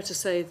it's fair to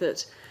say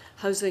that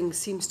housing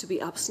seems to be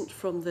absent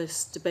from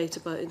this debate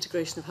about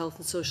integration of health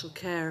and social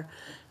care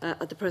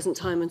at the present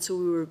time, and so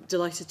we were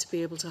delighted to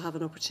be able to have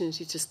an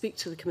opportunity to speak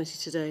to the committee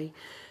today.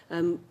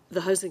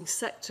 The housing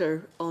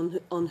sector,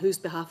 on whose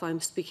behalf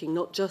I'm speaking,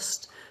 not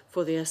just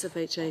for the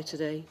SFHA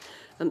today,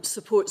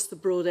 supports the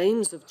broad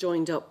aims of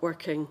joined-up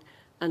working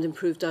and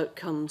improved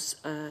outcomes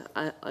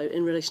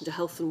in relation to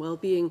health and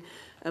well-being.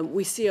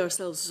 We see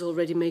ourselves as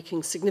already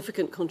making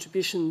significant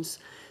contributions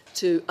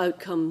to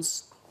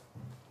outcomes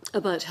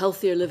about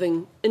healthier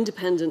living,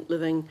 independent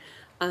living,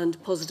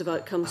 and positive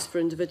outcomes for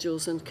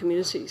individuals and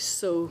communities.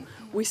 So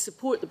we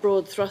support the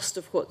broad thrust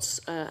of what's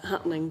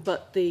happening,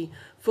 but the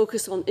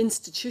focus on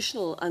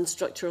institutional and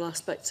structural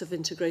aspects of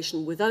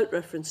integration without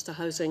reference to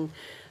housing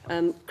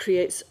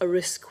creates a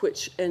risk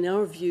which, in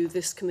our view,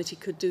 this committee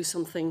could do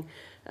something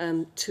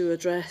to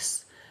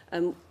address.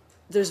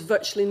 There's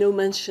virtually no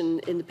mention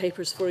in the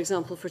papers, for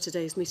example, for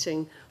today's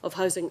meeting, of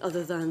housing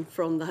other than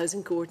from the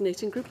Housing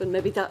Coordinating Group, and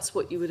maybe that's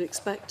what you would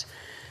expect.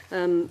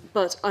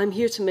 But I'm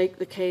here to make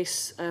the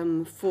case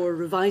for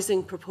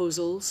revising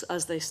proposals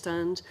as they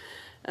stand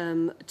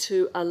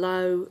to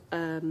allow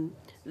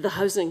the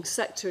housing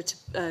sector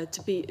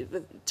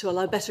to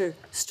allow better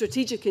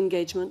strategic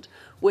engagement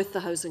with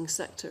the housing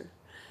sector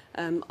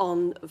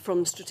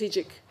from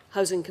strategic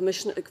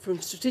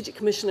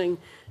commissioning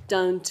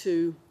down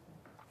to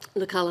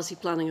locality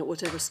planning at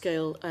whatever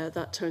scale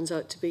that turns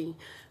out to be.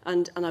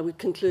 And I would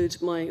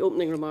conclude my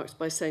opening remarks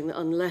by saying that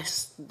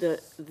unless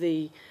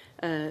the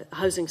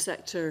housing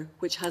sector,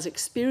 which has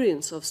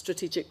experience of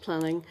strategic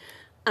planning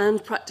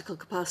and practical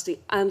capacity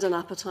and an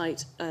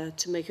appetite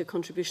to make a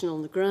contribution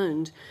on the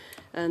ground,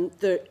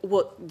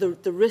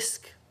 the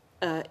risk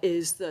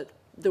is that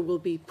there will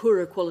be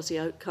poorer quality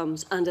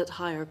outcomes and at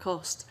higher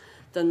cost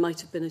than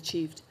might have been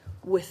achieved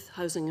with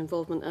housing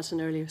involvement at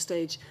an earlier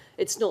stage.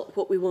 It's not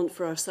what we want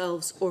for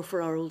ourselves or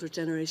for our older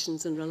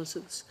generations and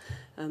relatives.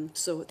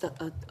 So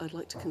I'd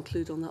like to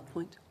conclude on that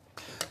point.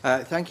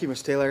 Thank you,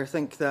 Ms Taylor. I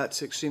think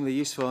that's extremely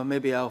useful, and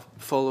maybe I'll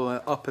follow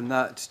up on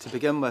that to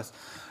begin with.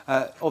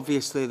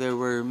 Obviously, there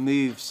were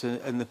moves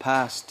in the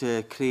past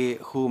to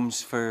create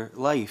homes for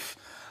life,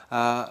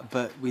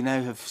 but we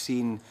now have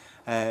seen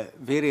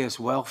various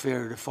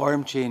welfare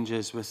reform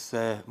changes with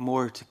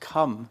more to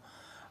come,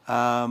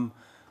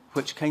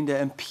 which kind of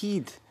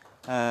impede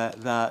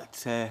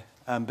that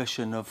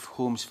ambition of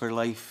homes for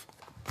life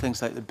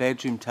things like the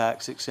bedroom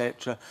tax,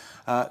 etc.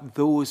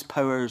 Those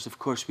powers, of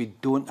course, we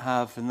don't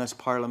have in this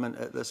Parliament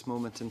at this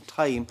moment in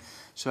time.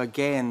 So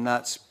again,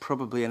 that's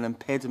probably an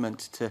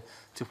impediment to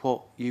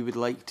what you would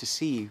like to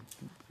see.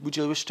 Would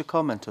you wish to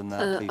comment on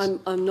that, please?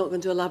 I'm not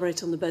going to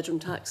elaborate on the bedroom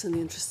tax in the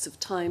interests of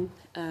time.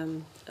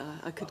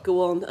 I could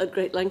go on at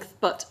great length,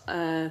 but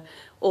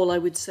all I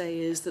would say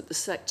is that the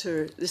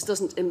sector, this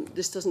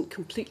doesn't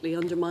completely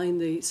undermine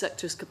the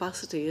sector's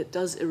capacity. It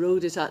does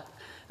erode it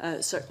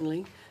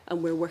certainly,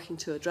 and we're working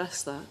to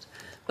address that.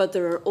 But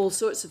there are all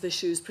sorts of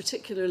issues,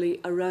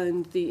 particularly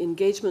around the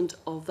engagement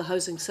of the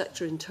housing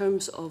sector in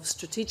terms of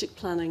strategic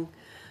planning,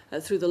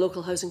 through the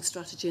local housing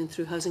strategy and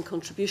through housing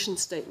contribution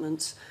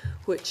statements,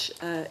 which,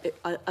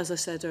 as I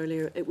said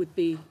earlier, it would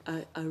be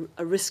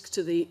a risk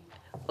to the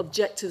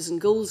objectives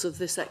and goals of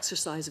this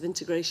exercise of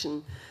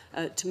integration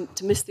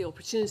to miss the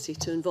opportunity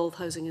to involve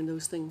housing in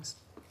those things.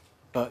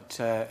 But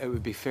it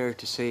would be fair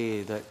to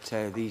say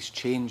that these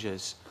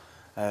changes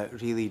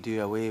really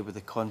do away with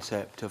the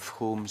concept of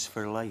homes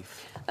for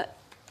life.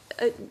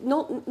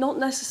 Not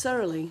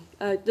necessarily.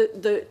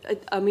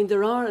 I mean,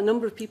 there are a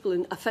number of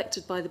people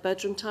affected by the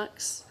bedroom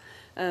tax,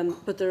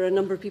 but there are a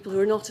number of people who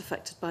are not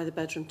affected by the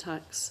bedroom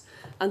tax,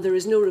 and there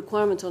is no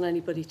requirement on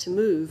anybody to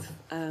move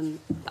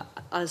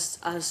as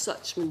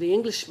such. I mean, the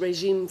English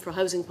regime for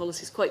housing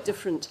policy is quite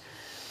different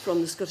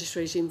from the Scottish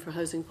regime for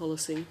housing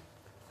policy,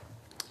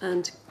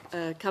 and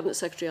Cabinet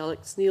Secretary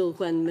Alex Neil,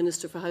 when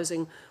Minister for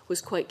Housing,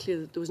 was quite clear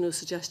that there was no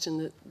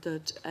suggestion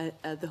that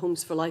the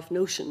Homes for Life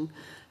notion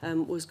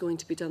was going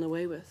to be done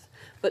away with.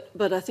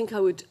 But I think I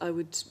would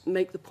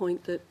make the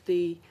point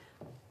that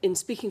in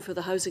speaking for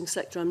the housing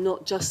sector, I'm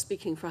not just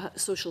speaking for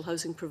social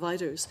housing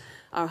providers.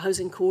 Our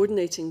housing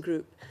coordinating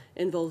group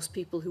involves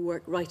people who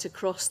work right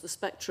across the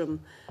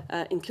spectrum,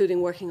 including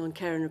working on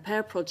care and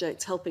repair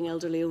projects, helping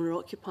elderly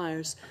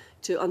owner-occupiers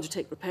to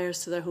undertake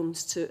repairs to their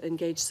homes, to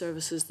engage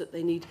services that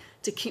they need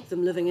to keep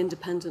them living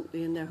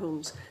independently in their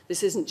homes.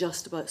 This isn't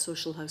just about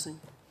social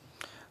housing.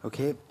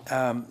 Okay,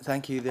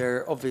 thank you. There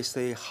are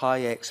obviously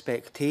high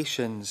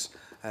expectations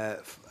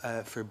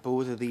for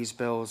both of these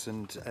bills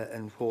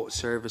and what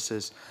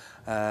services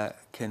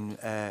can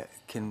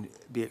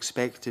be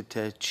expected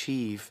to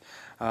achieve.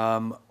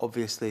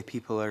 Obviously,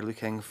 people are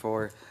looking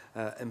for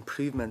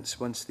improvements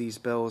once these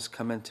bills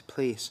come into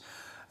place.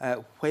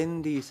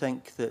 When do you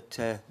think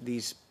that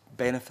these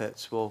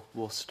benefits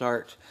will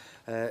start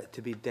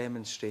to be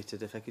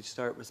demonstrated? If I could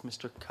start with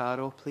Mr.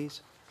 Carroll,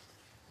 please.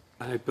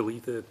 I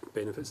believe the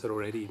benefits are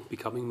already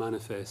becoming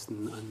manifest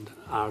and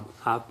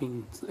have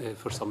been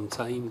for some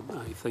time.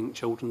 I think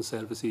children's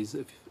services,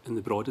 in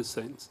the broadest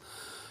sense,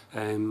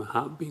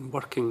 have been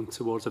working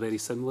towards a very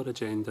similar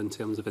agenda in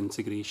terms of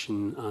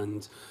integration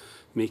and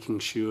making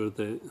sure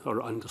that,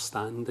 or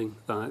understanding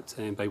that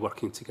by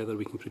working together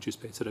we can produce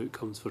better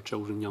outcomes for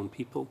children and young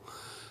people.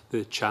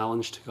 The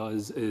challenge to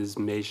us is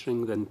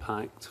measuring the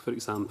impact, for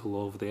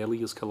example, of the Early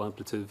Years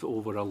Collaborative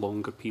over a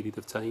longer period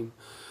of time.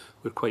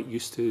 We're quite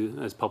used to,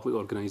 as public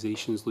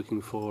organisations,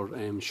 looking for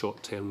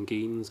short-term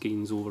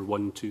gains over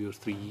 1, 2 or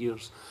 3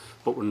 years.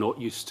 What we're not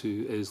used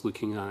to is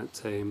looking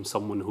at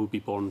someone who will be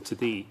born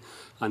today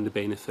and the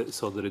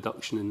benefits or the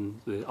reduction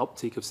in the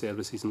uptake of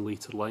services in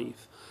later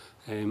life.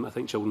 I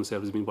think Children's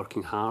Services have been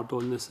working hard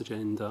on this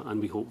agenda,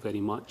 and we hope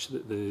very much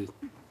that the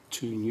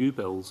 2 new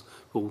bills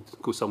will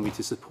go some way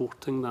to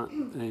supporting that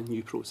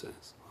new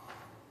process.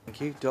 Thank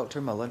you.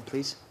 Dr. Mullen,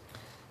 please.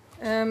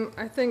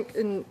 I think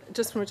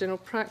just from a general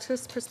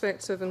practice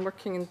perspective and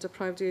working in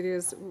deprived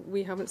areas,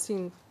 we haven't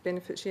seen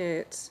benefits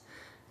yet.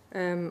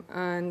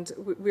 And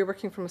we're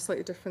working from a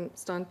slightly different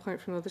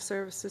standpoint from other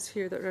services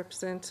here that are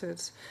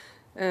represented.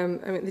 I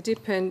mean, the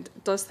Deep End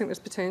does think there's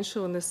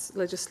potential in this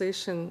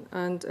legislation,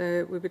 and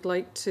we would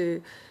like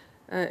to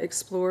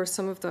explore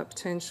some of that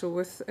potential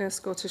with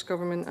Scottish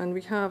Government, and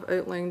we have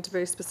outlined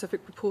very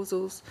specific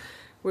proposals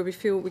where we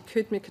feel we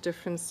could make a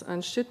difference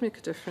and should make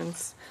a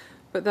difference.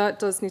 But that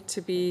does need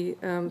to be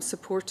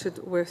supported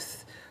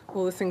with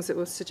all the things that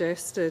were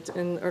suggested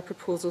in our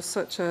proposals,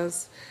 such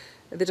as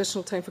the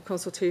additional time for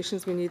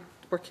consultations we need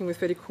working with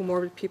very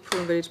comorbid people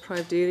in very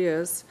deprived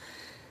areas,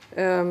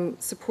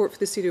 support for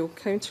the serial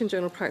counter in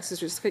general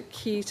practice, which is quite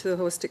key to the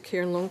holistic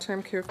care and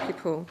long-term care of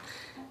people.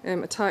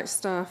 Attached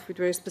staff, we'd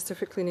very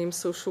specifically name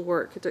social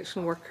work,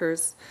 addiction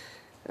workers,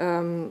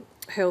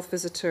 health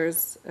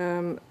visitors,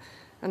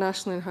 a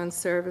national enhanced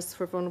service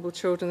for vulnerable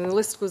children, and the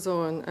list goes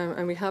on,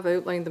 and we have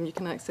outlined them. You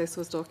can access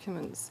those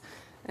documents.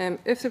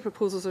 If the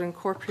proposals are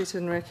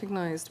incorporated and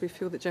recognised, we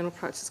feel that general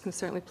practice can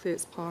certainly play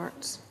its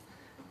part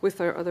with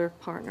our other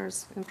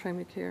partners in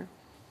primary care.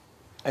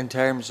 In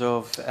terms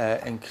of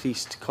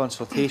increased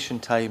consultation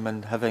time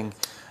and having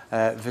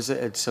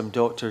visited some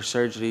doctor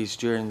surgeries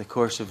during the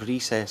course of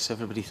recess,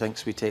 everybody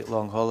thinks we take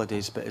long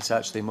holidays, but it's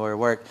actually more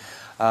work.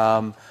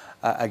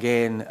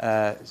 Again,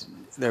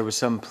 there was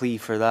some plea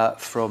for that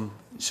from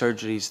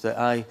surgeries that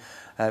I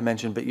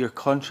mentioned, but your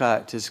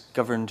contract is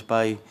governed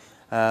by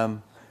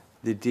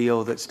the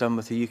deal that's done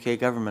with the UK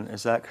government,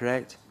 is that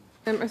correct?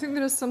 I think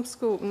there is some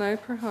scope now,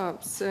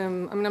 perhaps. I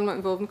mean, I'm not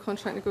involved in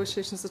contract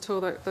negotiations at all.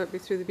 That would be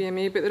through the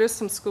BMA, but there is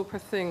some scope, I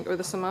think, or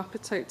there's some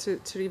appetite to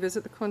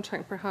revisit the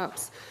contract,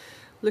 perhaps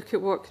look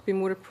at what could be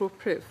more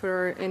appropriate for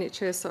our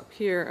NHS up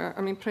here.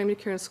 I mean, primary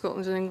care in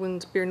Scotland and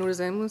England bear no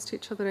resemblance to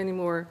each other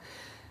anymore.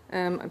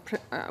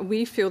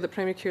 We feel that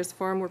primary care is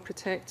far more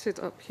protected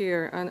up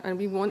here, and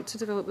we want to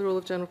develop the role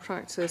of general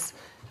practice,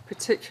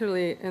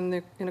 particularly in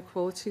the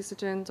inequalities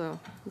agenda.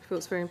 We feel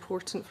it's very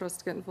important for us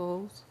to get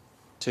involved.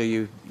 So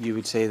you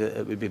would say that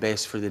it would be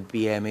best for the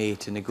BMA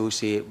to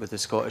negotiate with the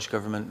Scottish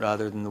Government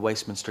rather than the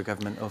Westminster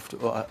Government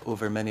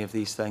over many of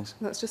these things?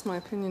 That's just my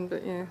opinion,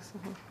 but yes.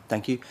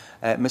 Thank you.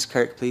 Ms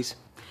Kirk, please.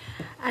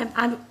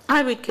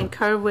 I would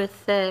concur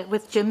with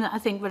Jim that I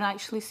think we're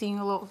actually seeing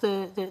a lot of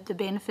the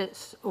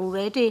benefits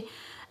already.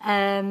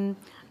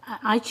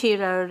 I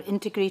chair our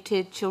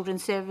Integrated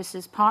Children's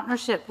Services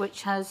Partnership,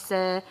 which has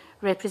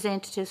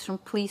representatives from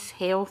police,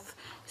 health,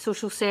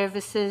 social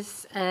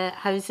services,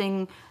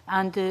 housing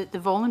and the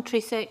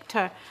voluntary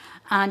sector.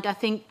 And I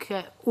think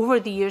over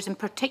the years, and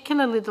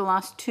particularly the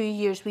last 2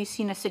 years, we've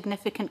seen a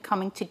significant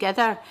coming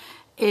together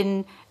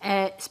in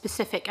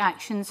specific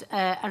actions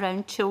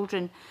around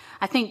children.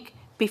 I think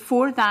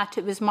before that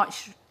it was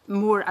much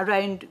more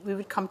around, we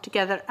would come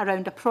together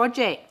around a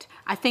project.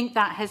 I think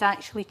that has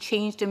actually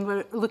changed and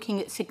we're looking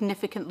at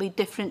significantly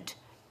different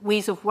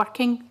ways of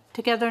working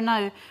together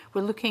now.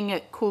 We're looking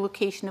at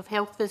co-location of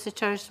health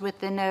visitors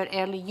within our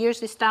early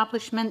years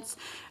establishments.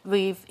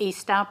 We've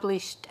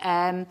established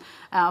a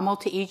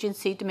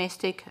multi-agency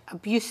domestic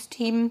abuse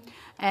team,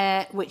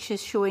 which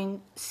is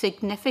showing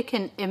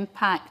significant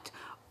impact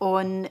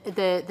on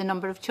the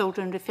number of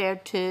children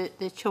referred to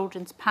the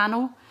children's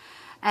panel.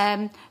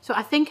 So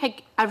I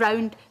think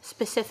around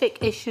specific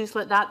issues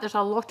like that, there's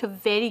a lot of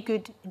very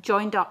good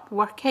joined up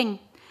working.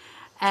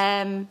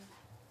 And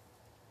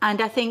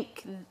I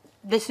think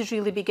this is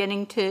really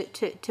beginning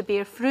to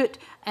bear fruit.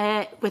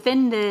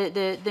 Within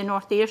the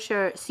North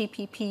Ayrshire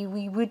CPP,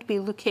 we would be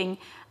looking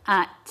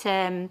at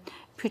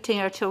putting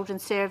our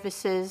children's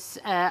services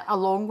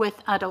along with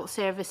adult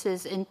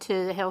services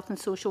into the Health and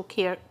Social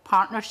Care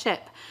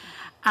Partnership.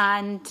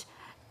 And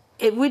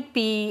it would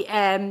be,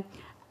 in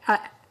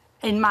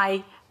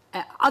my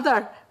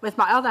with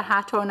my other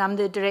hat on, I'm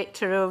the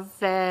Director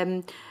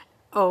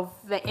of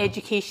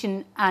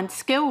Education and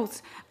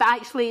Skills, but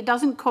actually it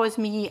doesn't cause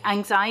me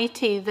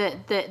anxiety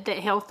that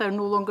health are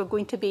no longer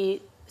going to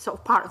be sort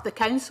of part of the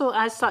council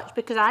as such,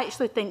 because I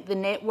actually think the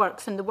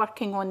networks and the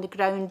working on the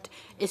ground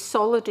is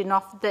solid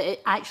enough that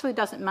it actually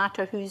doesn't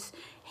matter whose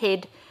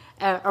head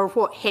or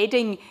what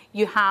heading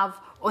you have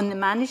on the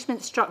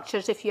management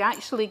structures. If you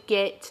actually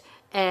get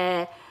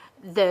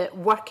the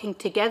working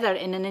together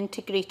in an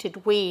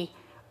integrated way,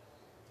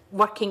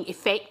 working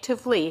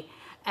effectively,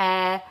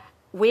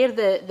 where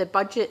the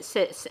budget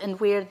sits and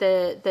where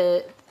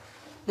the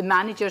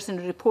managers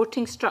and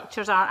reporting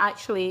structures are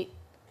actually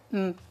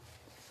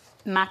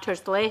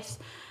matters less.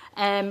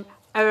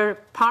 Our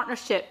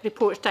partnership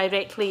reports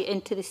directly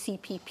into the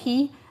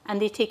CPP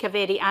and they take a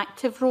very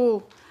active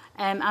role,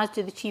 as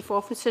do the Chief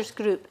Officers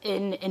Group,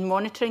 in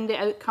monitoring the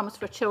outcomes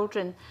for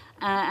children.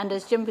 And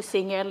as Jim was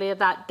saying earlier,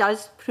 that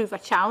does prove a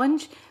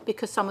challenge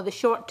because some of the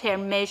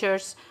short-term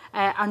measures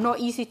are not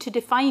easy to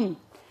define.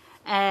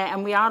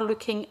 And we are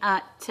looking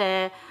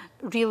at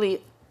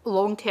really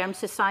long-term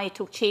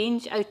societal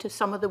change out of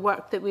some of the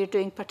work that we're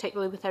doing,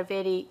 particularly with our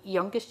very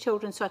youngest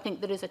children. So I think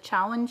there is a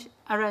challenge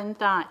around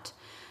that.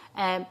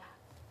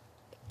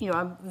 You know,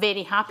 I'm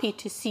very happy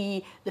to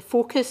see the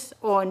focus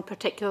on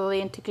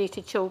particularly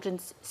integrated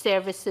children's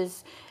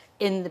services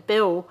in the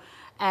bill.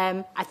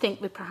 I think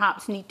we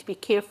perhaps need to be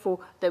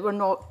careful that we're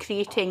not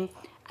creating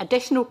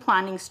additional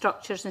planning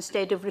structures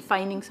instead of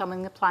refining some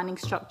of the planning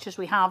structures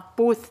we have,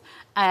 both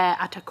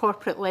at a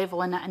corporate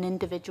level and at an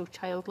individual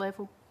child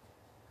level.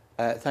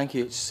 Thank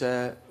you. It's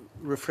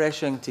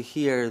refreshing to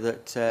hear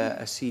that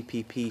a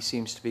CPP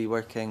seems to be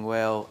working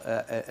well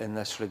in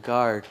this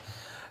regard.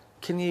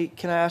 Can I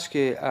ask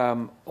you,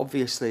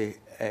 obviously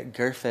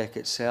GIRFEC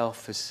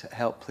itself has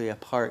helped play a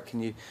part.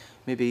 Can you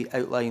maybe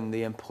outline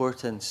the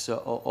importance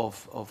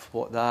of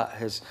what that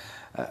has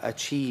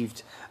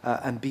achieved?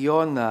 And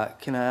beyond that,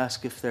 can I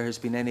ask if there has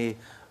been any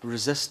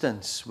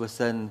resistance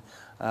within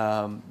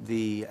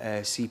the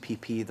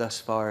CPP thus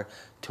far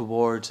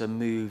towards a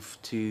move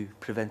to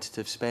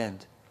preventative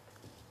spend?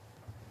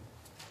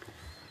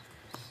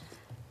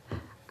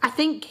 I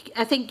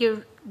think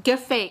your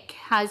GIRFEC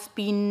has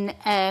been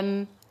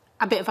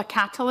a bit of a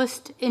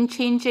catalyst in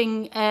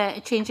changing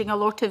a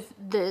lot of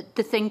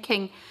the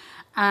thinking,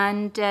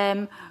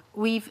 and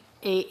we've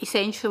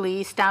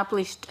essentially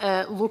established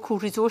local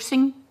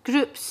resourcing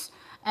groups.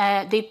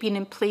 They've been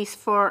in place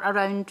for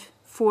around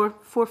four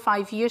or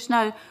 5 years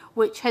now,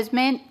 which has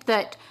meant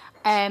that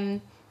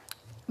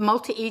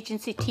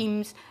multi-agency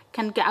teams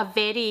can get a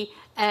very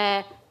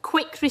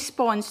quick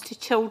response to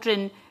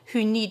children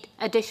who need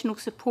additional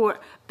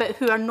support, but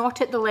who are not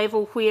at the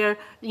level where,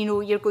 you know,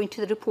 you're going to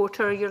the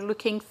reporter or you're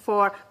looking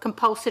for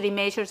compulsory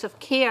measures of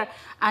care.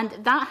 And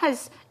that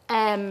has,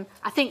 I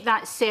think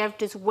that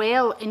served as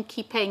well in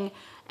keeping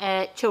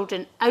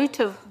children out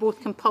of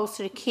both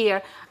compulsory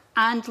care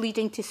and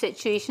leading to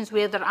situations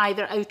where they're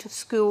either out of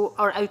school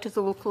or out of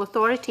the local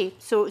authority.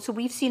 So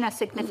we've seen a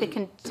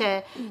significant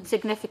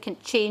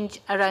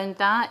change around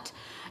that.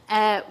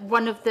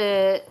 One of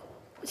the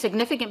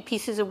significant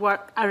pieces of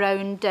work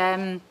around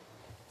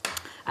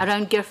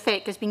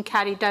GIRFEC has been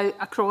carried out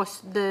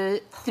across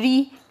the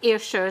 3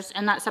 Ayrshires,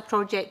 and that's a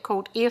project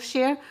called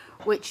Ayrshire,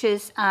 which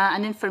is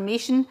an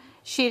information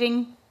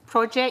sharing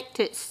project.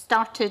 It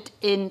started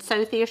in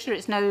South Ayrshire,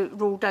 it's now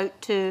rolled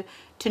out to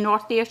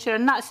North Ayrshire,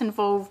 and that's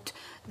involved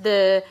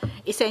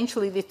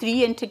essentially the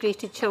 3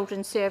 integrated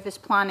children's service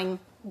planning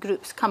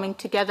groups coming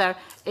together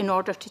in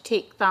order to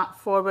take that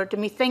forward.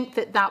 And we think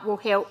that that will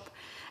help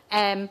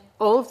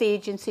all of the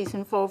agencies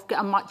involved get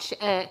a much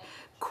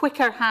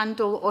quicker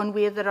handle on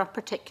where there are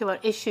particular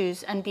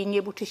issues and being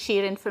able to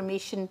share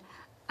information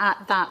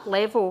at that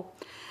level.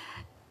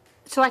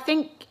 So I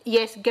think,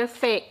 yes,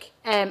 GIRFEC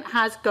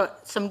has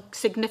got some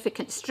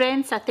significant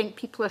strengths. I think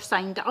people are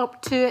signed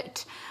up to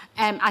it.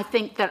 I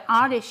think there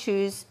are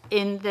issues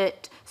in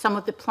that some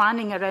of the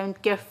planning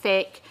around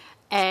GIRFEC,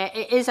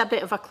 it is a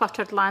bit of a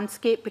cluttered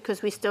landscape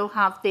because we still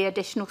have the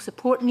additional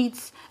support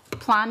needs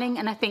planning,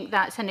 and I think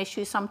that's an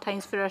issue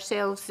sometimes for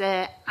ourselves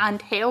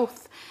and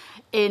health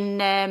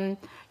in,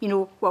 you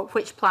know, well,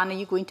 which plan are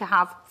you going to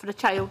have for a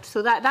child?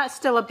 So that's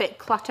still a bit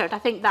cluttered. I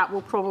think that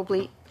will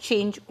probably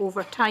change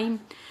over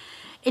time.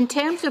 In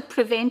terms of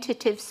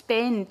preventative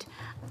spend,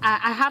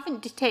 I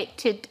haven't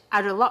detected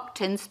a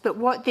reluctance, but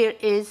what there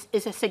is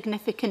a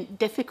significant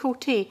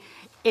difficulty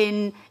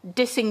in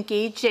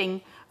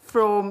disengaging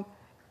from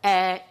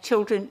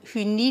children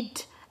who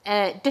need,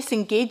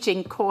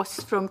 disengaging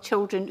costs from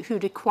children who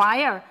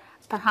require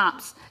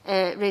perhaps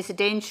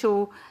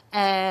residential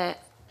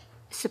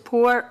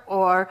support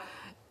or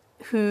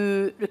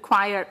who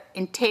require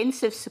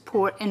intensive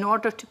support in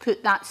order to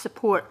put that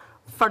support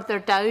further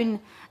down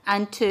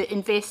and to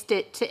invest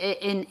it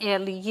in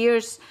early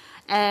years.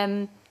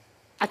 I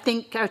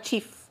think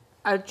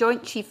our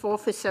Joint Chief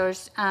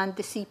Officers and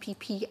the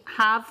CPP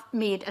have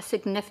made a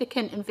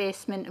significant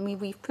investment. I mean,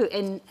 we've put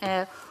in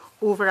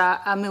over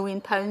 £1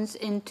 million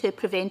into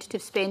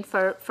preventative spend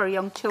for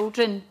young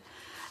children.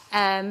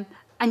 And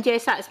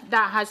yes,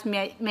 that has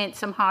meant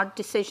some hard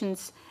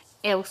decisions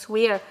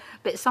elsewhere,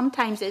 but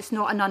sometimes it's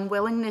not an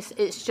unwillingness,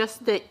 it's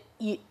just that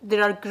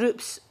there are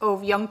groups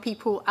of young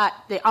people at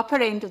the upper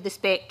end of the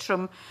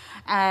spectrum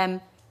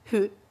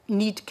who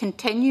need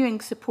continuing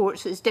support,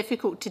 so it's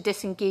difficult to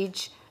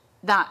disengage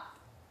that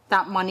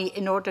money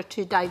in order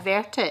to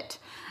divert it.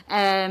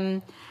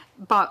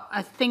 But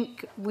I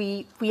think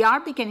we are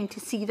beginning to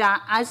see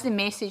that as the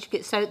message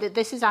gets out that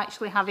this is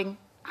actually having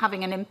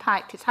an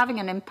impact. It's having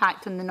an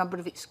impact on the number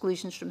of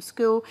exclusions from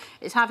school.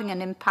 It's having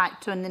an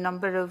impact on the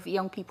number of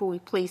young people we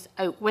place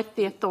out with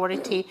the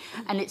authority,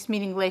 and it's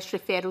meaning less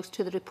referrals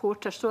to the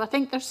reporter. So I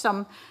think there's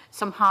some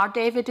hard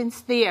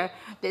evidence there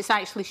that's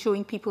actually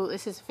showing people that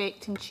this is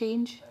affecting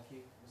change. Thank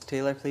you. Ms.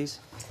 Taylor, please.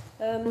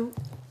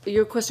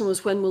 Your question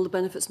was when will the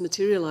benefits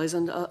materialise,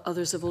 and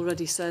others have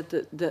already said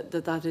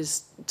that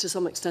is to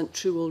some extent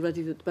true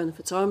already, that the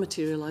benefits are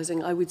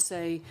materialising. I would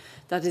say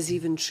that is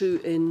even true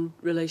in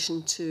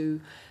relation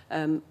to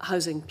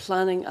housing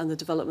planning and the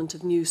development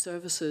of new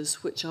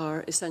services which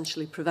are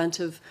essentially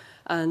preventive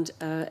and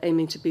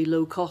aiming to be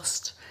low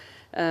cost.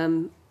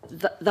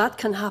 That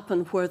can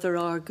happen where there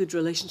are good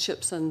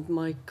relationships, and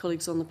my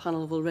colleagues on the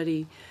panel have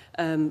already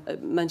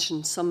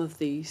mentioned some of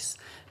these.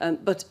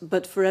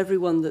 But for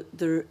everyone that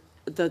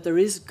there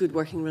is good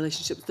working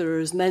relationships, there are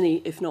as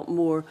many, if not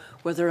more,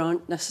 where there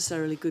aren't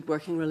necessarily good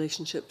working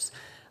relationships.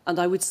 And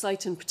I would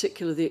cite in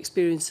particular the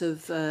experience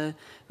of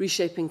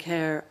Reshaping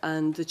Care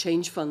and the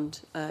Change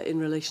Fund in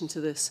relation to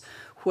this,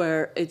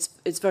 where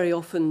it's very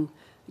often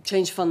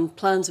Change Fund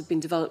plans have been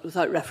developed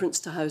without reference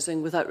to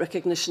housing, without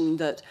recognition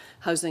that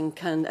housing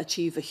can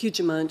achieve a huge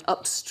amount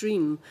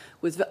upstream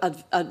with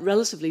at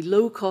relatively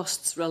low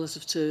costs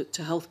relative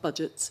to health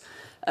budgets.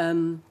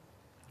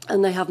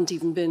 And they haven't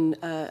even been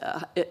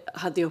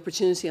had the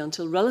opportunity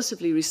until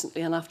relatively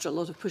recently, and after a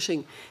lot of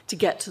pushing, to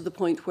get to the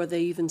point where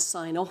they even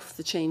sign off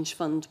the Change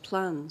Fund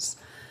plans.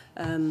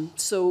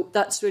 So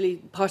that's really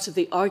part of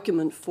the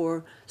argument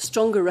for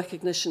stronger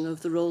recognition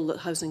of the role that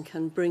housing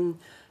can bring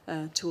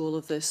to all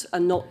of this,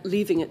 and not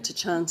leaving it to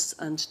chance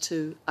and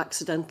to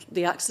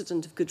the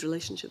accident of good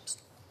relationships.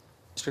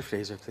 Mr.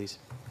 Fraser, please.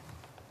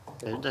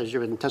 As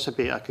you would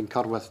anticipate, I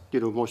concur with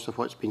most of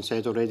what's been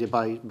said already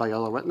by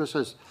other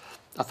witnesses.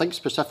 I think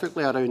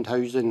specifically around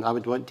housing, I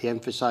would want to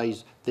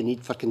emphasise the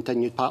need for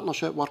continued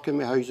partnership, working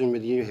with housing,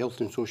 with the new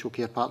health and social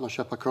care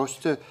partnership across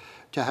to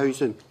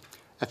housing.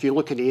 If you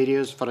look at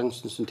areas, for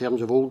instance, in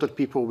terms of older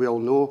people, we all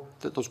know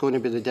that there's going to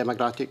be the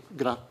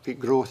demographic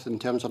growth in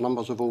terms of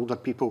numbers of older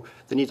people.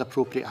 They need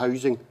appropriate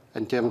housing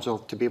in terms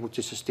of to be able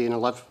to sustain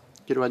and live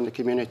in the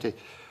community.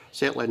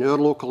 Certainly in our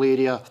local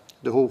area,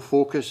 the whole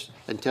focus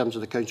in terms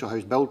of the Council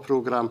House Build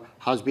programme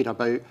has been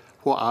about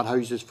what are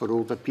houses for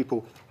older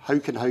people, how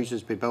can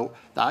houses be built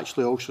that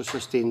actually also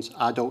sustains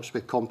adults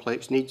with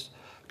complex needs,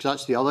 because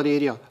that's the other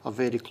area of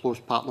very close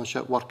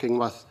partnership, working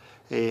with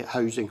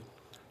housing.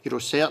 You know,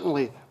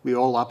 certainly we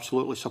all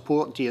absolutely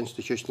support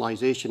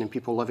deinstitutionalisation and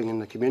people living in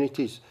the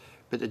communities,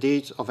 but the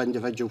days of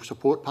individual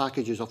support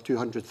packages of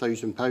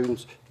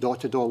 £200,000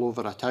 dotted all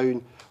over a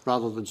town,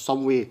 rather than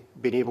some way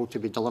being able to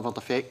be delivered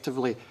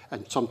effectively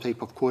in some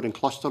type of core and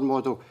cluster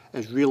model,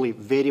 is really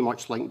very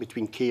much linked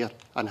between care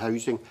and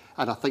housing.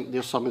 And I think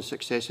there's some of the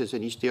successes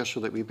in East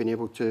Ayrshire that we've been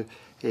able to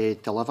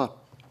deliver.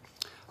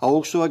 I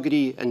also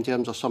agree in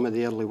terms of some of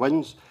the early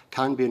wins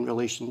can be in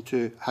relation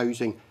to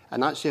housing,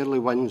 and that's early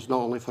wins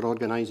not only for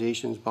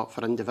organisations but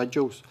for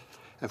individuals.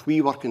 If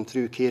we working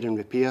through care and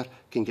repair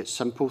can get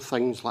simple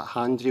things like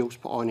handrails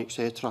put on,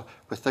 etc.,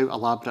 without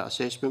elaborate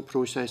assessment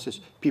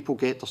processes, people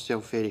get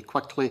themselves very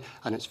quickly,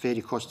 and it's very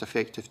cost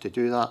effective to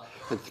do that.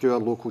 And through our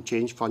local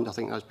change fund, I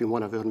think that's been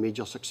one of our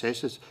major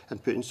successes in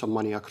putting some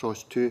money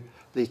across to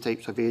these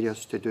types of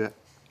areas to do it.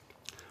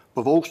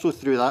 We've also,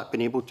 through that,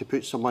 been able to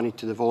put some money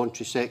to the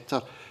voluntary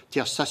sector to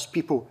assist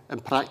people in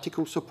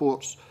practical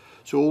supports.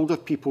 So older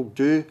people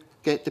do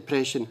get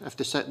depression if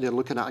they sit there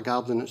looking at a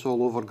garden that's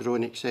all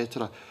overgrown,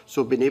 etc.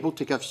 So being able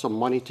to give some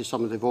money to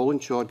some of the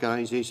voluntary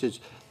organisations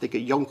that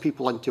get young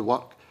people into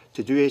work,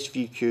 to do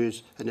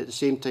SVQs, and at the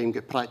same time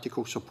get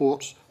practical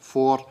supports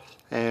for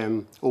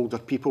older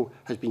people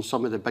has been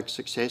some of the big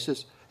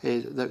successes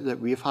that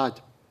we've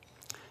had.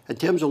 In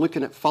terms of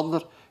looking at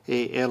further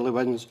early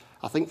wins,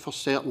 I think for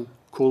certain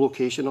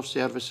co-location of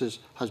services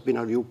has been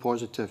a real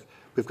positive.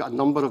 We've got a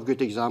number of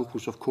good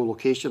examples of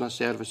co-location of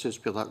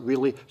services where that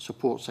really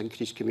supports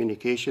increased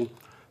communication.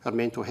 Our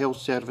mental health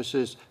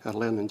services, our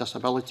learning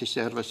disability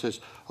services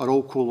are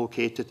all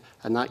co-located,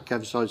 and that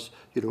gives us,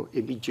 you know,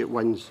 immediate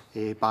wins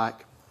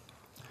back.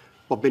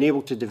 We've been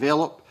able to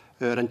develop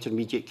our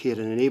intermediate care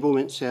and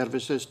enablement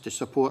services to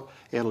support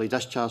early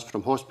discharge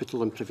from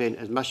hospital and prevent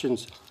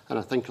admissions, and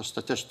I think our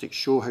statistics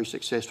show how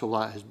successful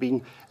that has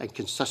been, and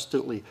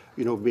consistently,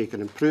 you know, making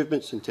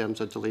improvements in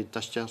terms of delayed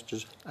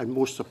discharges, and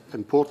most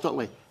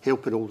importantly,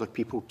 helping older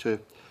people to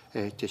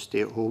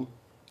stay at home.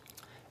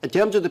 In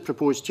terms of the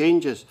proposed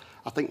changes,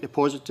 I think the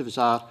positives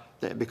are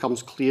that it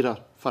becomes clearer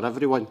for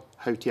everyone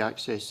how to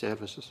access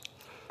services.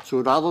 So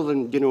rather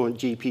than, you know,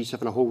 GPs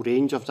having a whole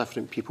range of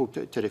different people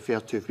to refer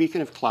to, if we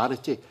can have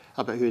clarity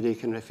about who they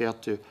can refer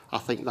to, I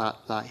think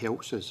that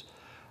helps us.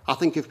 I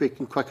think if we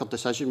can quicker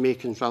decision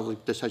making rather than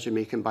decision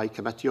making by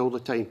committee all the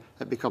time,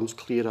 it becomes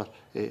clearer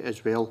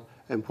as well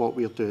in what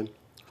we're doing.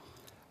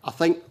 I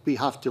think we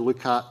have to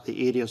look at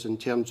the areas in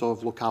terms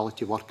of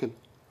locality working.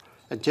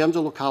 In terms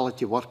of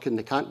locality working,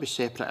 there can't be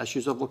separate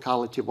issues of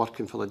locality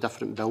working for the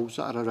different bills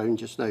that are around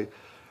just now.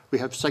 We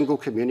have single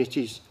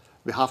communities.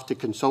 We have to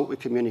consult with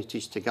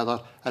communities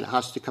together, and it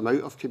has to come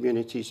out of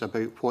communities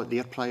about what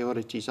their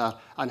priorities are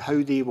and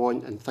how they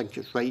want and think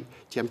it's right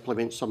to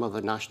implement some of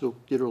the national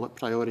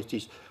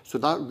priorities. So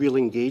that real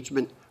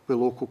engagement with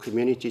local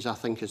communities, I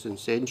think, is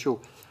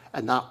essential.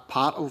 And that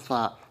part of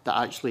that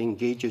actually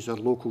engages our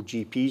local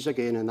GPs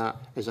again, and that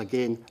is,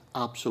 again,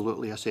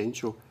 absolutely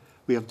essential.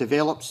 We have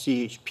developed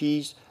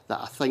CHPs that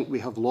I think we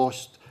have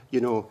lost, you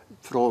know,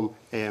 from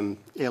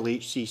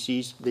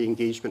LHCCs, the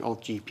engagement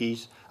of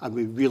GPs, and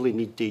we really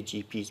need the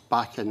GPs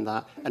back in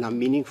that in a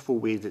meaningful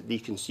way that they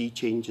can see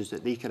changes,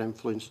 that they can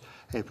influence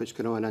what's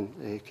going on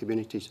in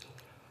communities.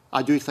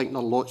 I do think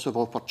there are lots of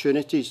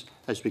opportunities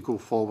as we go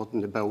forward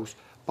in the bills,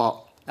 but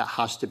it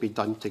has to be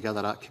done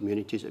together at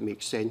communities. It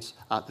makes sense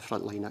at the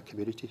front line at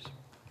communities.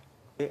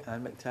 Okay,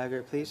 Anne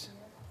McTaggart, please.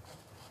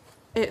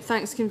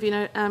 Thanks,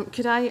 Convener.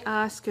 Could I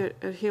ask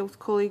our health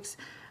colleagues,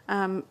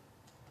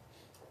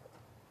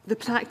 the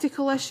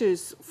practical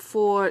issues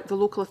for the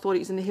local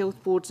authorities and the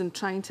health boards in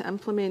trying to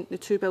implement the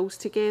two bills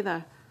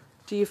together?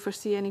 Do you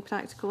foresee any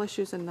practical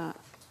issues in that?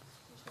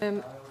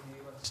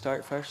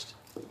 Start first.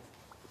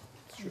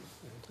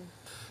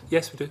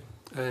 Yes, we do.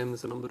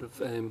 There's a number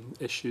of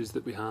issues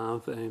that we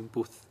have.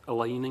 Both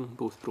aligning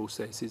both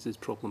processes is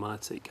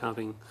problematic.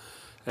 Having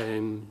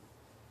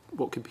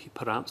what could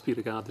perhaps be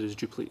regarded as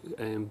duplicate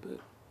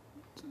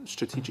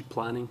strategic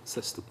planning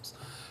systems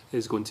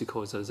is going to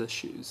cause us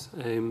issues,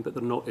 but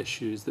they're not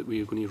issues that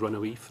we are going to run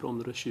away from.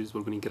 They're issues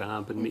we're going to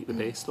grab and make the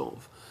best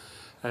of.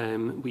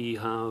 We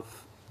have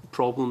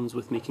problems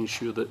with making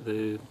sure that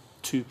the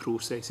two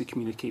processes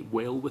communicate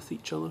well with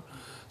each other.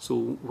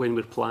 So when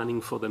we're planning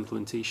for the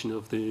implementation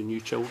of the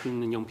new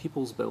Children and Young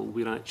People's Bill,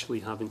 we're actually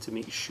having to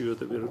make sure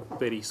that we're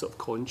very sort of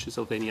conscious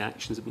of any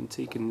actions that have been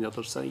taken on the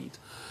other side.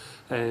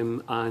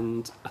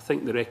 And I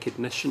think the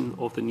recognition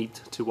of the need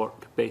to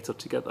work better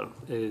together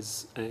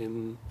is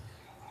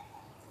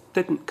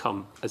didn't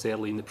come as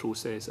early in the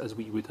process as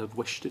we would have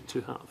wished it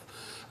to have.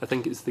 I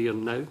think it's there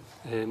now,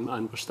 and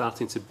we're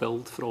starting to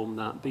build from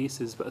that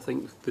basis, but I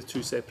think the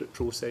two separate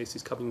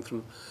processes coming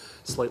from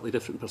slightly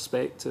different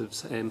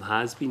perspectives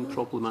has been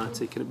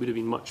problematic, and it would have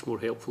been much more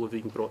helpful if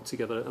they been brought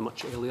together at a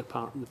much earlier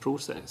part in the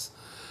process.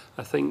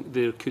 I think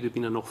there could have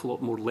been an awful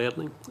lot more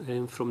learning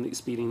from the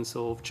experience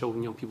of Children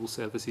and Young People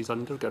Services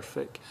under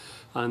GIRFIC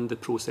and the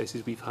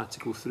processes we've had to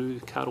go through.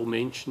 Carol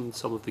mentioned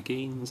some of the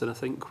gains, and I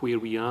think where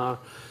we are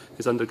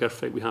is under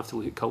GIRFIC we have to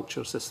look at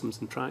culture, systems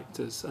and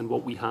practice, and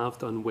what we have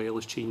done well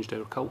is changed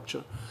our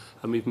culture,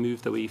 and we've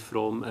moved away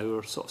from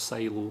our sort of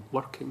silo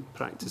working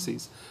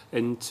practices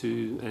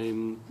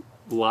into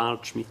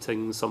large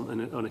meetings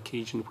on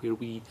occasion where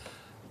we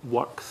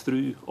work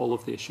through all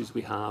of the issues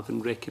we have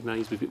and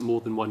recognise we've got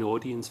more than one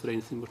audience for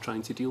anything we're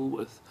trying to deal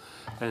with,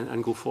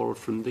 and go forward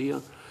from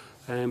there.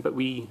 But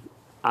we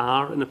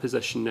are in a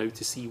position now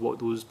to see what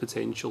those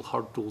potential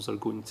hurdles are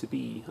going to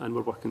be, and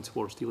we're working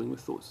towards dealing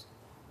with those.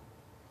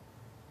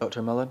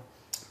 Dr. Mullen?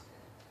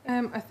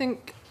 I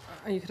think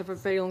you could have a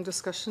very long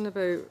discussion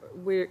about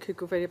where it could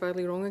go very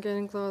badly wrong again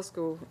in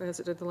Glasgow, as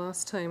it did the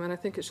last time, and I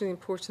think it's really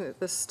important that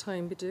this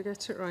time we do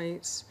get it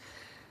right.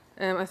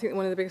 I think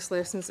one of the biggest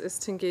lessons is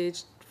to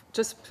engage,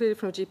 just purely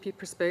from a GP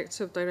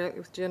perspective, directly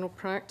with general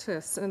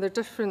practice. And there are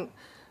different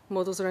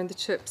models around the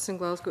chips in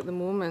Glasgow at the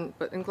moment,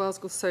 but in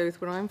Glasgow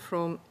South, where I'm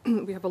from,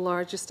 we have a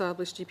large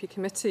established GP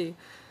committee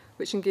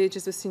which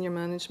engages with senior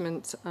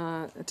management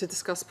to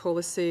discuss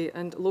policy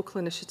and local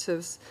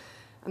initiatives.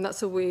 And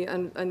that's a way,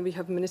 and we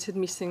have minuted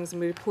meetings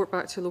and we report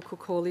back to local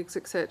colleagues,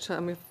 etc.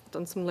 And we've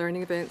done some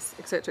learning events,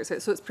 etc., etc.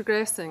 So it's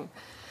progressing.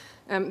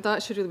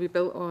 That should really be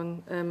built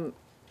on,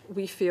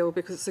 we feel,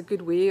 because it's a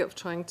good way of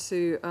trying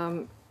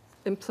to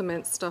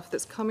implement stuff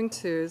that's coming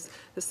to us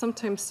that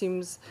sometimes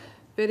seems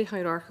very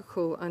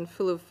hierarchical and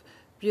full of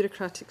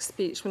bureaucratic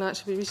speech, when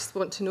actually we just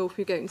want to know if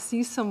we go out and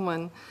see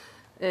someone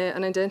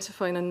and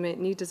identify an unmet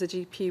need as a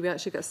GP, we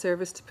actually get a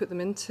service to put them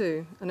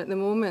into. And at the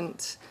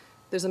moment,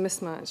 there's a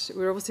mismatch.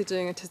 We're obviously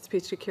doing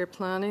anticipatory care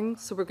planning,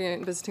 so we're going out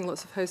and visiting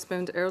lots of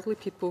housebound elderly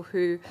people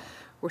who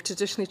were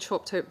traditionally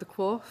chopped out of the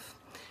coif,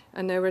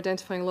 and now we're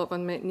identifying a lot of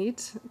unmet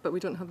need, but we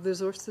don't have the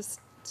resources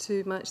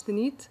to match the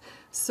need.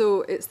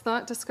 So it's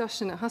that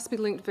discussion. It has to be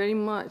linked very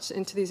much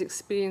into these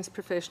experienced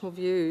professional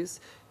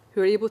views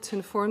who are able to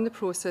inform the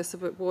process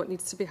about what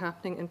needs to be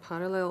happening in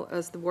parallel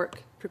as the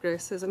work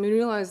progresses. And we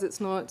realise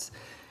it's not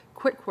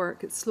quick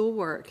work, it's slow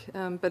work,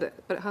 but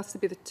it has to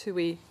be the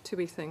two-way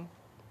thing.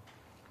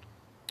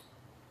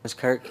 Ms.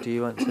 Kirk, do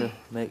you want to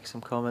make some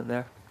comment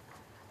there?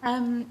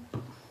 I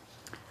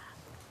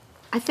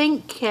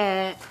think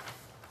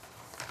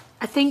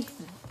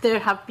there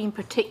have been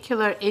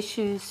particular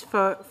issues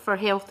for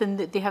health in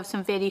that they have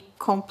some very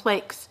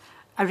complex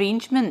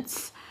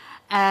arrangements.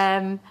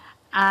 And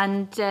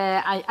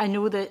I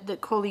know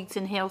that colleagues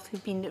in health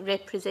who've been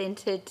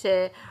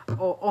represented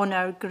on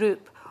our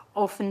group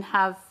often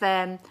have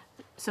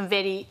some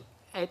very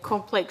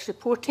complex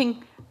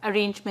reporting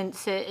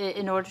arrangements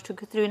in order to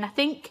go through. And I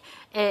think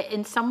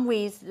in some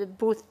ways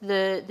both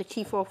the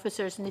chief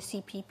officers and the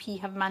CPP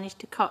have managed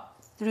to cut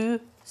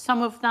through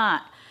some of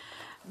that.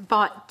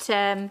 But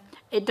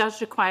it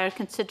does require a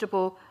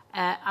considerable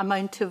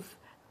amount of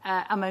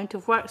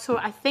work. So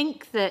I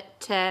think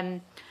that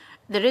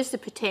there is the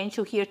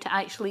potential here to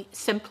actually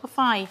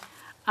simplify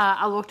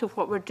a lot of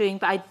what we're doing.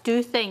 But I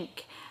do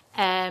think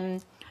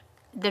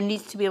there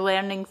needs to be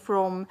learning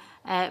from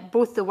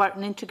both the work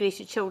in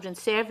integrated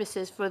children's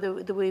services for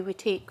the way we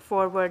take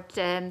forward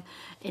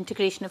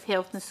integration of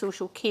health and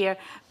social care,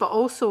 but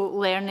also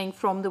learning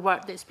from the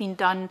work that's been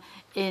done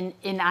in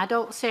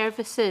adult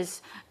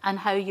services and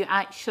how you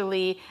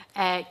actually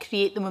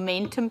create the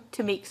momentum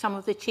to make some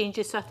of the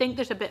changes. So I think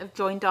there's a bit of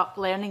joined up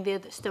learning there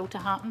that's still to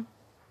happen.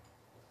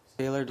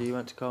 Taylor, do you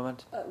want to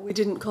comment? We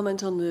didn't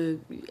comment on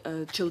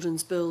the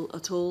children's bill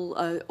at all.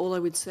 All I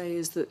would say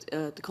is that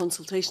the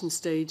consultation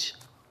stage,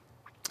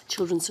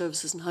 children's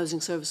services and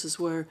housing services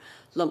were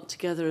lumped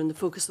together, and the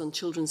focus on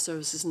children's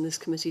services in this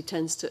committee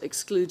tends to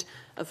exclude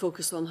a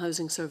focus on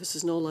housing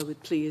services. And all I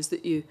would plea is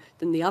that you,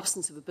 in the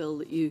absence of a bill,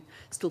 that you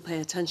still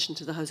pay attention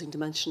to the housing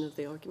dimension of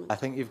the argument. I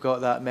think you've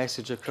got that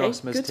message across,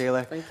 Okay, Ms. good.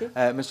 Taylor. Thank you.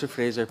 Mr.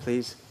 Fraser,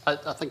 please.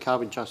 I think I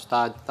would just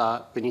add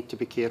that we need to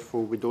be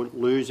careful we don't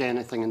lose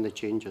anything in the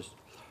changes.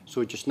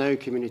 So just now,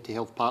 community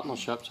health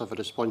partnerships have a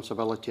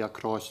responsibility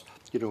across,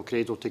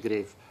 cradle to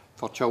grave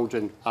for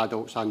children,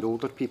 adults and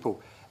older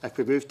people. If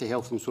we move to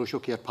health and social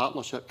care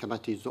partnership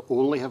committees that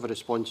only have a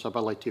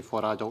responsibility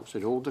for adults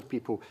and older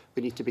people,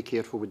 we need to be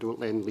careful we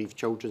don't then leave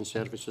children's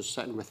services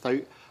sitting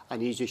without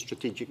an easy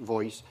strategic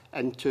voice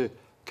into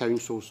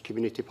councils,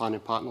 community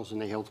planning partners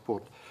and the health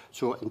board.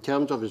 So in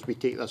terms of as we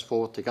take this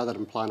forward together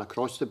and plan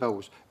across the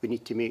bills, we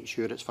need to make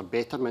sure it's for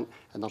betterment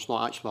and there's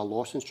not actually a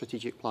loss in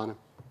strategic planning.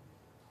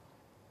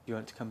 You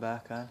want to come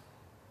back, Anne?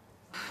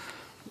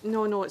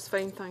 No, it's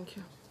fine, thank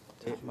you.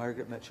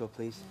 Margaret Mitchell,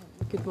 please.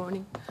 Good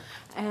morning.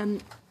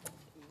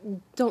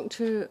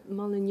 Dr.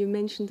 Mullen, you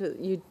mentioned that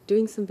you're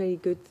doing some very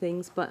good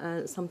things,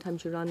 but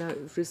sometimes you run out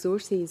of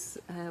resources.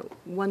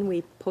 One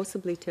way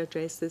possibly to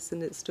address this,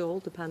 and it's to all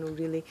the panel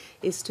really,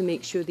 is to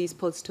make sure these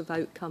positive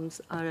outcomes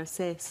are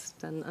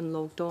assessed and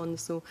logged on.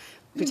 So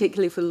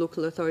particularly for the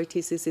local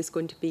authorities, is this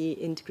going to be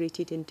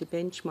integrated into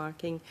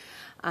benchmarking?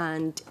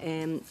 And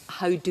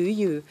how do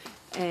you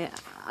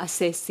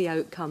assess the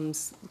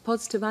outcomes, the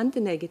positive and the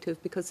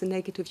negative, because the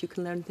negative you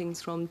can learn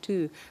things from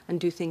too and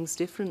do things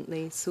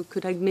differently. So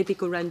could I maybe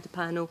go round the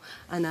panel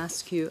and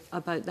ask you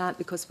about that,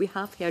 because we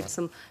have heard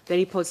some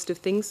very positive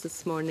things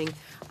this morning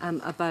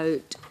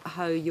about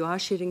how you are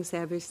sharing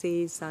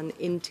services and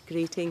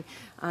integrating,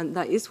 and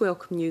that is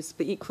welcome news,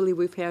 but equally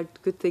we've heard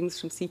good things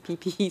from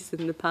CPPs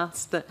in the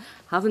past that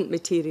haven't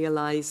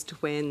materialised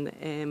when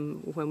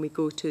we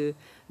go to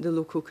the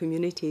local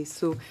community.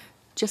 So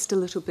just a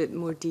little bit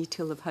more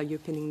detail of how you're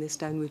pinning this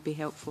down would be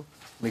helpful.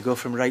 We go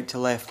from right to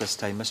left this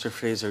time. Mr.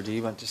 Fraser, do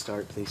you want to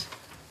start, please?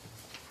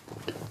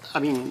 I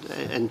mean,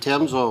 in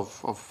terms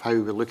of how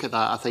we look at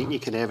that, I think you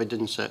can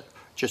evidence it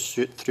just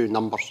through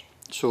numbers.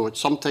 So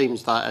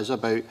sometimes that is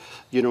about,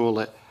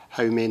 like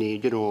how many,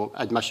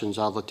 admissions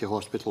are there to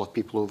hospital of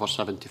people over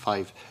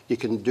 75. You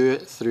can do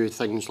it through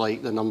things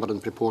like the number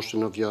and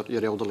proportion of your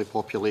elderly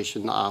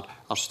population that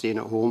are staying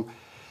at home.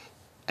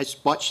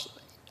 It's much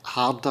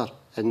harder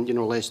and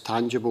less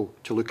tangible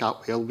to look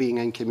at well-being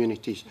in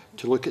communities,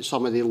 to look at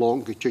some of the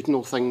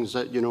longitudinal things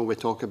that we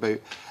talk about.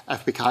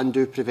 If we can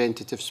do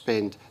preventative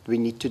spend, we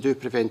need to do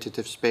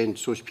preventative spend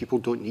so people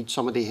don't need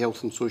some of the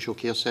health and social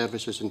care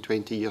services in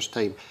 20 years'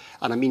 time.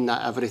 And I mean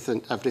that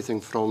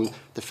everything from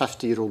the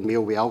 50-year-old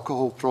male with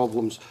alcohol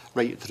problems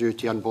right through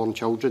to unborn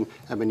children,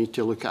 and we need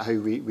to look at how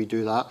we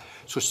do that.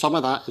 So some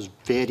of that is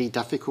very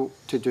difficult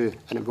to do,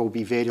 and it will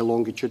be very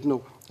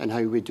longitudinal in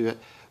how we do it.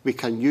 We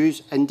can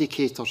use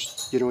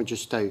indicators,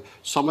 just now.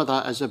 Some of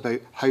that is about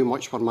how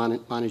much we're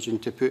managing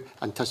to put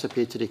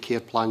anticipatory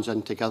care plans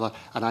in together,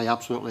 and I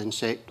absolutely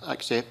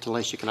accept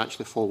unless you can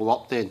actually follow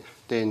up then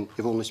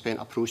you've only spent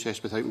a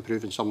process without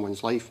improving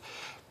someone's life.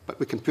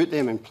 But we can put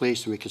them in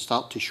place and we can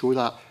start to show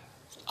that.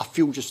 I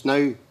feel just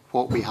now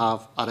what we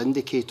have are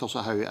indicators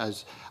of how it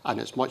is, and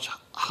it's much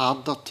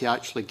harder to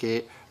actually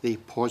get the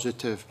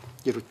positive,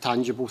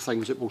 tangible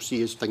things that we'll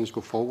see as things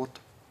go forward.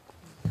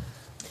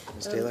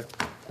 Ms. Taylor.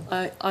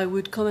 I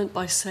would comment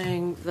by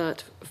saying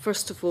that,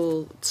 first of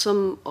all,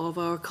 some of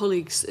our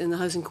colleagues in the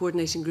Housing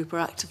Coordinating Group are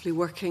actively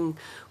working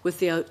with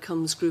the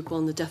Outcomes Group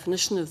on the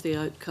definition of the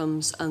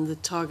outcomes and the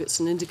targets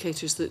and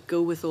indicators that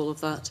go with all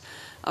of that.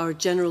 Our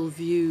general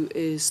view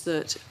is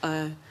that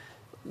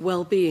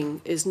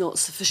well-being is not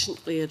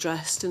sufficiently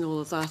addressed in all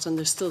of that, and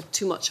there's still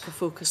too much of a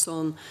focus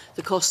on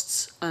the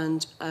costs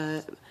and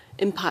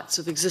impacts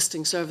of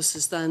existing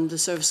services than the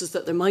services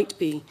that there might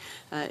be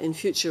in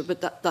future.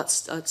 But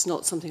that's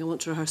not something I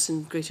want to rehearse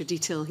in greater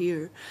detail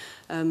here.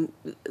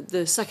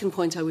 The second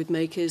point I would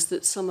make is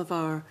that some of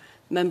our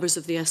members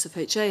of the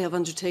SFHA have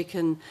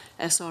undertaken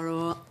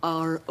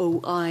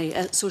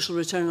SROI, social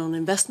return on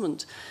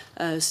investment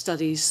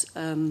studies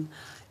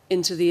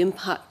into the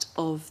impact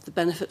of the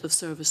benefit of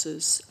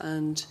services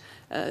and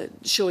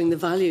showing the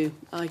value.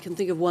 I can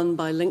think of one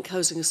by Link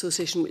Housing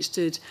Association, which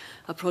did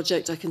a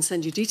project I can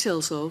send you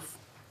details of,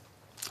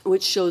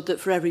 which showed that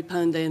for every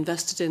 £1 they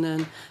invested in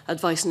an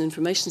advice and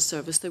information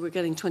service, they were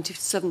getting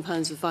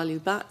 £27 of value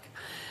back.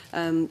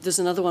 There's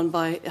another one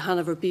by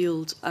Hanover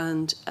Beeld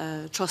and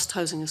Trust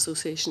Housing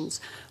Associations,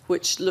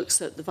 which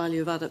looks at the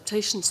value of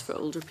adaptations for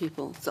older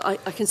people. So I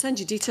can send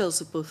you details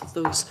of both of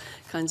those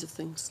kinds of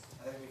things.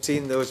 We've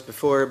seen those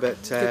before,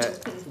 but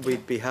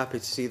we'd be happy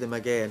to see them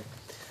again.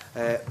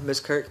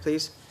 Ms. Kirk,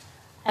 please.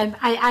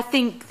 I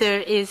think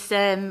there is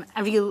a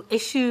real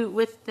issue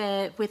with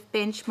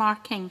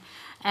benchmarking,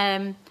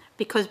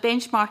 because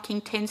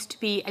benchmarking tends to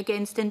be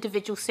against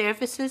individual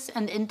services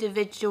and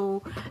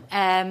individual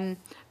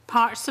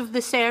parts of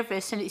the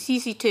service, and it's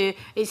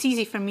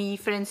easy for me,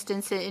 for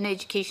instance, in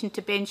education to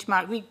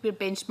benchmark. We're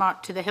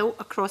benchmarked to the hilt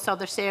across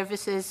other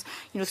services.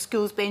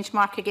 Schools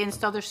benchmark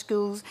against other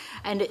schools,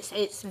 and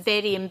it's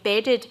very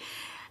embedded.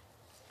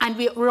 And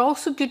we're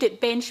also good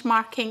at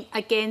benchmarking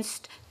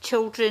against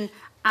children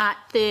at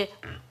the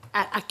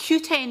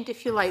acute end,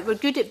 if you like. We're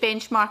good at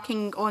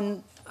benchmarking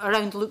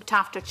around looked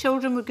after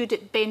children. We're good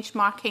at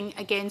benchmarking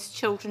against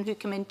children who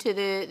come into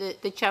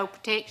the child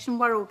protection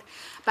world.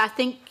 But I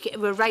think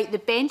we're right, the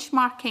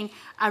benchmarking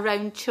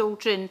around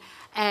children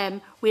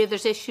where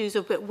there's issues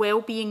of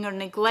well-being or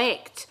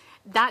neglect,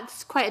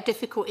 that's quite a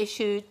difficult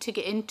issue to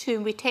get into.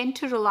 And we tend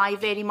to rely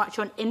very much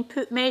on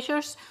input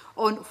measures,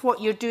 on what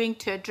you're doing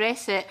to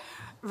address it,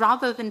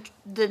 rather than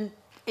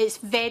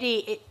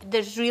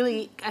there's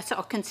really a sort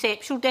of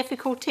conceptual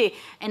difficulty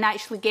in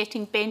actually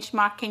getting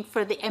benchmarking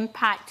for the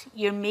impact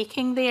you're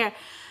making there.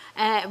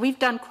 We've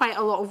done quite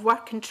a lot of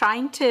work in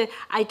trying to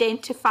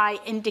identify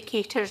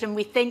indicators, and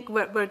we think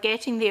we're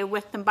getting there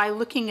with them by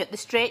looking at the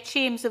stretch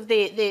aims of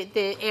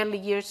the early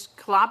years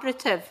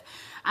collaborative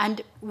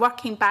and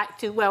working back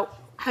to, well,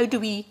 how do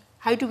we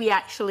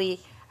actually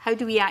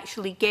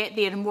get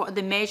there, and what are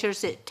the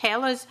measures that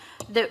tell us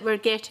that we're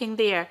getting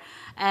there?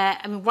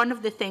 And one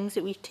of the things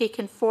that we've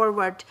taken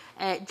forward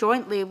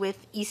jointly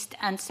with East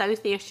and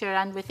South Ayrshire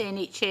and with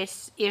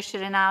NHS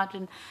Ayrshire and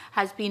Arden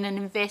has been an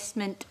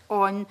investment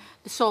on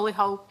the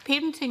Solihull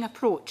parenting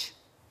approach.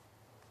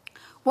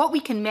 What we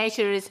can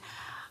measure is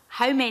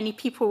how many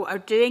people are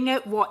doing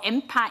it, what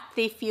impact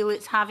they feel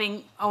it's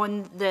having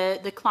on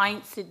the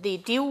clients that they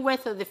deal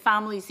with or the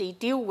families they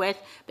deal with.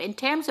 But in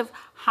terms of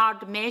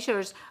hard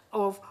measures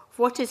of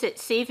what is it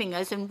saving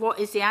us and what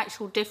is the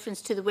actual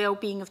difference to the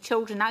well-being of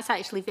children, that's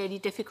actually very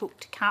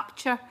difficult to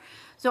capture.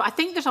 So I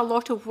think there's a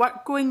lot of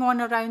work going on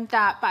around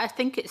that, but I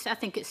think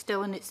it's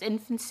still in its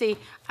infancy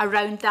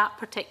around that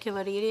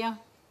particular area.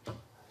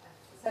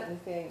 I certainly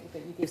think that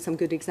you gave some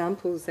good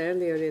examples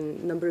earlier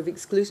in number of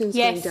exclusions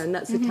Yes. going down.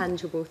 That's a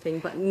tangible thing,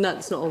 but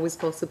that's not always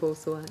possible,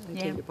 so I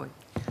take your point.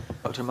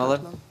 Dr.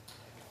 Mullen?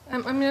 I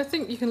mean, I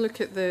think you can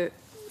look at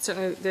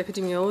certainly the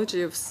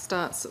epidemiology of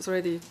stats that's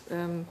already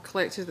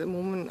collected at the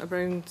moment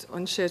around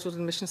unscheduled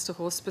admissions to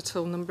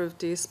hospital, number of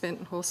days spent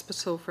in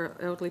hospital for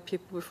elderly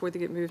people before they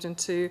get moved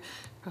into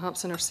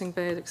perhaps a nursing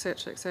bed,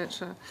 etc.,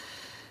 etc.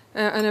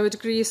 And I would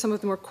agree some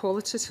of the more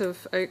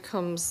qualitative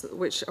outcomes,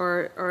 which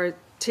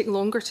take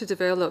longer to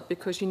develop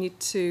because you need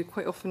to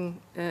quite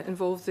often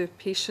involve the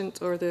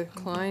patient or the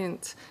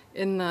client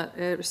in that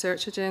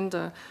research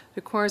agenda,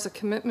 requires a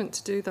commitment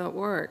to do that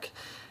work.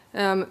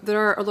 There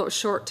are a lot of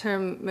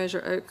short-term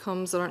measure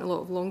outcomes. There aren't a lot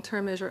of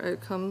long-term measure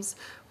outcomes.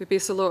 We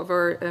base a lot of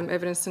our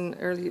evidence in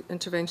early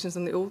interventions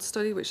on the old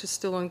study, which is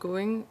still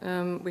ongoing.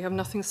 We have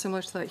nothing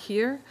similar to that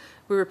here.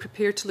 We were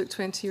prepared to look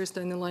 20 years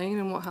down the line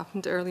and what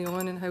happened early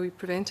on and how we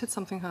prevented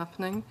something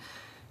happening.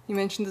 You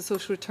mentioned the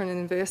social return on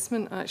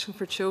investment. Action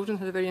for Children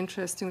had a very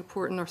interesting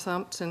report in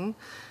Northampton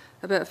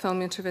about a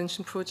family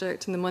intervention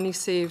project and the money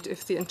saved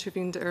if they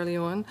intervened early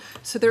on.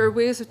 So there are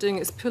ways of doing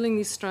it. It's pulling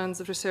these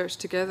strands of research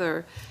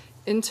together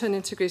into an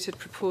integrated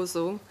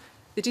proposal.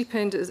 The Deep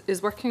End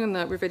is working on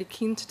that. We're very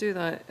keen to do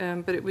that,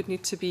 but it would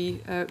need to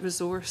be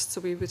resourced, so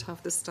we would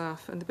have the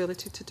staff and the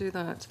ability to do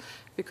that,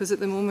 because at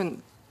the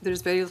moment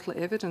there's very little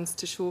evidence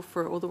to show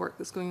for all the work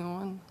that's going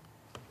on.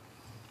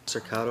 Sir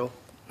Carroll?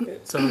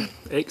 It's an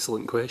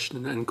excellent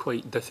question and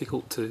quite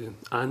difficult to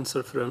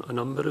answer for a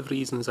number of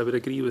reasons. I would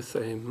agree with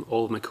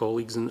all of my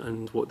colleagues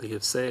and what they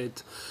have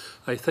said.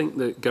 I think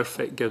that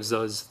GIRFIC gives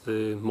us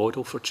the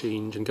model for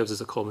change and gives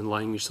us a common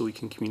language so we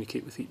can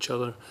communicate with each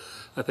other.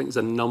 I think there's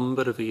a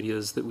number of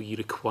areas that we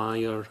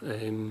require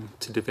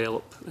to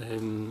develop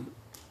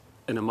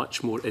in a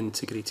much more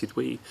integrated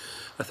way.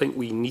 I think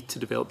we need to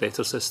develop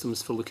better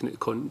systems for looking at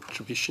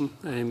contribution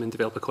and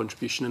develop a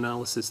contribution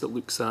analysis that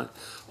looks at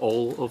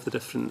all of the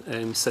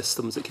different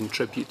systems that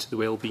contribute to the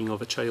well-being of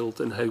a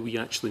child and how we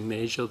actually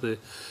measure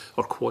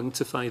or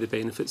quantify the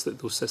benefits that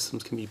those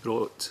systems can be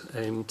brought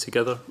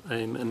together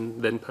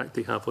and the impact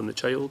they have on the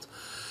child.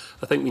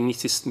 I think we need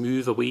to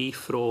move away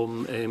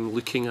from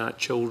looking at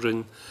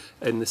children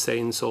in the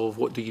sense of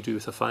what do you do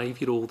with a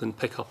 5-year-old and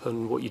pick up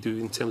on what you do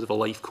in terms of a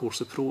life course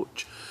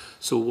approach.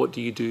 So what do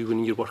you do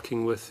when you're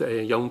working with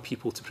young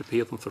people to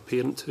prepare them for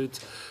parenthood?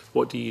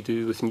 What do you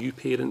do with new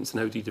parents and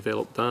how do you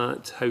develop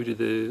that? How do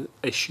the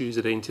issues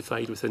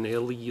identified within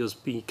early years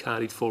be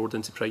carried forward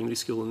into primary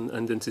school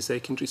and into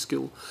secondary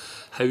school?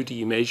 How do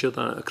you measure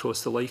that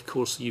across the life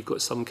course so you've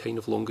got some kind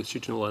of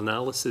longitudinal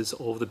analysis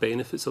of the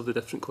benefits of the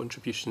different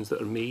contributions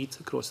that are made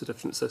across the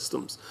different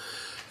systems?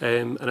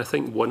 And I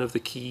think one of the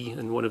key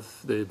and one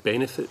of the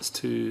benefits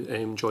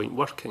to joint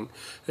working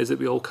is that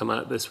we all come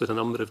at this with a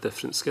number of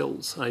different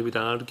skills. I would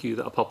argue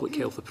that a public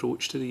health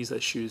approach to these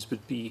issues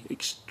would be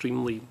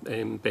extremely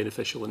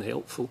beneficial and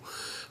helpful.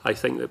 I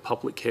think that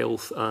public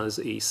health as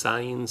a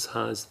science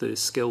has the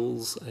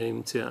skills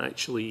to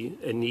actually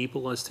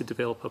enable us to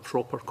develop a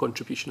proper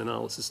contribution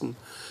analysis and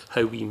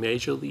how we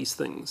measure these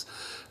things.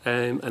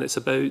 And it's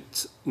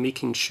about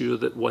making sure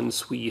that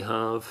once we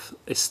have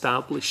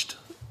established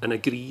and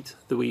agreed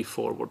the way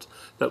forward,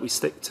 that we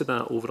stick to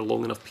that over a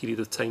long enough period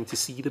of time to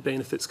see the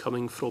benefits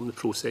coming from the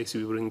process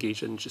we were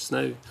engaged in just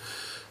now.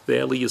 The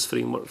early years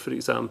framework, for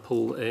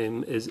example,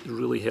 is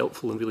really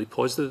helpful and really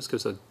positive. It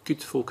gives a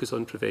good focus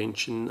on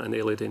prevention and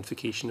early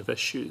identification of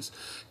issues.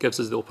 Gives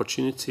us the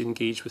opportunity to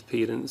engage with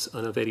parents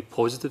in a very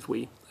positive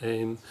way.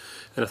 And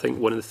I think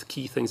one of the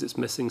key things that's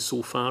missing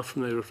so far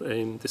from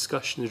our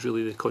discussion is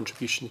really the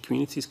contribution the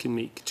communities can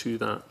make to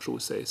that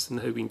process and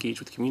how we engage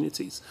with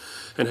communities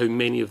and how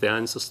many of the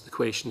answers to the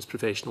questions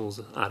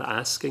professionals are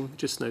asking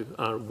just now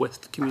are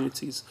with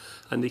communities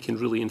and they can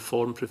really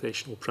inform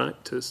professional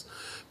practice.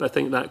 But I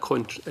think that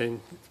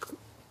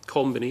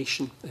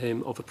combination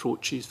of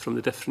approaches from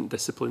the different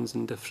disciplines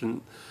and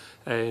different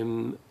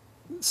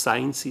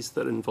sciences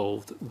that are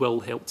involved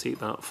will help take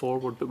that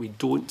forward, but we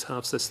don't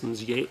have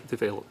systems yet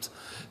developed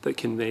that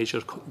can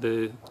measure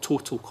the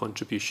total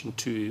contribution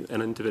to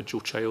an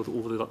individual child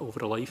over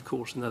a life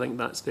course, and I think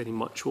that's very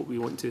much what we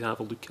want to have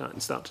a look at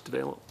and start to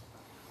develop.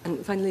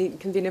 And finally,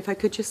 Convener, if I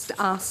could just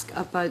ask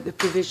about the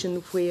provision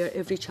where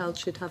every child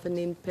should have a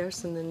named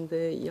person in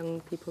the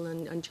Young People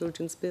and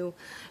Children's Bill,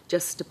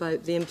 just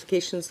about the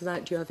implications of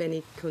that. Do you have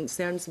any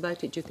concerns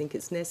about it? Do you think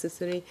it's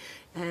necessary?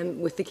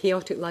 With the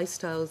chaotic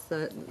lifestyles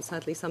that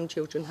sadly some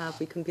children have,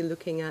 we can be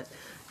looking at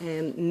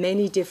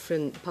many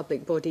different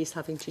public bodies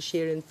having to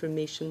share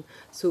information.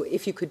 So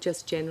if you could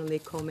just generally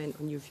comment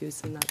on your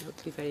views on that, that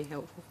would be very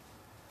helpful.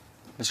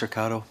 Mr.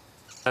 Carroll.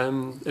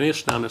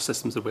 Inertia and our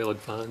systems are well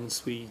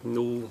advanced. We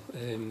know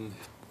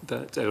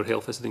that our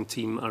health visiting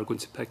team are going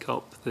to pick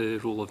up the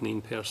role of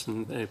named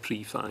person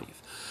pre-5.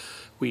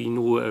 We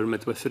know our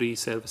midwifery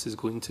service is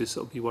going to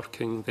sort of be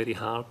working very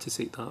hard to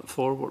take that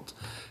forward.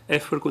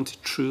 If we're going to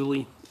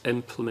truly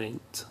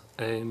implement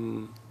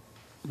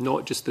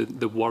not just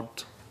the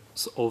words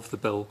of the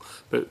bill,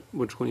 but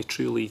we're going to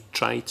truly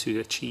try to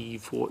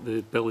achieve what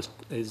the bill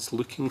is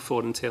looking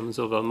for in terms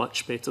of a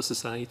much better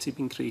society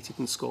being created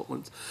in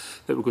Scotland,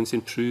 that we're going to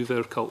improve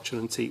our culture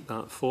and take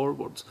that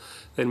forward,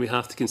 then we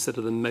have to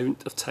consider the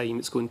amount of time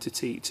it's going to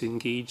take to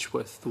engage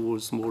with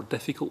those more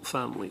difficult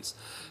families.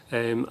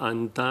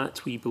 And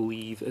that, we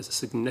believe, is a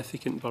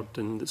significant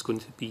burden that's going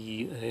to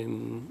be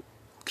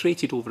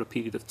created over a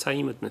period of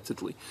time,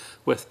 admittedly,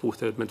 with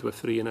both our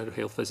midwifery and our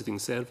health visiting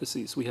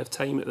services. We have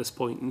time at this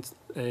point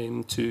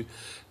to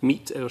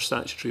meet our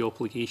statutory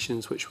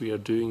obligations, which we are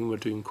doing. We're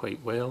doing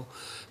quite well.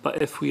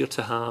 But if we are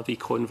to have a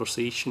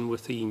conversation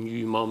with a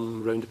new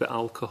mum round about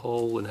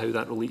alcohol and how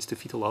that relates to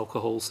fetal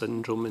alcohol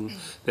syndrome and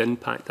the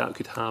impact that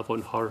could have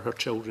on her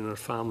children, her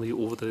family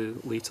over the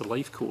later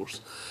life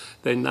course,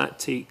 then that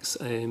takes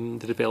the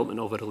development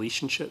of a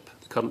relationship.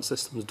 The current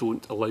systems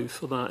don't allow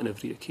for that on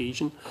every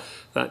occasion.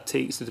 That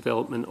takes the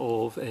development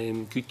of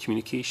good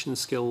communication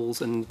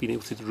skills and being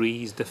able to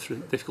raise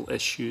difficult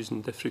issues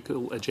and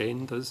difficult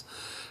agendas.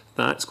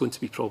 That's going to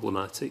be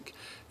problematic.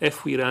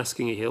 If we're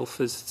asking a health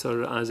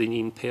visitor as a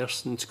named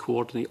person to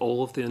coordinate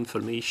all of the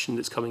information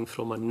that's coming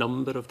from a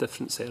number of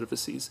different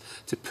services,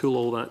 to pull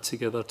all that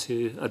together,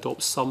 to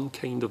adopt some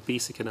kind of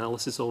basic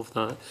analysis of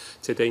that,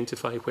 to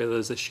identify whether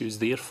there's issues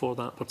there for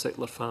that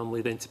particular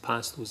family, then to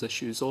pass those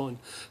issues on,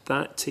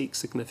 that takes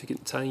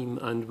significant time,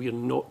 and we are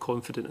not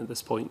confident at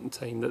this point in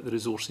time that the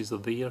resources are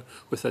there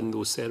within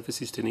those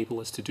services to enable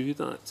us to do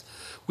that.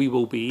 We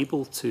will be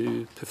able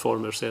to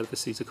perform our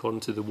services according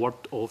to the word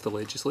of the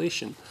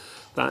legislation.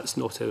 That's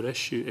not our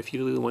issue. If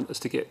you really want us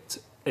to get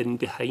in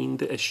behind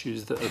the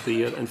issues that are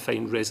there and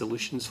find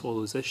resolutions for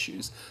those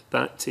issues,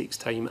 that takes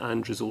time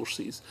and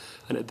resources.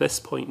 And at this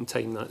point in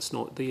time, that's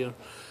not there.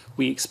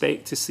 We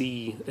expect to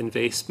see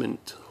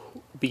investment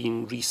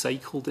being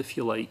recycled, if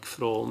you like,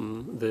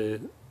 from the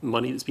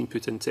money that's been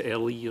put into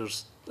early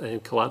years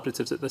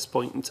collaboratives at this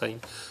point in time.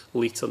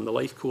 Later in the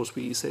life course,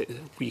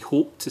 we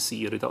hope to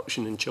see a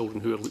reduction in children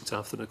who are looked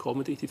after and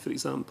accommodated, for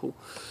example.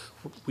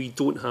 We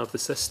don't have the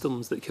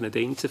systems that can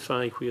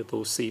identify where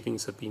those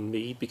savings have been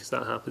made, because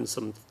that happens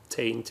some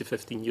 10 to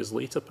 15 years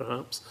later,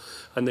 perhaps,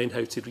 and then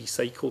how to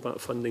recycle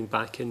that funding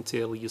back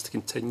into early years to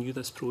continue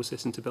this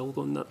process and to build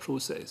on that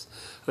process.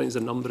 I think there's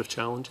a number of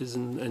challenges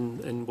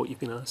in what you've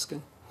been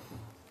asking.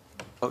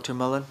 Dr.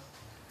 Mullen?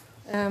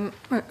 I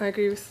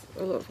agree with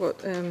a lot of what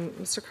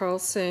Mr.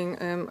 Carl's saying.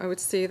 I would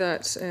say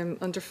that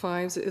under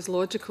fives it is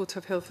logical to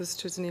have health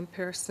visitors in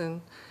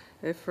person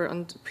for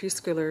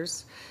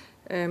preschoolers.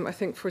 I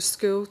think for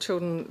school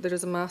children there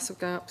is a massive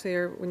gap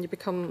there. When you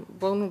become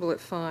vulnerable at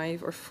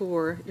 5 or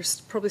 4, you're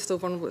probably still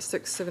vulnerable at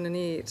 6, 7 and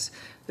 8.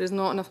 There's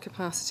not enough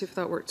capacity for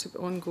that work to be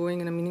ongoing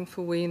in a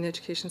meaningful way in the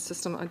education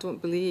system, I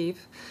don't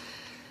believe.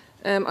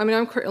 I mean,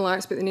 I'm quite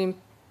relaxed about the named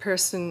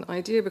person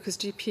idea, because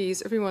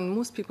GPs,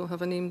 most people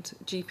have a named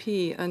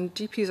GP, and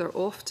GPs are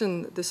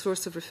often the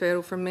source of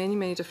referral for many,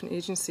 many different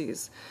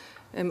agencies,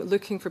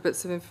 looking for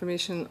bits of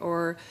information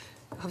or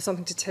have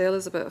something to tell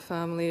us about a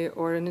family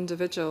or an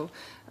individual.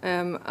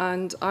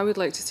 And I would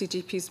like to see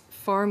GPs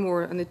far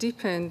more, and the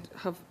deep end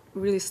have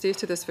really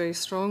stated this very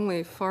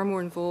strongly, far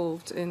more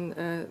involved in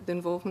the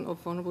involvement of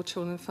vulnerable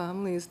children and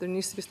families. There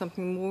needs to be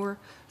something more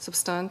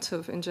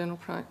substantive in general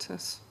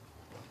practice.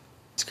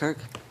 Ms. Kirk?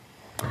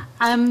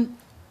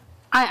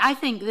 I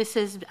think this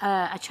is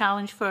a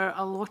challenge for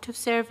a lot of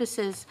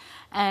services.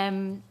 I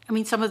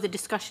mean, some of the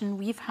discussion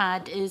we've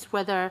had is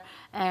whether,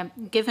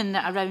 given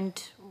that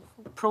around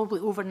probably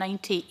over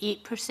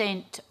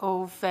 98%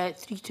 of 3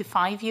 to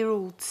 5 year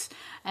olds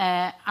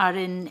are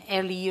in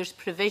early years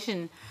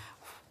provision,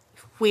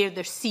 where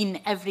they're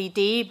seen every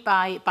day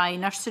by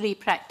nursery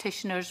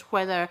practitioners,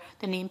 whether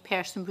the named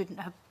person wouldn't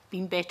have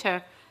been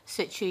better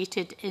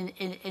situated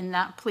in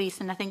that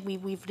place. And I think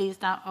we've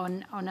raised that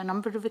on a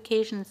number of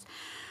occasions.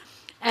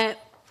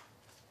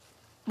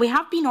 We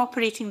have been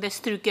operating this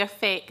through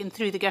GIRFEC and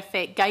through the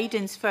GIRFEC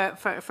guidance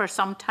for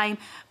some time,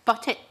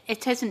 but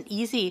it isn't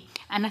easy.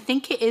 And I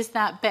think it is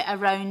that bit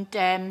around,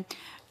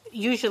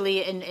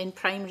 usually in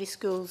primary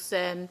schools,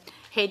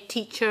 head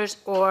teachers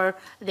or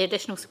the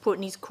additional support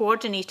needs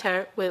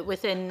coordinator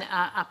within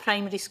a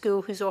primary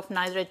school, who's often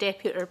either a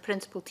deputy or a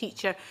principal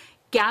teacher,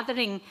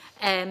 gathering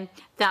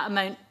that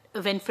amount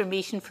of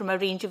information from a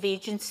range of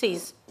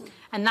agencies.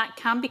 And that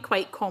can be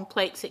quite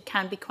complex, it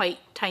can be quite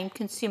time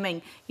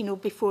consuming, you know,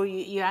 before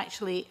you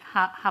actually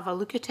have a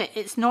look at it.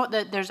 It's not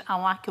that there's a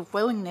lack of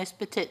willingness,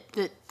 but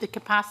the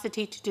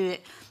capacity to do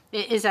it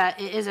is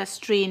a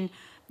strain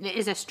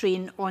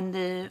on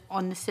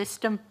the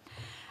system.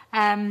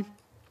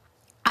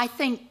 I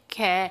think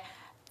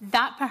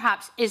that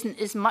perhaps isn't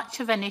as much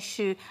of an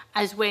issue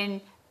as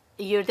when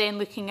you're then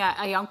looking at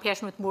a young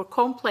person with more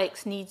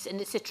complex needs, and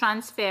it's a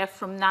transfer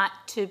from that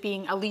to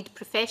being a lead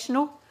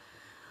professional.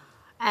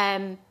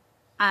 And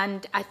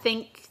I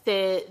think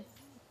that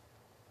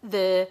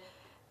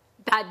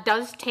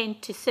does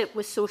tend to sit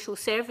with social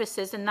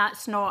services, and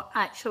that's not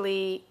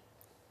actually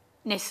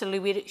necessarily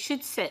where it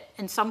should sit.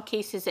 In some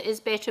cases, it is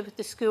better with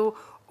the school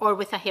or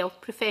with a health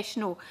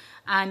professional,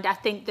 and I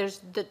think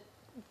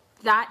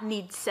that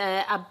needs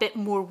a bit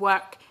more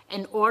work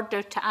in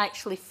order to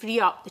actually free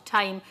up the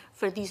time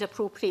for these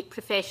appropriate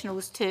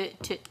professionals to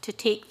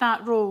take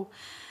that role.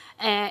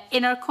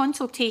 In our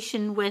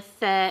consultation with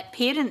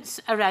parents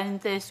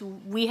around this,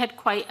 we had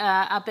quite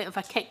a bit of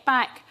a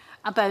kickback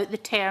about the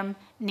term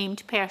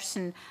named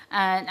person,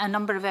 and a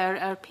number of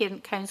our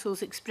parent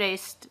councils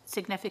expressed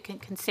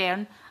significant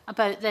concern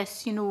about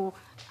this. You know,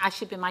 I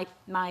should be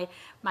my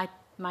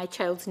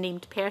child's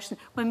named person.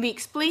 When we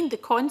explained the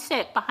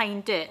concept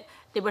behind it,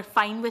 they were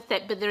fine with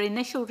it, but their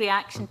initial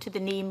reaction to the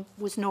name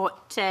was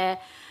not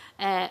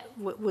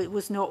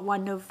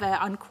one of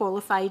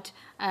unqualified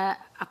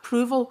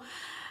approval.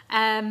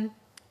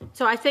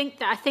 So I think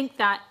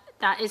that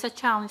is a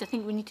challenge. I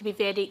think we need to be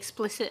very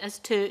explicit as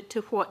to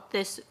what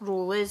this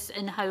role is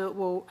and how it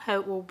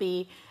will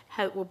be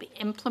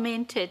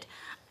implemented.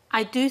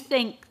 I do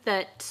think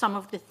that some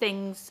of the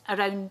things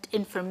around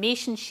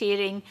information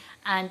sharing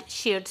and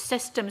shared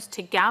systems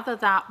to gather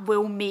that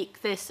will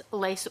make this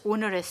less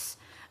onerous,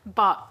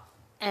 but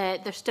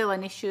there's still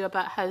an issue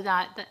about how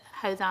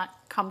that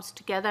comes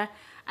together.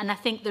 And I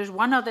think there's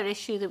one other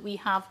issue that we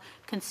have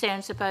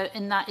concerns about,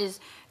 and that is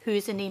who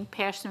is a named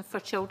person for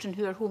children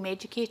who are home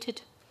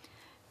educated,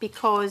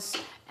 because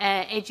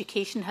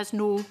education has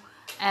no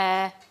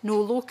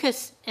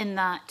locus in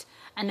that.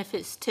 And if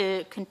it's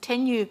to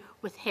continue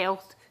with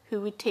health, who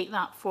would take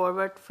that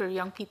forward for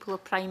young people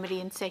of primary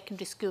and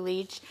secondary school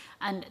age?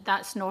 And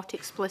that's not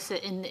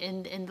explicit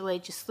in the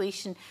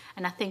legislation.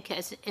 And I think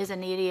it is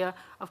an area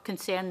of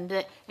concern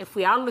that if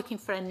we are looking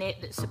for a net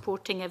that's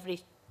supporting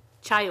every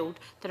child,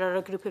 there are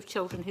a group of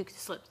children who could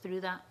slip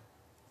through that.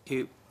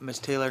 Ms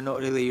Taylor, not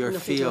really your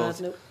Nothing field.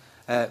 to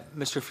add,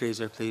 no. Mr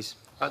Fraser, please.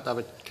 I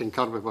would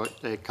concur with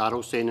what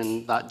Carol's saying,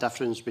 and that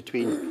difference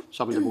between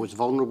some of the most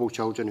vulnerable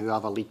children who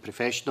have a lead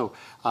professional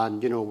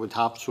and, you know, would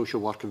have social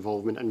work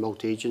involvement and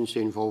multi-agency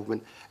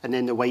involvement, and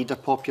then the wider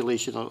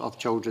population of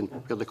children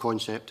where the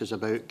concept is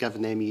about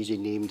giving them easy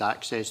named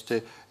access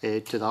to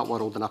that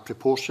world, and a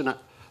proportionate,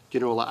 you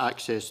know, like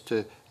access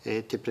to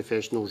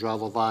professionals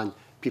rather than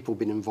people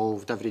being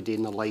involved every day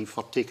in their life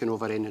or taking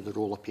over any of the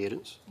role of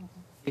parents.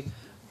 Mm-hmm.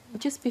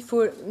 Just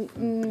before,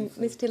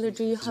 Ms Taylor,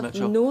 do you have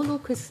no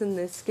locus in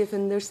this,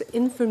 given there's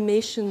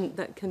information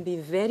that can be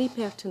very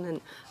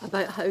pertinent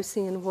about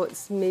housing and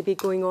what's maybe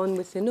going on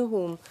within a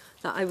home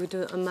that I would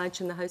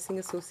imagine the Housing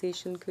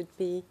Association could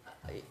be?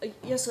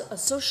 Yes, a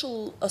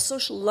social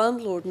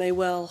landlord may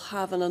well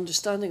have an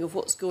understanding of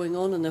what's going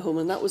on in the home,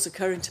 and that was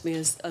occurring to me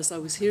as I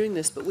was hearing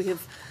this, but we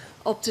have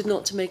opted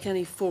not to make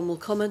any formal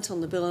comment on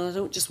the bill, and I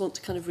don't just want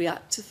to kind of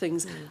react to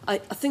things. I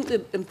think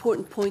the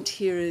important point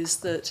here is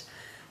that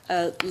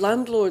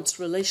landlord's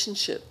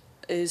relationship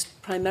is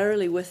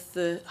primarily with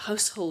the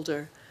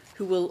householder,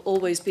 who will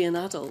always be an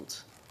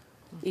adult,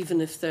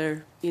 even if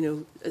they're, you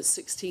know, at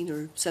 16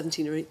 or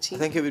 17 or 18. I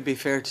think it would be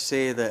fair to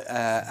say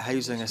that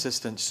housing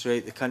assistants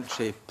throughout the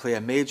country play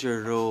a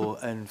major role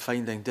in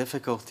finding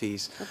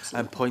difficulties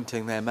and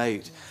pointing them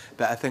out.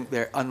 But I think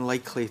they're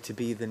unlikely to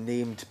be the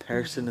named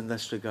person in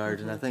this regard,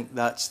 and I think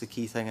that's the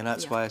key thing, and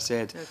that's why I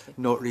said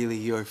not really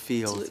your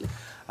field.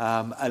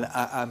 And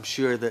I'm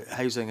sure that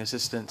housing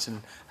assistants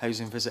and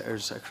housing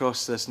visitors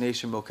across this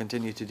nation will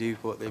continue to do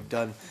what they've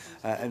done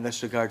in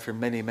this regard for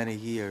many, many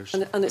years.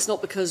 And it's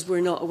not because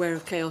we're not aware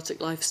of chaotic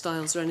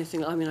lifestyles or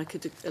anything. I mean, I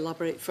could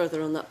elaborate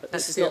further on that, but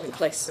this is not the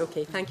place.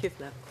 Okay, thank you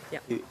for that.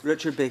 Yeah.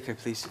 Richard Baker,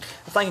 please.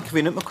 Thank you,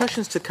 Convener. My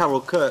question is to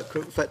Carol Kirk,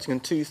 reflecting on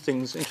two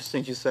things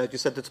interesting you said. You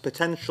said there's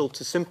potential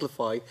to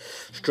simplify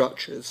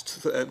structures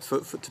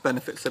to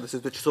benefit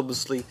services, which is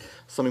obviously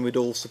something we'd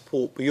all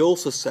support. But you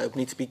also said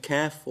we need to be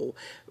careful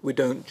we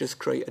don't just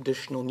create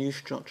additional new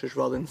structures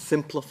rather than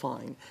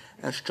simplifying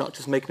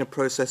structures, making a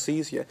process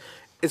easier.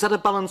 Is that a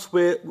balance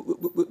where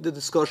the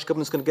Scottish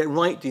Government's going to get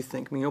right, do you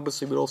think? I mean,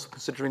 obviously, we're also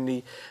considering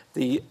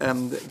the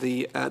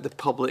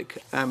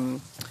public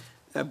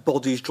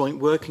bodies joint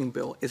working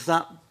bill. Is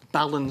that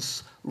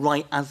balance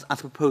right as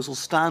proposals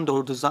stand,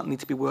 or does that need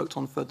to be worked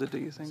on further, do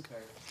you think?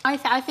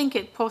 I think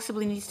it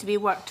possibly needs to be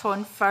worked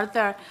on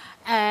further.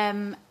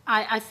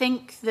 I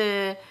think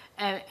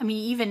I mean,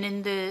 even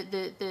in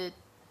the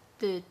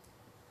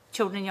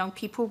Children and Young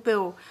People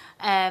Bill,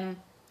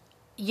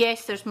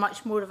 yes, there's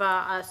much more of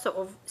a sort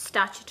of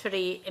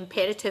statutory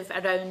imperative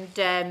around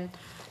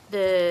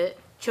the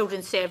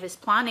children's service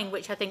planning,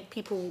 which I think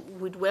people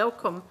would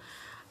welcome.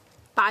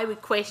 But I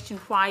would question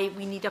why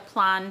we need a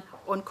plan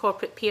on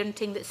corporate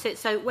parenting that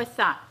sits out with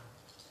that.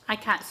 I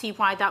can't see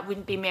why that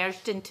wouldn't be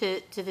merged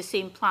into the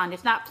same plan.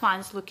 If that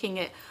plan's looking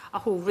at a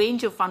whole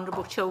range of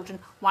vulnerable children,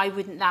 why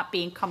wouldn't that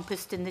be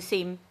encompassed in the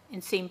same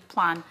insane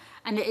plan.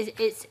 And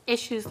it's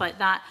issues like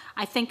that,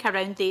 I think,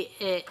 around the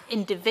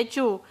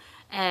individual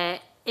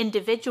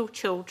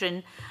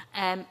children.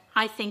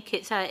 I think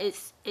it's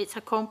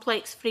a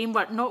complex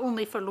framework, not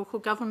only for local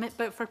government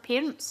but for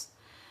parents.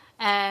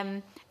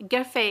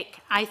 GIRFEC,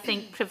 I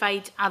think,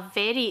 provides a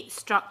very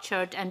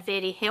structured and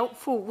very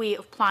helpful way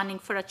of planning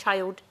for a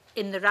child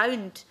in the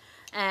round,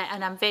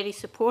 and I'm very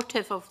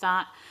supportive of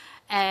that.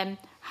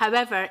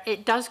 However,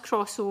 it does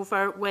cross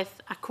over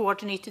with a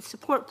coordinated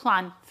support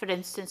plan, for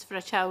instance, for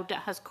a child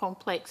that has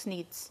complex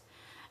needs.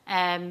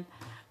 And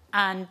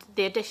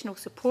the additional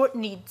support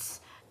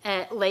needs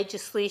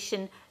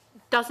legislation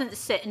doesn't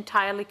sit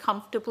entirely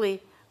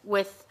comfortably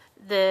with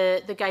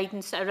the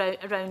guidance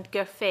around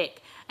GIRFEC.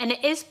 And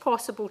it is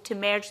possible to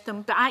merge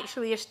them, but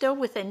actually you're still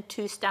within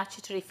two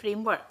statutory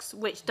frameworks,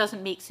 which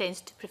doesn't make sense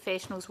to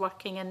professionals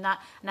working in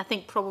that, and I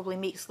think probably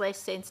makes less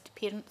sense to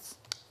parents.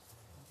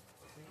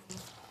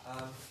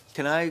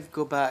 Can I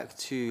go back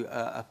to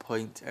a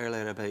point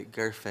earlier about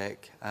GIRFEC,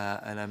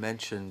 and I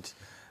mentioned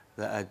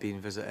that I'd been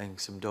visiting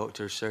some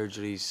doctors'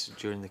 surgeries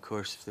during the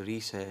course of the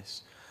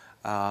recess.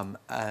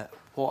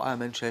 What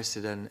I'm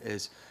interested in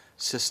is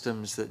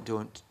systems that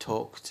don't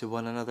talk to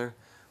one another,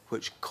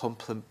 which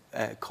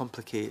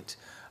complicate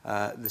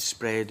the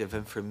spread of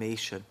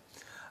information.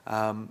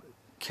 Can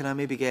I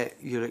maybe get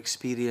your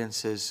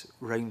experiences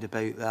round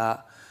about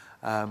that?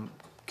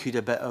 Could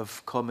a bit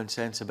of common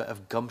sense, a bit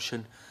of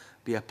gumption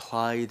be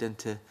applied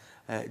into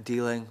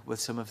dealing with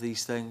some of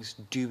these things?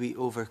 Do we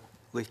overly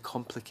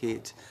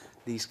complicate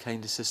these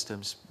kind of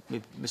systems?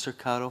 Maybe Mr.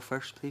 Carroll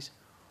first, please.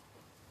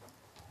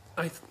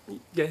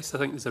 Yes, I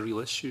think there's a real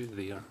issue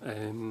there.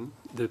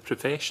 The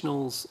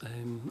professionals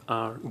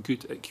are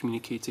good at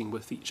communicating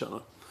with each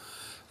other.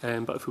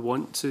 But if we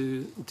want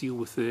to deal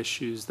with the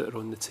issues that are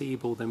on the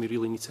table, then we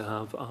really need to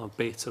have a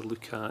better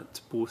look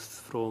at both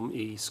from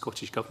a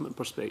Scottish Government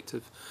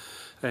perspective.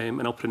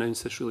 And I'll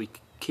pronounce this really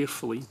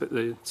carefully, but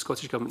the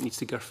Scottish Government needs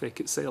to GIRFEC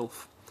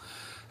itself.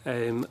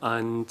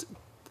 And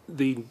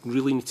they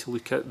really need to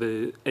look at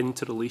the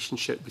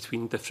interrelationship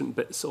between different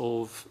bits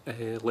of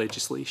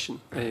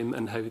legislation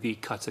and how they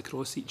cut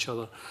across each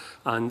other,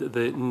 and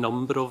the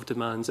number of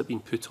demands that have been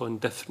put on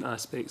different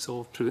aspects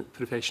of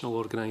professional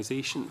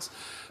organisations.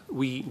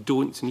 We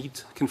don't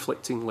need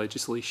conflicting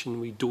legislation.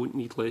 We don't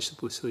need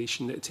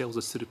legislation that tells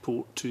us to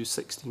report to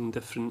 16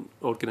 different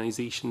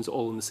organisations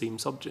all on the same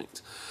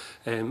subject.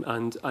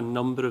 And a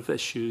number of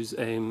issues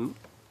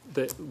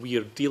that we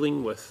are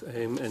dealing with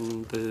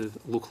in the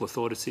local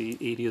authority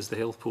areas, the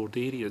health board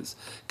areas,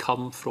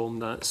 come from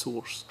that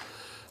source.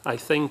 I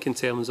think in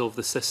terms of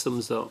the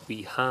systems that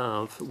we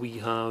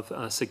have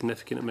a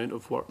significant amount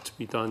of work to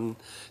be done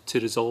to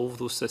resolve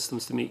those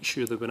systems, to make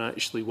sure that we're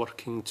actually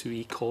working to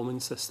a common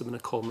system and a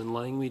common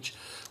language.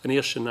 In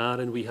Ayrshire and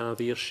Arran, we have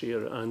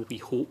Ayrshire, and we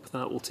hope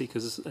that will take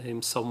us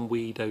some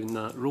way down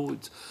that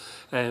road.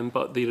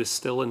 But there is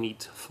still a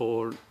need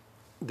for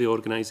the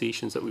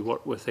organisations that we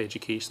work with,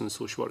 education and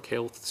social work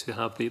health, to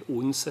have their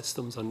own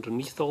systems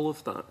underneath all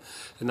of that.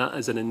 And that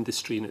is an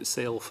industry in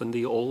itself, and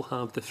they all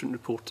have different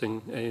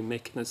reporting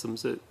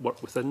mechanisms that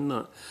work within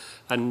that.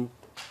 And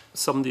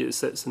somebody that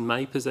sits in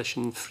my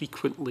position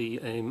frequently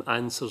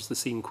answers the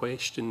same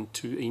question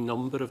to a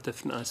number of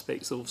different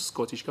aspects of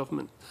Scottish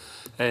Government.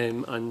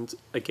 And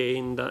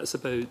again, that's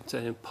about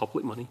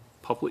public money,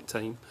 public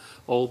time,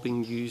 all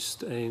being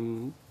used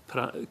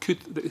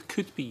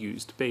could be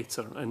used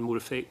better and more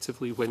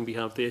effectively when we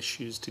have the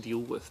issues to deal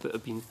with that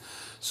have been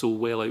so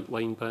well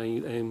outlined by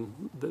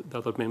the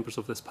other members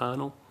of this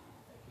panel.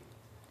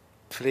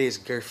 The phrase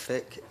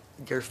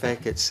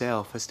GIRFEC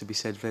itself has to be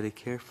said very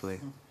carefully.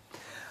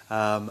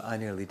 I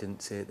nearly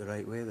didn't say it the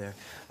right way there.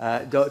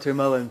 Dr.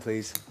 Mullen,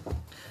 please.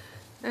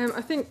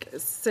 I think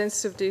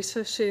sensitive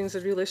data sharing is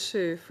a real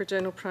issue for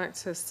general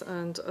practice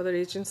and other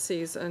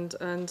agencies,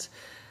 and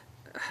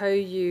how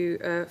you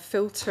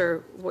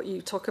filter what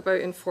you talk about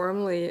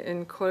informally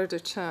in corridor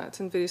chat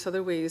and various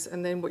other ways,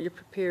 and then what you're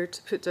prepared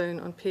to put down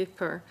on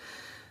paper.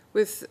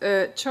 With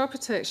child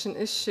protection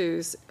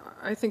issues,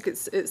 I think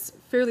it's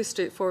fairly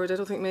straightforward. I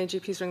don't think many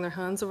GPs wring their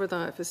hands over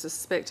that. If it's a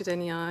suspected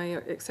NEI,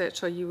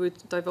 etc., you would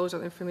divulge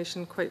that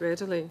information quite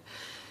readily.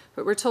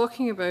 But we're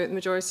talking about the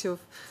majority of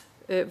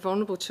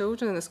vulnerable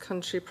children in this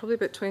country, probably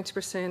about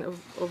 20%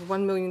 of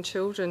 1 million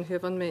children who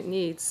have unmet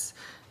needs.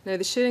 Now,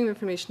 the sharing of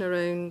information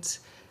around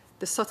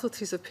the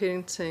subtleties of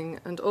parenting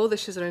and all the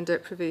issues around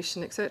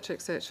deprivation, etc.,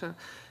 etc.,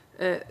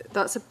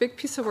 that's a big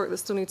piece of work that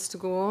still needs to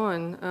go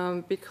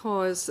on,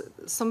 because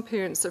some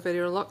parents are very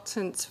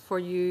reluctant for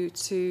you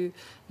to,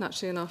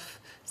 naturally enough,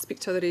 speak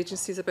to other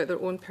agencies about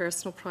their own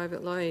personal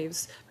private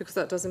lives, because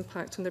that does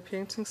impact on their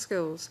parenting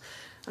skills.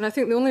 And I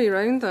think the only way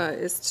around that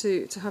is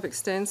to have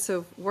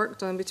extensive work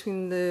done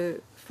between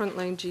the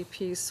frontline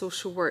GPs,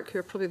 social work, who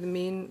are probably the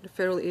main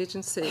referral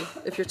agency,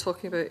 if you're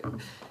talking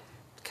about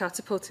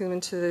catapulting them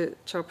into the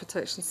child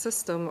protection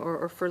system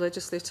or for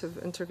legislative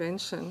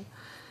intervention.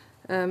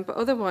 But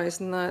otherwise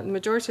than that, the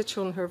majority of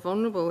children who are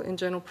vulnerable in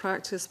general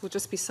practice will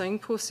just be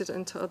signposted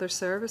into other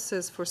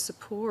services for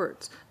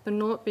support. They're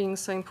not being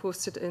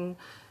signposted in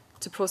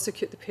to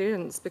prosecute the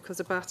parents because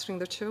they're battering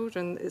their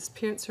children. It's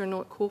parents who are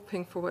not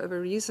coping for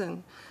whatever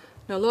reason.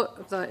 Now, a lot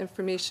of that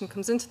information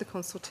comes into the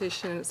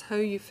consultation, and it's how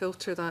you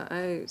filter that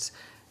out.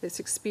 It's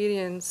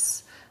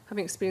experience,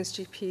 having experienced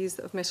GPs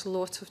that have met a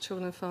lot of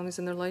children and families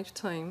in their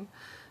lifetime,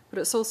 but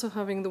it's also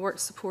having the work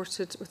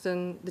supported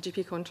within the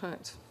GP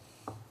contract.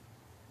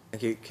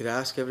 Thank you. Could I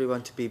ask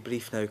everyone to be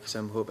brief now, because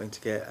I'm hoping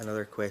to get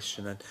another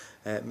question.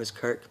 And Ms.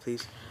 Kirk,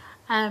 please.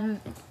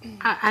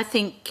 I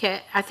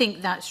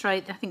think that's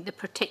right. I think the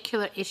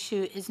particular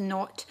issue is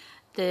not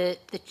the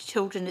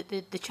children at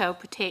the child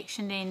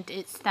protection end.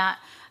 It's that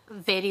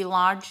very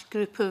large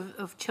group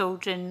of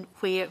children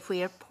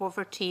where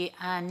poverty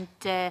and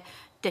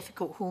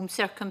difficult home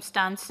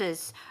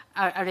circumstances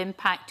are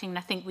impacting. And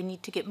I think we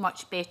need to get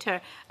much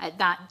better at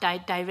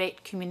that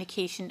direct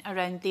communication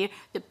around there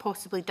that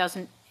possibly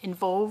doesn't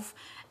involve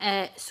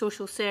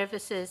social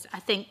services. I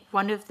think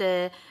one of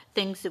the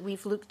things that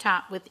we've looked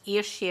at with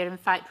AirShare, in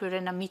fact we were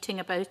in a meeting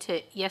about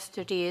it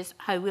yesterday, is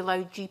how we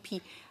allow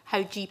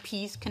how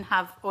GPs can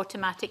have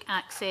automatic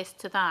access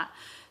to that.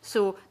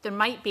 So there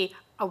might be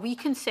a wee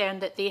concern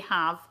that they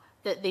have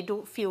that they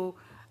don't feel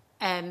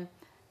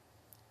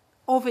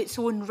of its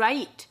own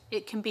right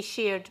it can be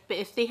shared, but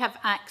if they have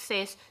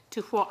access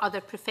to what other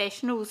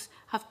professionals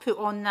have put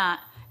on that,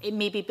 it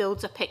maybe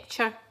builds a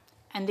picture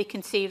and they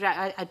can say,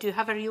 right, I do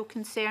have a real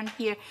concern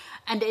here.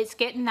 And it's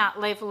getting that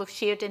level of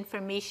shared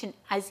information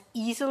as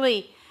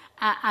easily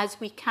as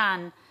we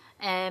can,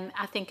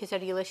 I think is a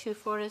real issue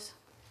for us.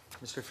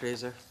 Mr.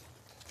 Fraser.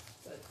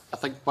 I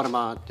think one of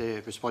my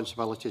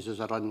responsibilities is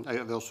I run out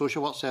of our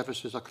social work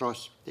services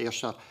across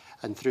Ayrshire,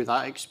 and through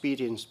that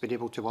experience, being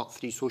able to work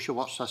 3 social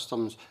work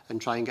systems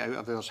and try and get out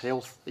of our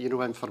health,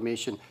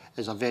 information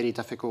is a very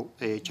difficult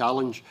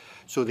challenge.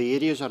 So the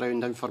areas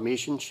around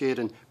information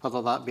sharing,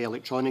 whether that be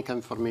electronic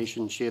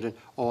information sharing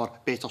or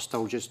better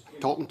still just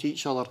talking to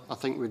each other, I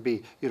think would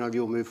be a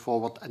real move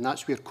forward, and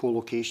that's where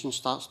co-location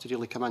starts to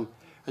really come in.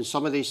 And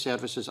some of these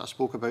services I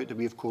spoke about that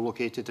we've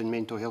co-located in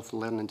mental health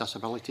and learning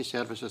disability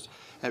services,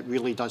 it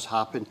really does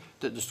happen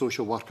that the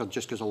social worker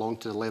just goes along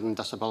to the learning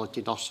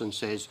disability nurse and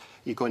says,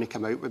 you're going to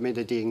come out with me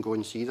today and go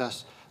and see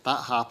this.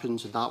 That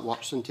happens and that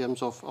works in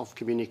terms of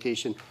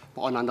communication.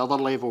 But on another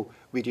level,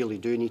 we really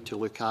do need to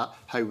look at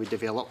how we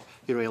develop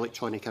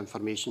electronic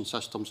information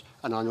systems.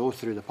 And I know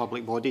through the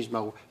Public Bodies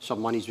Bill,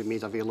 some money's been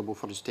made available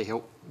for us to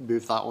help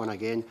move that on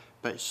again.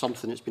 But it's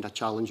something that's been a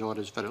challenge on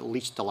us for at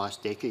least the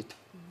last decade.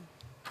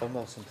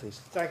 Wilson,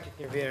 please. Thank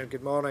you, Convener.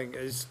 Good morning.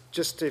 Is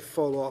just to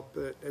follow up,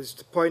 is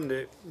the point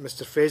that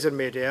Mr. Fraser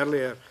made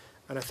earlier,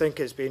 and I think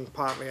it's been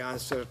partly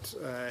answered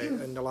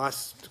in the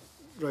last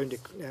round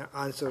of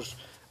answers,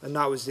 and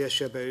that was the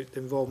issue about the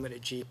involvement of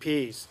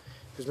GPs.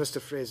 Because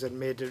Mr. Fraser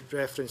made a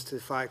reference to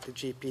the fact that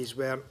GPs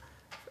weren't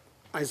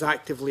as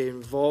actively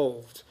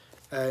involved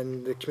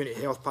in the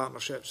community health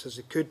partnerships as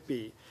they could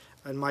be.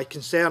 And my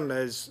concern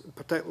is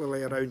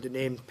particularly around the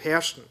named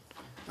person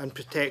and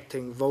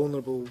protecting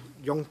vulnerable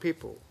young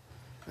people,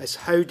 is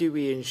how do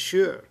we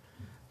ensure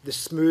the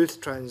smooth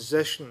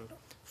transition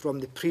from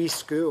the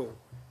preschool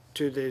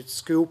to the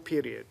school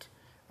period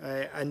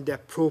and the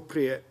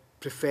appropriate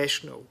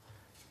professional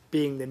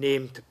being the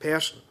named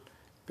person,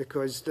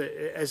 because there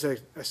is a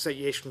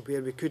situation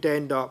where we could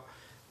end up,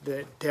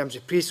 in terms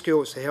of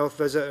preschool, it's a health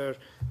visitor,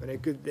 when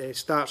it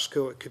starts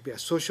school, it could be a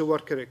social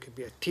worker, it could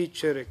be a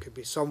teacher, it could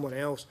be someone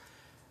else.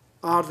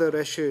 Are there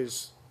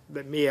issues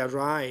that may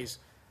arise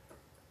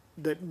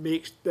that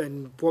makes,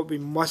 and what we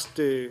must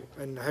do,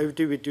 and how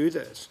do we do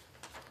this,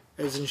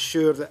 is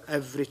ensure that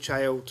every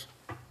child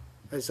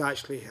has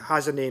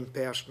a named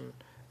person,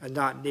 and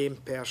that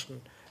named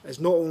person is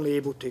not only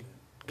able to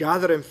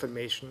gather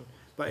information,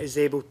 but is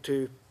able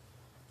to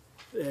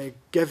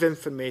give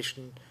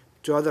information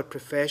to other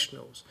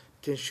professionals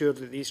to ensure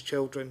that these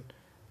children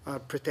are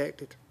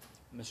protected.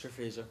 Mr.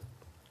 Fraser.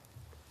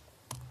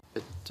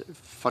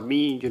 For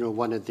me,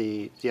 one of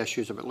the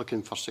issues about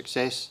looking for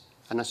success,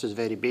 and this is a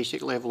very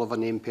basic level of a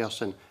named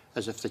person,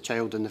 is if the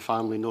child and the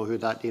family know who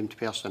that named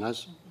person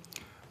is.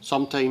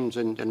 Sometimes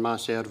in my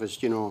service,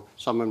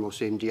 someone will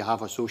say, do you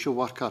have a social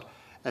worker?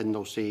 And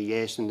they'll say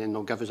yes, and then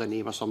they'll give us a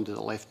name of somebody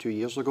that left 2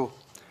 years ago.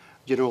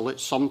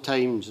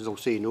 Sometimes they'll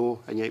say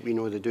no, and yet we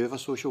know they do have a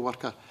social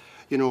worker.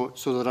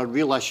 So there are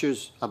real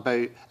issues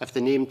about if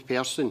the named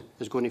person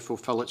is going to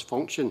fulfil its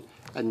function,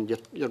 and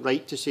you're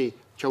right to say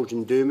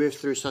children do move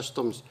through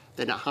systems,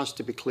 then it has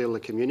to be clearly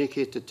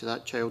communicated to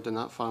that child and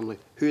that family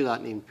who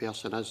that named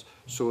person is,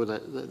 so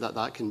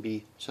that can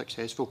be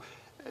successful.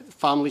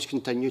 Families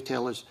continue to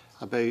tell us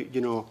about,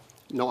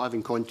 not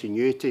having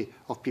continuity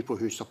of people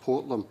who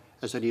support them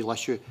is a real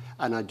issue,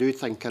 and I do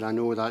think, and I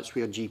know that's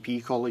where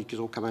GP colleagues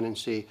will come in and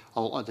say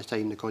a lot of the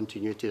time the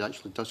continuity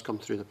actually does come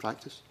through the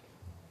practice.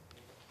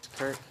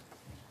 Kirk.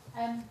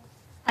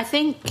 I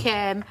think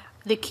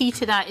the key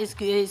to that is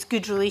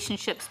good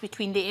relationships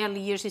between the early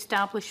years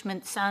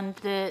establishments and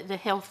the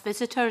health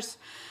visitors,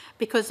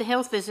 because the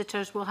health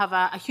visitors will have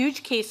a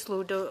huge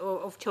caseload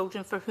of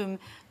children for whom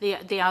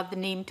they are the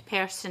named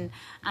person,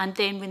 and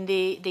then when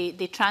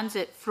they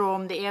transit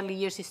from the early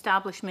years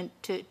establishment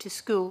to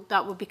school,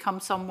 that will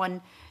become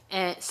someone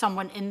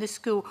in the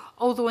school.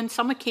 Although on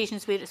some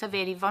occasions where it's a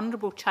very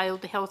vulnerable child,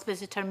 the health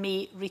visitor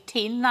may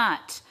retain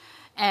that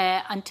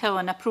until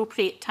an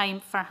appropriate time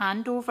for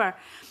handover.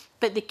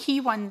 But the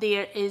key one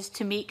there is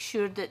to make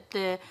sure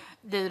that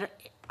there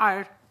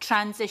are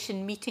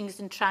transition meetings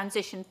and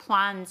transition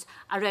plans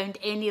around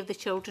any of the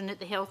children that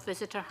the health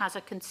visitor has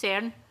a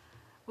concern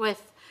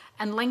with,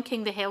 and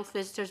linking the health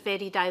visitors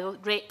very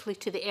directly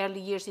to the early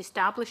years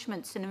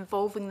establishments and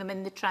involving them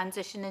in the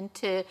transition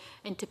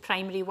into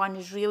primary one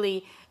is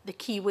really the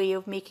key way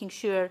of making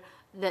sure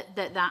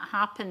that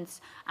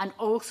happens, and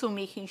also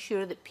making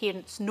sure that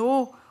parents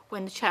know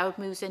when the child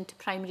moves into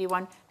primary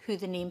one who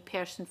the named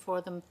person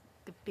for them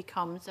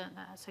becomes, and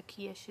that's a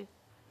key issue.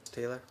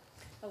 Taylor?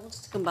 I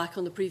wanted to come back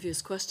on the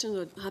previous question.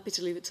 I'm happy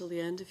to leave it till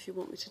the end if you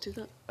want me to do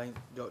that. Fine.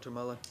 Dr.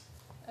 Mullin?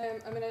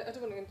 I mean, I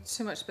don't want to go into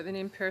too much about the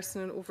named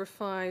person and over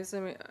fives. I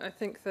mean, I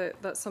think that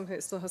that's something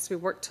that still has to be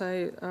worked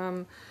out.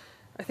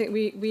 I think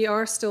we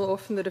are still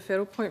often the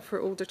referral point for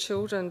older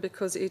children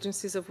because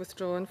agencies have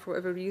withdrawn for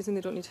whatever reason.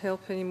 They don't need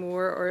help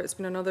anymore, or it's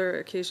been another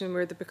occasion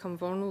where they become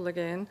vulnerable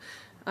again.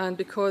 And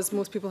because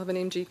most people have a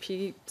named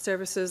GP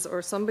services,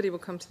 or somebody will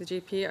come to the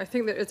GP, I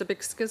think there is a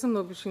big schism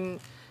though between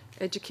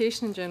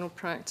education and general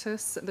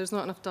practice. There's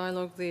not enough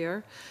dialogue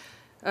there.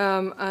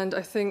 And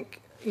I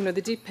think, you know,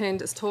 the deep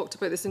end has talked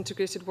about this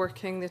integrated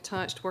working, the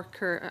attached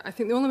worker. I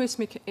think the only way to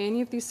make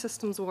any of these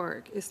systems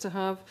work is to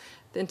have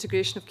the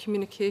integration of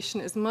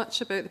communication as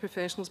much about the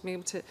professionals being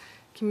able to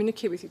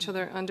communicate with each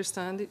other,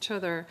 understand each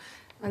other.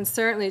 And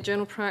certainly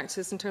general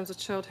practice in terms of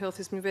child health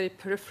has been very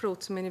peripheral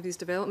to many of these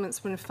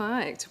developments, when in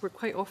fact we're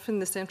quite often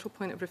the central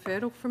point of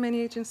referral for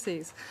many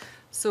agencies.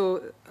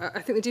 So I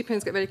think the deep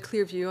end's got a very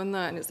clear view on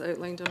that, and it's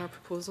outlined in our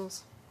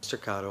proposals.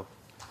 Mr. Carroll?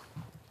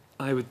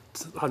 I would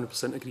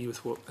 100% agree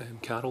with what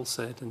Carol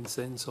said, in the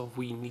sense of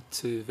we need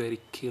to very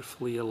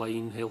carefully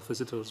align health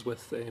visitors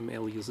with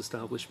early years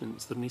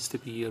establishments. There needs to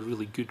be a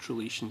really good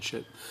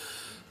relationship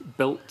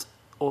built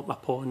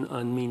upon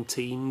and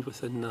maintained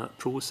within that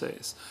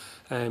process.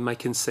 My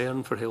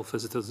concern for health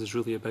visitors is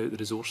really about the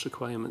resource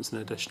requirements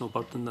and additional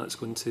burden that's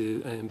going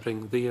to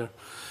bring there.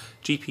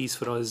 GPs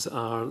for us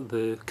are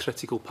the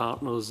critical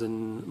partners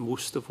in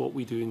most of what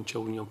we do in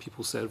children and young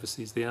people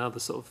services. They are the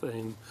sort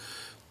of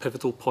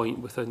pivotal point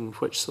within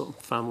which sort of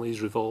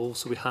families revolve,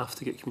 so we have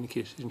to get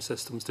communication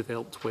systems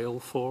developed well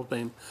for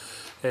them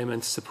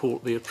and to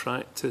support their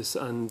practice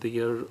and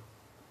their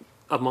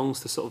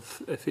amongst the sort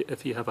of,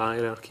 if you have a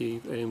hierarchy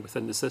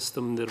within the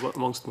system, they're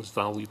amongst the most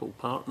valuable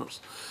partners.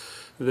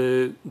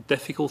 The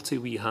difficulty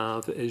we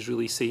have is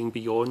really seeing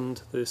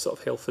beyond the sort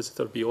of health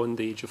visitor, beyond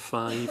the age of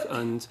 5,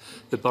 and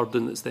the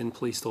burden that's then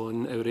placed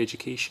on our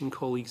education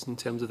colleagues in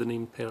terms of the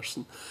named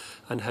person,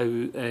 and how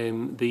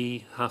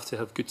they have to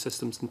have good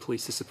systems in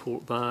place to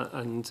support that.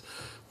 And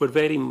we're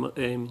very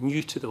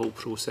new to the whole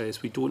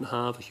process. We don't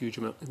have a huge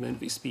amount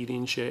of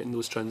experience yet in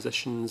those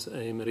transitions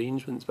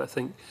arrangements, but I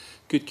think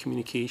good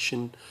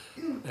communication,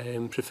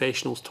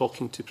 professionals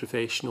talking to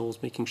professionals,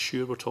 making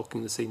sure we're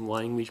talking the same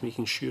language,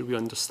 making sure we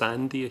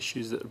understand the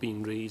issues that are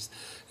being raised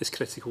is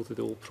critical to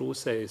the whole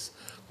process.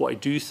 What I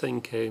do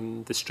think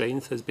the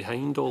strength is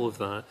behind all of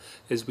that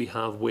is we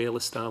have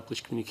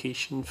well-established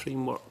communication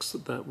frameworks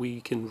that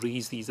we can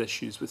raise these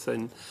issues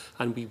within,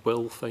 and we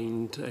will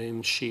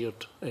find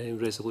shared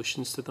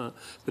resolutions to that.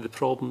 But the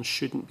problem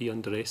shouldn't be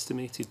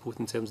underestimated, both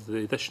in terms of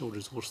the additional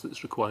resource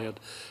that's required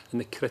and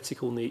the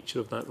critical nature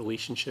of that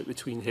relationship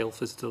between health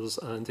visitors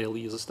and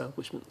early years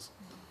establishments.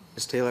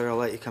 Ms Taylor, I'll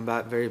let you come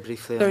back very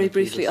briefly. Very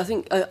briefly, I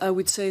think I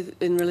would say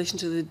that in relation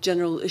to the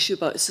general issue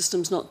about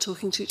systems not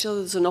talking to each other,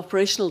 there's an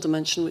operational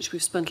dimension which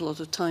we've spent a lot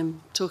of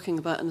time talking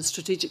about, and a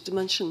strategic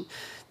dimension.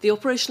 The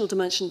operational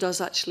dimension does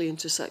actually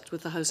intersect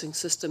with the housing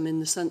system in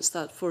the sense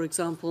that, for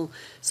example,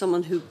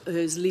 someone who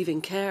is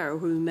leaving care,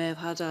 who may have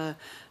had a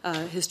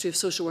history of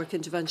social work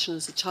intervention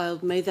as a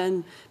child, may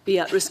then be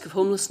at risk of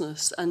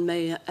homelessness and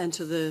may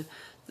enter the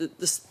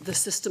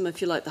system,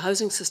 if you like, the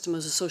housing system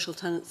as a social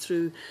tenant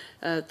through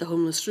the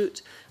homeless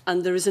route.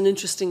 And there is an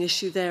interesting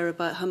issue there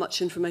about how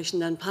much information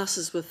then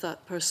passes with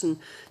that person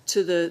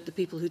to the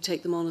people who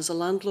take them on as a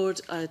landlord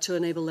to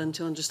enable them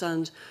to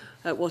understand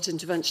what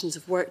interventions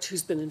have worked,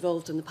 who's been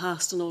involved in the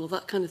past and all of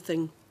that kind of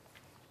thing.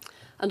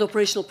 And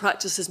operational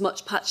practice is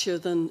much patchier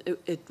than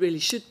it really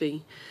should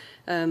be.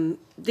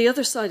 The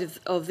other side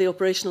of the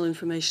operational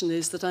information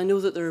is that I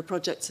know that there are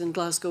projects in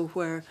Glasgow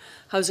where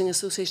housing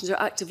associations are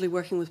actively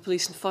working with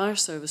police and fire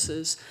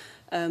services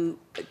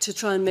to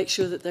try and make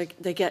sure that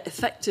they get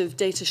effective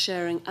data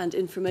sharing and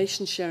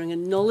information sharing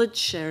and knowledge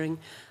sharing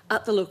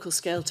at the local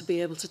scale to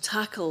be able to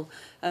tackle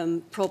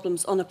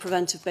problems on a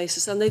preventive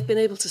basis. And they've been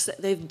able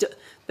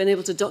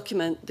to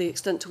document the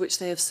extent to which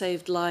they have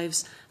saved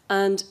lives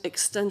and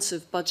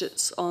extensive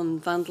budgets on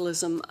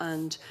vandalism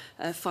and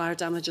fire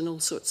damage and all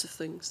sorts of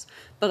things.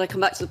 But I come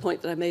back to the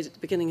point that I made at the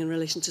beginning in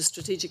relation to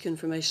strategic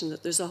information,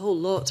 that there's a whole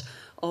lot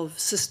of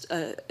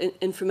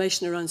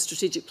information around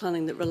strategic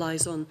planning that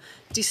relies on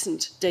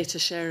decent data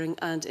sharing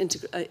and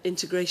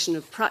integration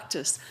of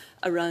practice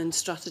around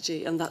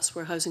strategy, and that's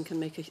where housing can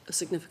make a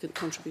significant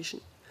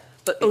contribution.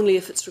 But only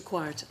if it's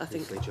required, I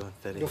think. John,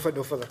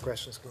 no further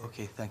questions.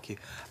 Okay, thank you.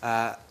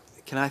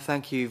 Can I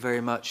thank you very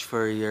much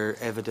for your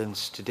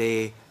evidence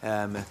today?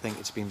 I think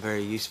it's been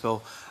very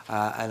useful,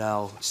 and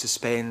I'll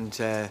suspend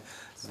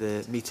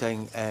the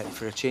meeting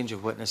for a change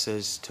of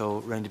witnesses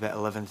till round about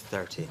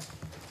 11:30.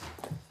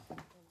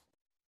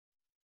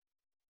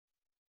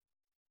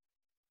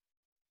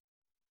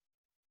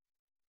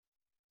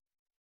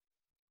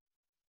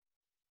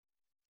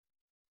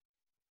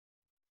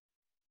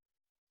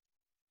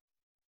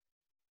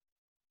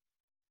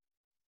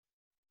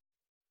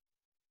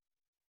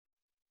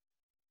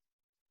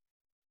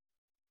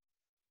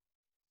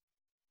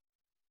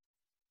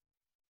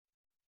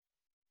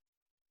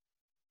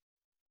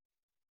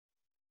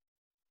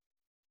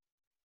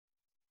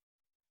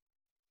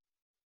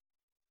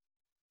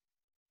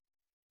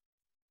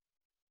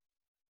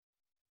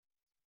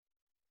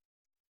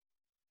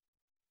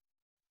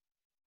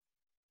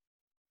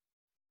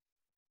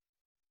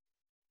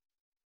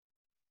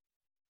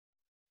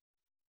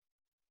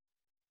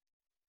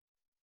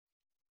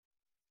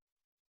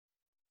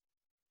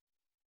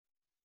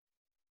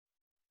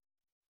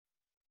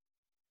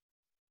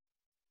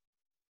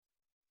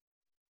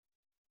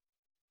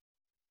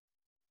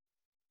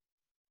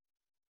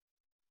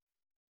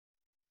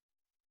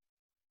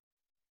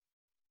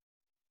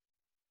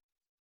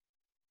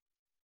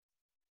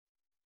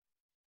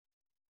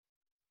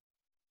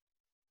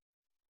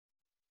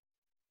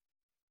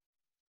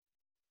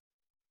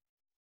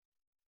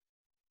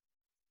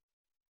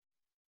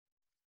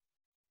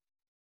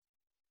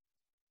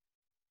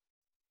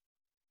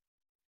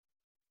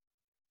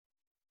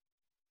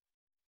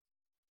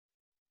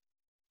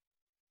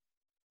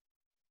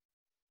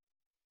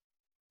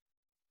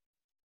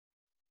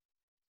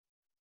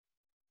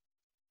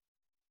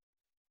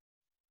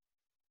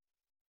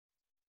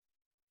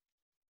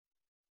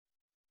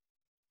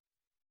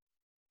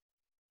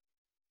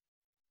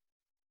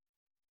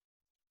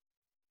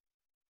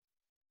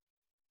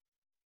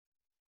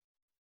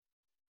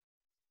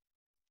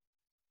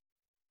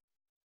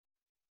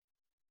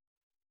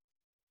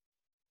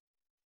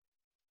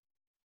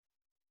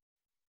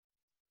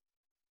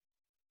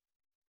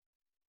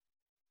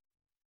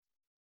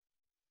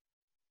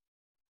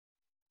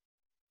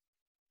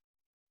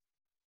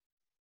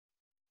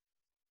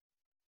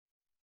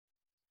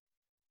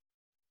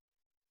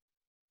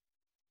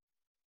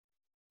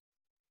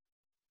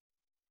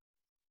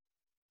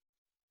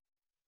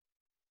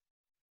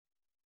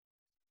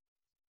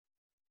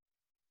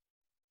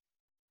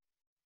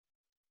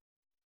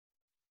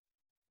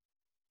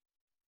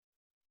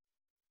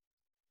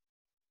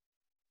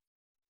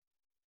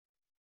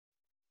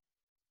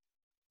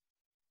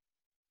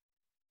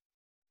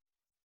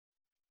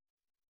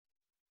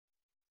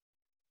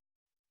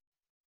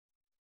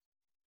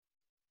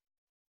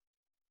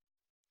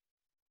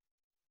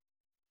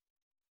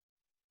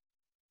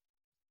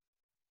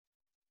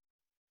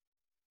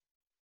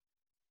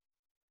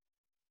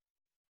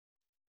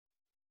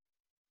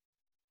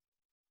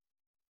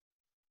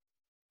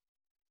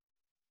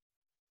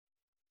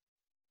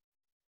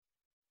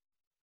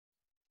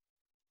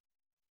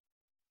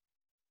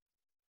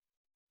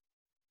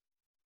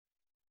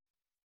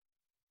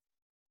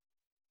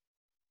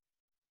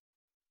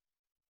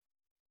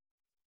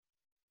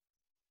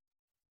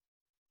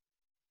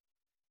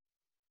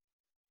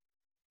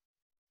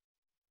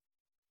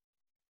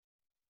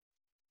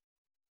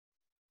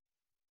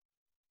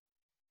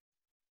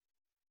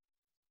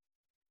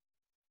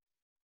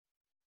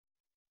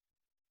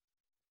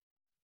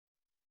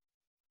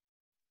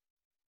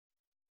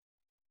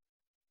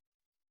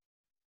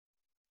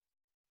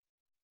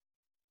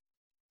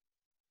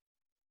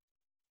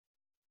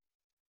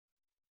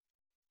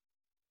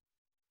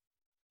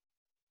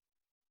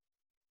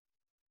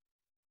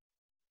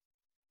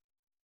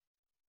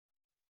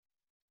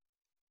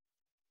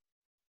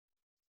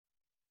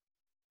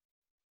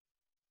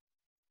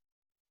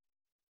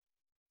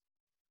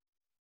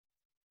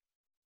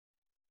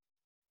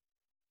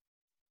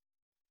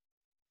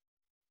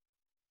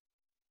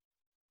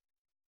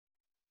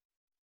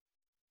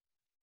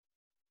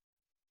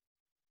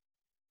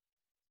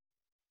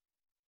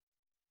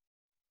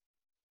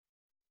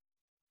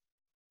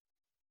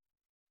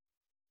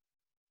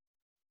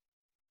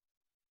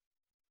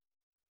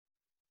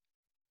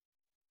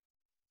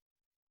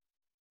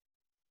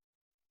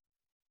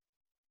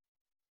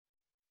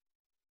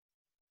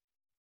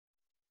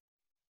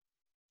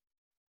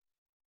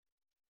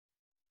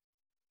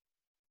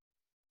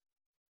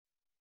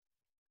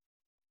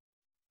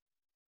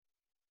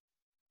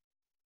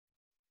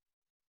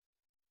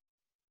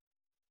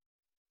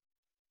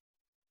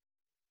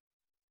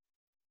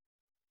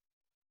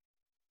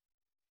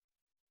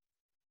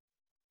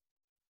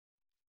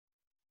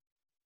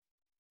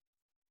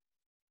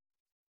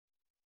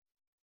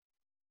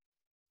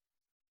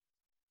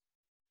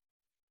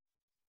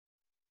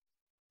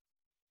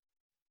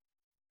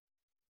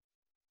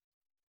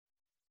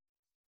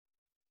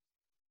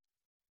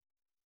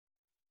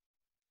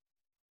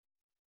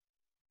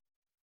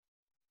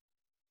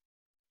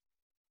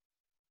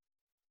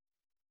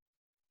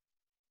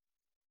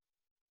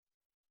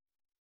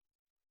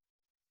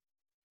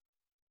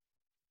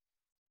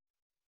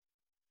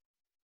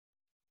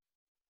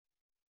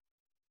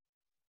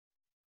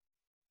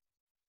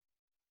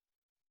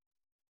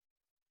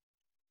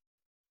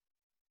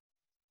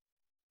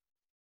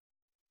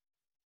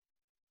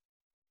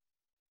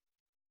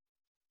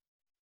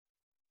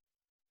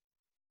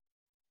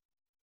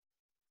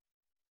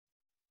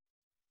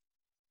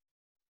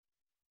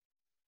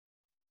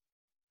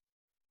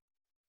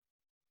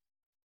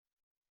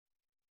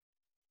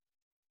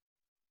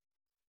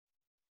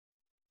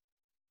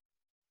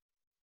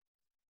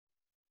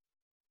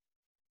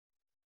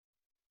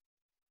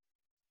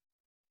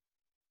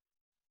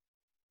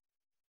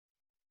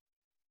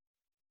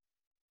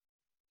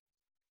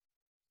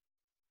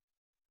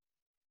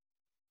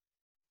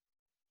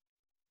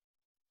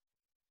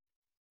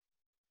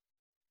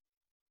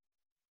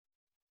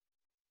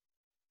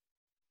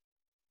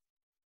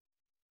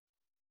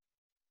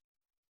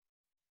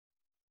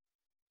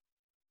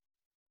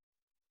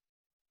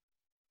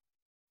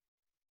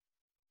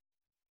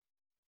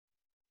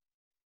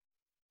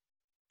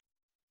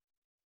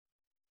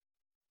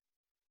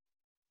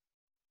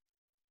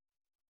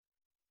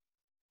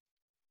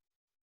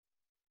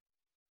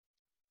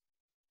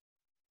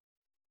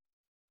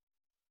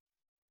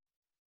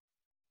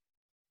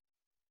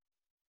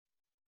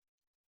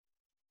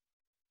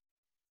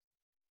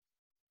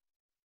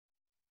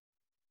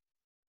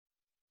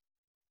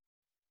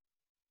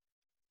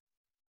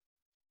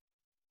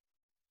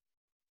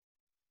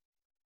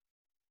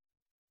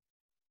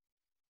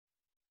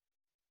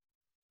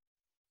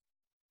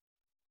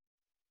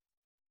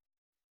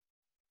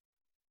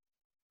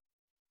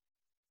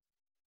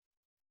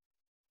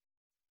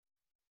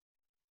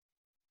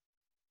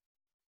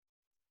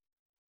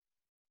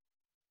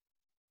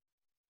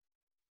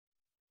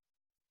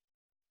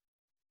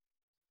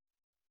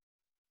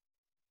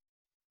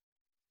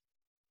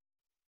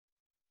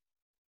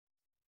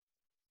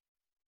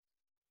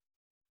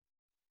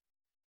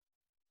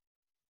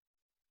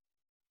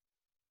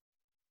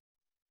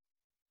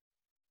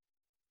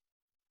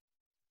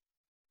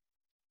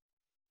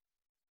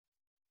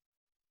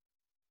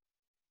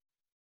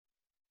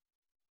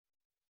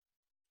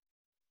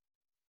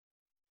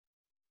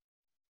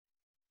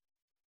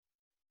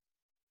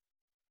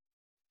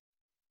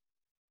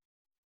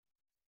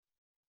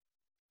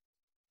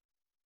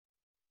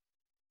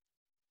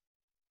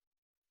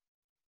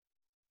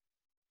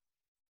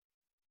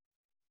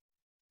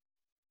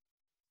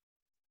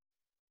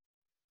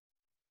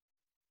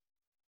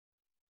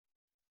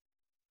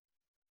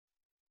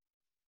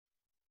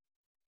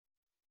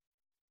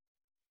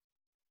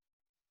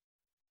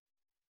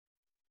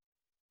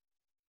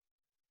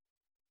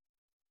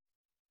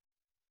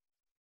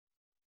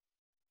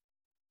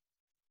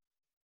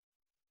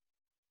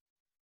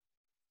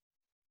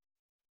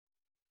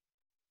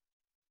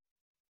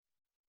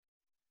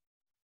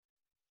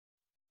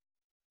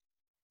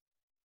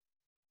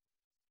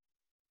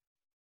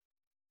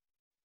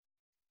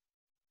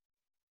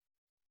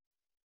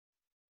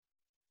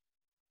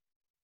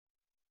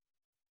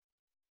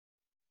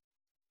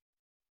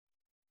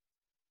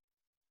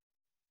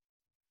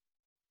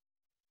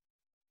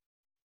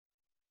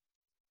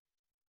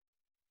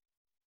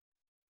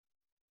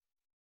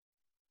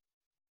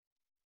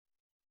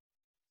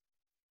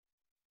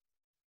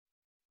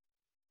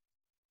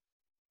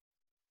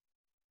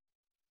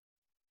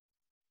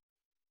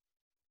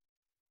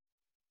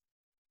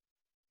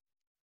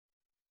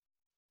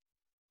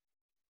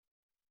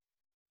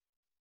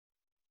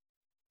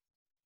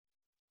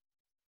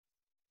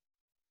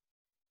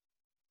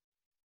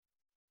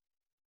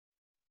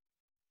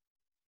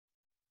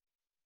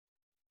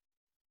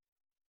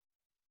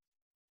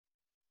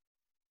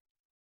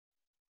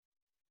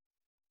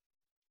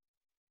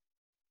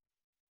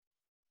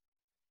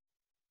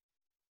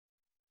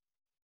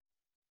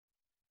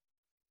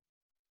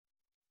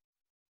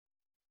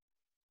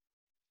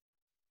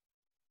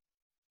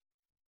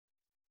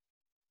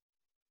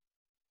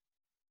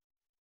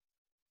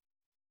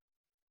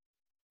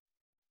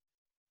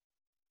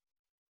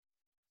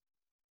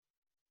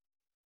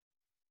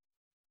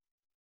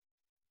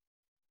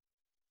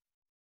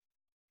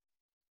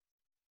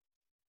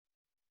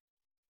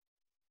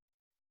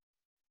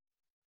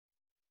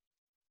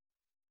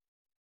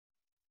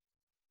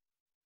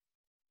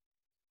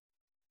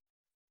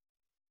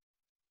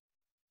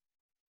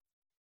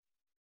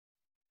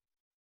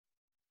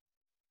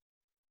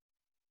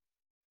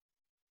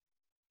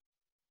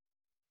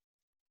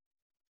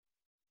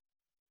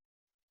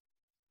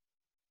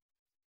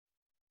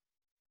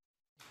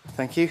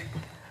 Thank you.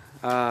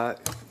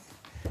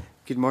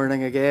 Good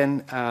morning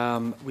again.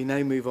 We now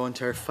move on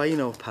to our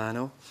final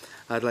panel.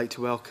 I'd like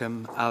to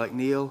welcome Alec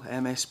Neil,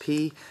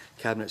 MSP,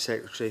 Cabinet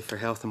Secretary for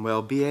Health and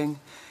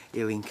Wellbeing,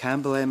 Aileen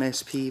Campbell,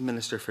 MSP,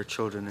 Minister for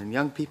Children and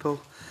Young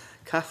People,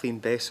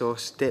 Kathleen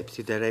Bessos,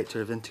 Deputy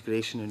Director of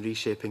Integration and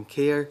Reshaping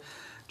Care,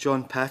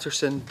 John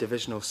Patterson,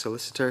 Divisional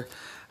Solicitor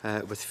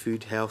with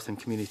Food, Health and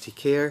Community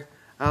Care,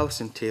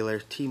 Alison Taylor,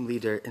 Team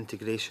Leader,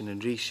 Integration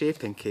and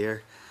Reshaping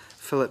Care,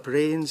 Philip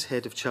Rains,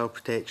 Head of Child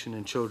Protection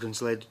and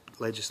Children's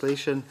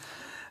Legislation,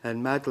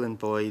 and Madeleine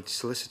Boyd,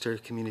 Solicitor,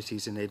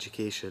 Communities and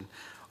Education,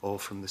 all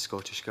from the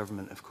Scottish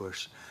Government, of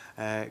course.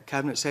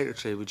 Cabinet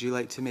Secretary, would you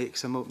like to make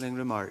some opening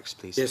remarks,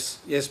 please?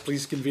 Yes,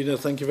 please, Convener.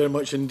 Thank you very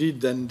much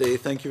indeed, and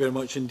thank you very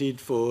much indeed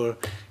for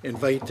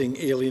inviting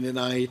Aileen and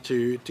I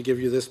to give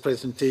you this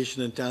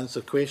presentation and to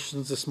answer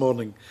questions this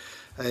morning.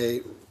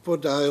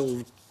 What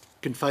I'll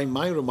confine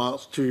my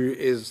remarks to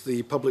is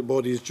the Public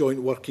Bodies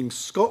Joint Working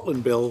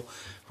Scotland Bill,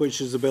 which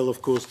is a bill,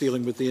 of course,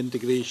 dealing with the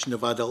integration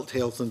of adult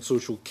health and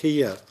social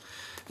care.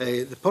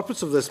 The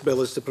purpose of this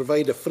bill is to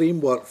provide a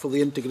framework for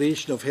the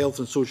integration of health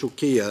and social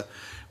care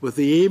with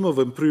the aim of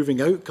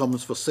improving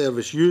outcomes for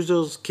service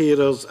users,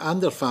 carers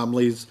and their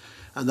families,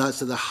 and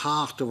that's at the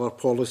heart of our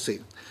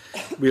policy.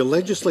 We'll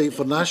legislate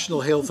for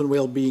national health and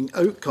wellbeing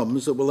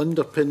outcomes that will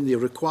underpin the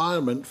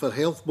requirement for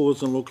health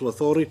boards and local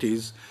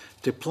authorities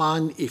to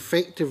plan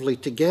effectively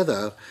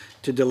together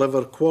to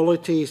deliver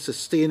quality,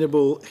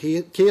 sustainable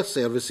care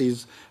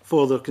services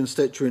for their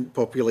constituent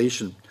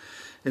population.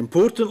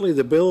 Importantly,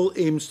 the bill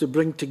aims to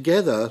bring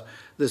together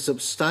the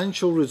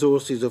substantial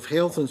resources of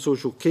health and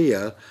social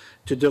care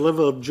to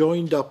deliver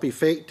joined-up,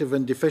 effective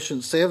and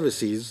efficient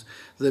services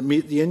that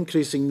meet the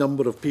increasing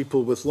number of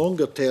people with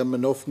longer-term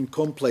and often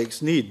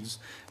complex needs,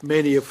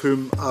 many of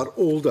whom are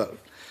older.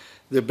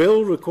 The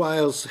bill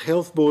requires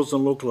health boards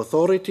and local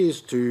authorities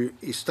to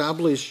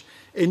establish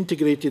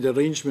integrated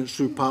arrangements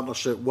through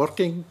partnership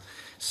working,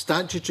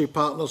 statutory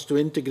partners to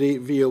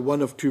integrate via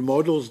one of two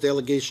models,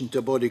 delegation to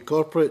a body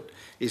corporate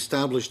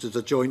established as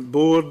a joint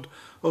board,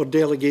 or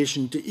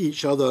delegation to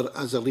each other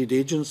as a lead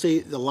agency,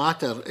 the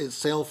latter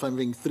itself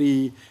having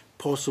three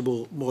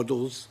possible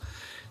models.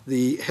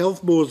 The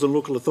health boards and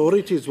local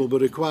authorities will be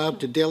required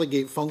to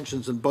delegate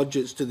functions and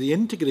budgets to the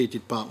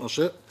integrated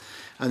partnership,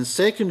 and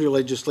secondary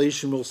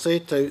legislation will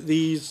set out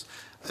these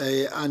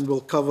and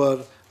will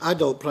cover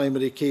adult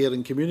primary care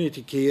and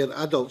community care,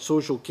 adult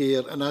social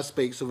care and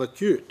aspects of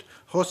acute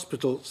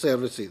hospital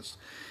services.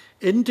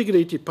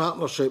 Integrated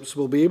partnerships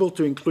will be able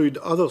to include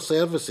other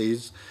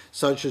services,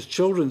 such as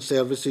children's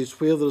services,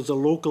 where there is a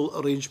local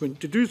arrangement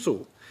to do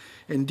so.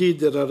 Indeed,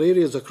 there are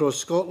areas across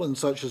Scotland,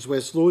 such as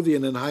West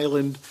Lothian and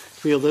Highland,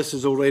 where this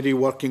is already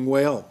working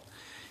well.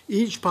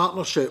 Each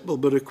partnership will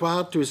be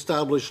required to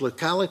establish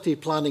locality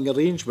planning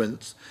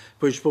arrangements,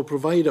 which will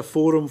provide a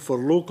forum for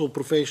local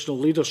professional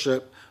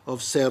leadership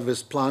of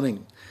service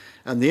planning.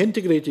 And the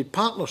integrated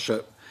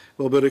partnership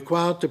will be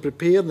required to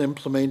prepare and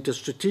implement a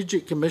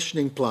strategic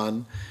commissioning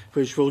plan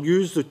which will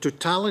use the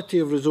totality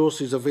of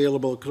resources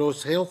available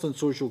across health and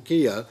social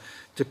care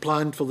to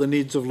plan for the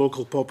needs of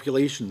local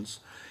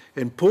populations.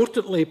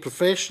 Importantly,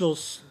 professional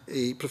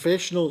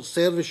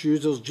service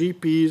users,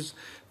 GPs,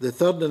 the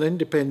third and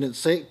independent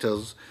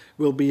sectors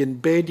will be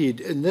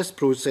embedded in this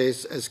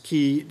process as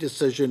key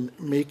decision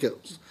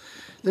makers.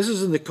 This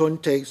is in the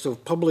context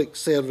of public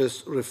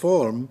service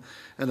reform,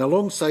 and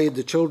alongside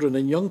the Children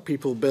and Young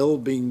People Bill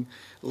being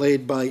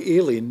led by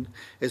Aileen,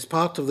 is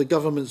part of the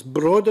Government's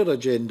broader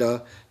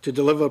agenda to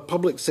deliver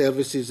public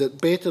services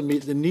that better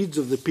meet the needs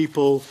of the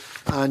people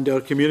and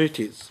our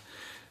communities.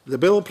 The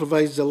bill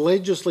provides a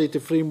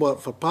legislative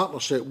framework for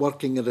partnership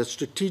working at a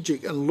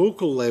strategic and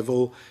local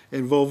level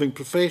involving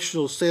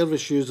professional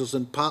service users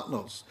and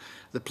partners.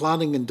 The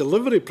planning and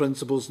delivery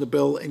principles in the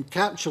bill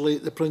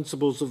encapsulate the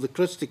principles of the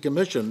Christie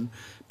Commission,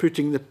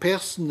 putting the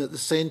person at the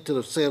centre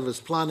of service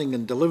planning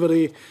and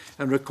delivery,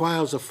 and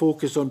requires a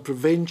focus on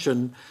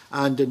prevention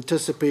and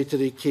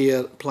anticipatory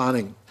care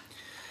planning.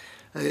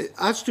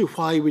 As to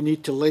why we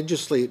need to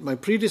legislate, my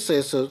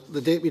predecessor,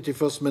 the Deputy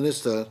First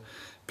Minister,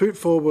 put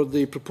forward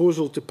the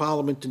proposal to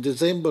Parliament in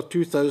December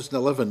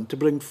 2011 to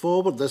bring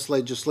forward this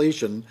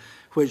legislation,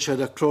 which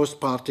had a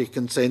cross-party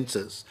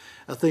consensus.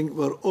 I think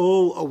we're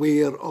all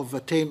aware of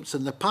attempts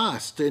in the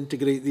past to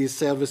integrate these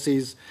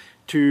services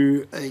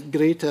to a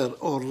greater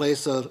or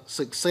lesser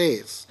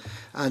success,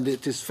 and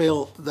it is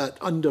felt that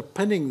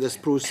underpinning this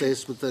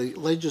process with the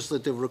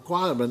legislative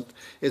requirement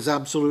is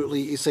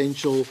absolutely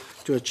essential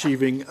to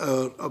achieving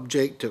our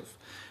objective.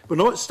 We're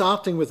not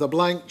starting with a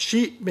blank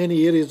sheet.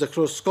 Many areas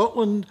across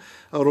Scotland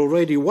are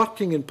already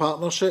working in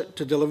partnership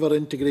to deliver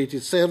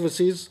integrated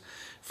services.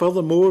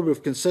 Furthermore,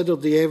 we've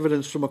considered the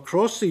evidence from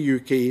across the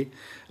UK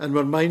and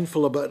we're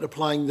mindful about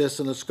applying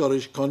this in a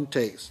Scottish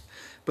context.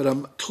 But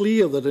I'm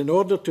clear that in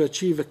order to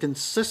achieve a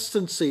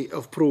consistency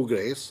of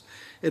progress,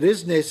 it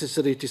is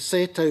necessary to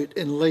set out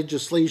in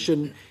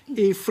legislation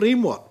a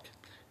framework,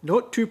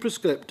 not too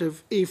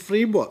prescriptive, a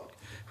framework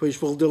which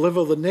will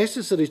deliver the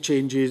necessary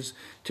changes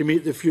to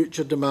meet the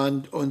future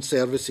demand on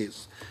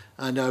services.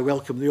 and I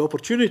welcome the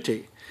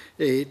opportunity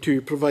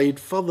to provide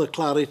further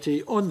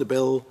clarity on the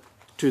bill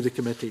to the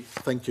committee.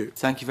 Thank you.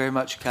 Thank you very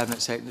much,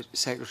 Cabinet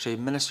Secretary.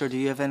 Minister, do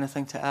you have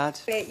anything to add?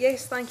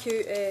 Yes, thank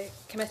you,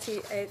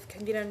 committee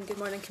convener, and good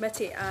morning,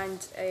 committee, and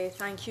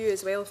thank you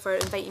as well for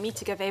inviting me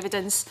to give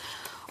evidence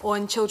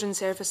on Children's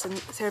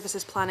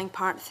Services Planning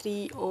Part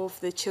 3 of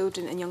the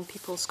Children and Young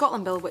People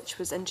Scotland Bill, which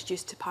was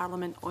introduced to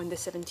Parliament on the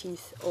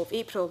 17th of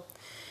April.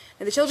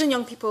 Now, the Children and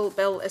Young People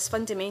Bill is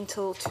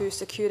fundamental to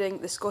securing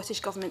the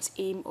Scottish Government's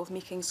aim of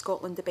making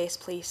Scotland the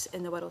best place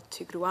in the world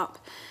to grow up.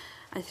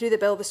 And through the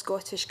bill, the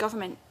Scottish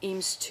Government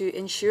aims to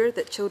ensure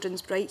that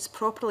children's rights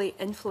properly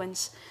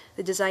influence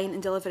the design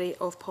and delivery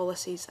of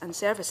policies and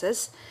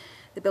services.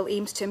 The bill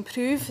aims to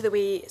improve the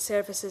way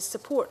services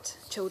support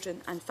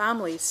children and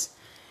families.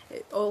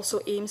 It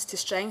also aims to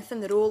strengthen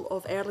the role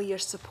of early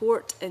years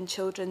support in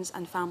children's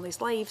and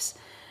families' lives,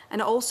 and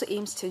it also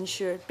aims to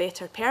ensure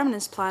better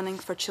permanence planning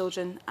for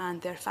children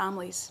and their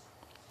families.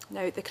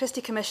 Now, the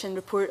Christie Commission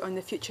report on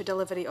the future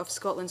delivery of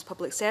Scotland's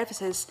public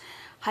services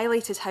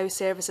highlighted how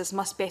services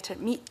must better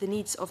meet the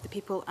needs of the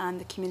people and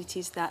the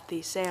communities that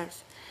they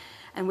serve.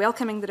 In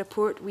welcoming the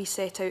report, we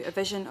set out a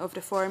vision of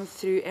reform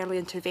through early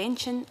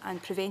intervention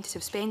and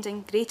preventative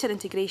spending, greater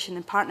integration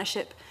and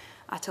partnership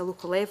at a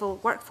local level,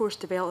 workforce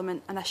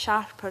development, and a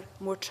sharper,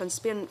 more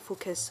transparent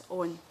focus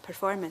on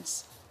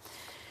performance.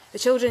 The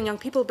Children and Young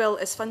People Bill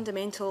is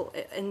fundamental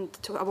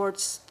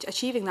towards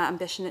achieving that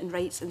ambition in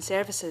rights and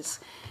services.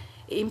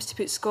 It aims to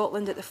put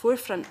Scotland at the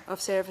forefront of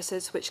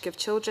services which give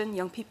children,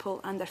 young people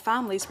and their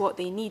families what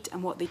they need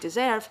and what they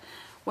deserve,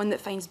 one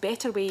that finds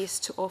better ways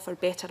to offer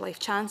better life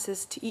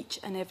chances to each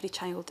and every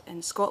child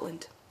in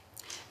Scotland.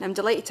 And I'm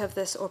delighted to have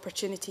this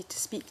opportunity to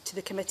speak to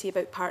the committee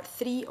about Part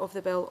 3 of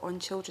the Bill on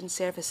Children's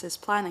Services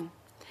Planning.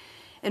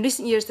 In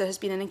recent years, there has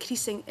been an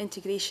increasing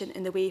integration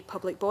in the way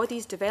public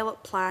bodies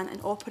develop, plan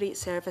and operate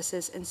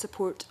services in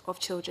support of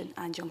children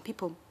and young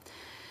people.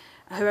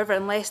 However,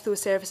 unless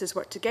those services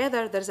work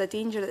together, there is a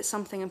danger that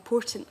something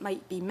important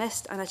might be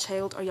missed and a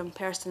child or young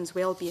person's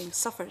well-being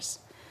suffers.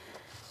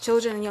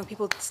 Children and young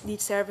people need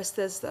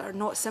services that are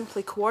not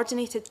simply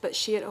coordinated but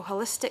share a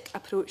holistic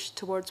approach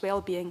towards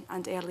well-being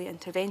and early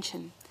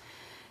intervention.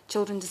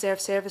 Children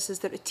deserve services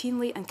that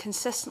routinely and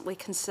consistently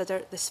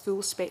consider this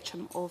full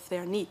spectrum of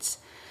their needs.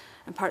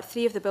 And Part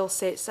 3 of the bill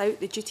sets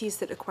out the duties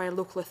that require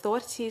local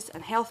authorities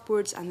and health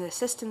boards and the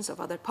assistance of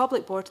other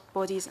public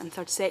bodies and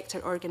third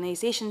sector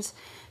organisations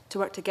to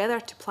work together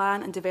to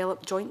plan and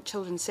develop joint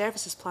children's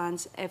services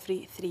plans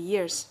every 3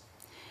 years.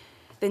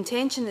 The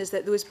intention is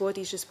that those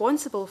bodies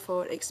responsible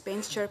for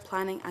expenditure,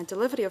 planning and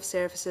delivery of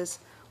services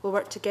will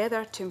work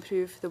together to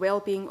improve the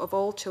well-being of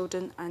all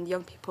children and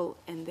young people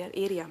in their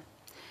area.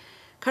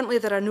 Currently,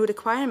 there are no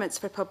requirements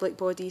for public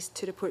bodies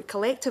to report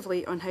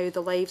collectively on how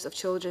the lives of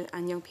children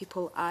and young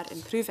people are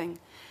improving.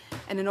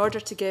 And in order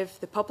to give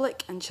the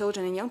public and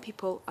children and young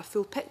people a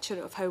full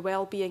picture of how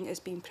well-being is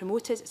being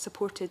promoted,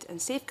 supported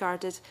and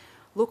safeguarded,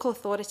 local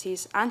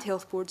authorities and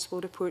health boards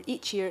will report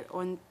each year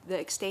on the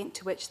extent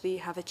to which they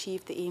have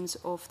achieved the aims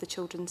of the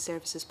Children's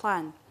Services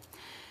Plan.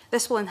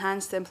 This will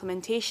enhance the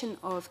implementation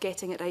of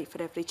Getting It Right for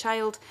Every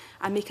Child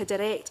and make a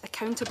direct,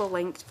 accountable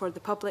link for the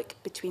public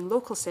between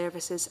local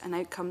services and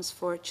outcomes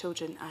for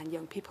children and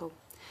young people.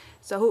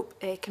 So I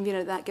hope,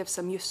 Convener, that gives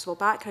some useful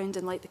background,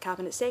 and like the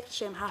Cabinet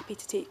Secretary, I'm happy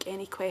to take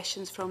any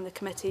questions from the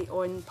committee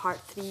on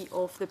Part 3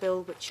 of the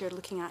bill which you're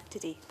looking at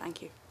today.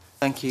 Thank you.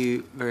 Thank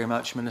you very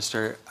much,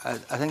 Minister. I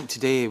think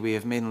today we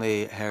have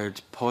mainly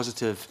heard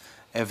positive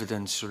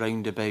evidence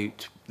round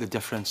about the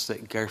difference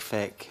that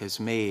GIRFEC has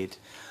made.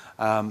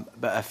 But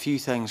a few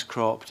things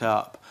cropped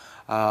up.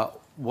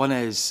 One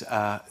is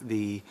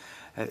the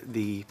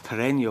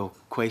perennial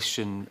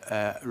question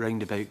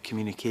round about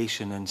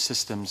communication and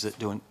systems that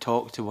don't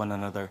talk to one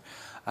another.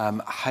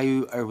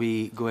 How are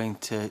we going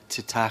to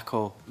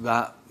tackle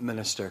that,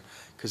 Minister?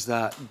 Because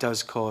that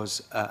does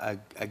cause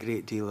a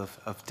great deal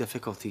of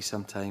difficulty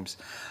sometimes.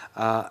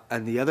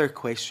 And the other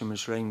question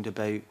was round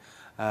about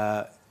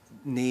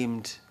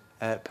named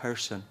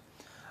person.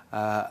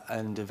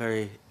 And a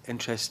very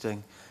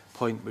interesting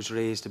point was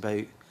raised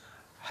about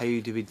how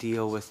do we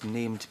deal with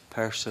named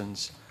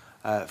persons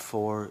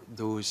for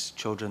those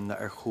children that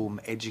are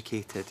home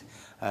educated,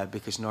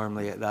 because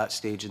normally at that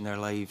stage in their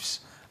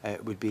lives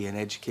it would be an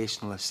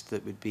educationalist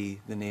that would be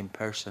the named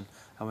person.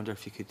 I wonder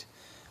if you could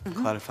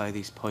clarify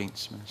these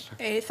points,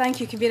 Minister. Thank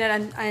you,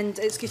 Convener, and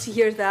it's good to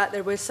hear that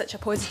there was such a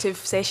positive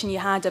session you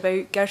had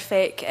about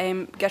GIRFEC.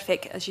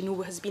 GIRFEC, as you know,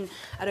 has been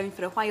around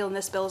for a while, and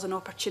this bill is an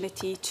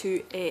opportunity to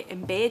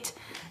embed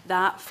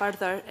that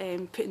further,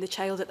 putting the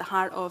child at the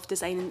heart of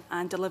design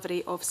and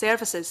delivery of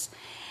services.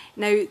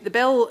 Now, the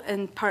bill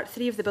in Part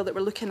 3 of the bill that we're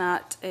looking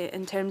at,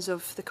 in terms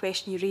of the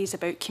question you raised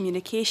about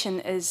communication,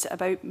 is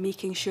about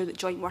making sure that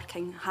joint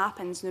working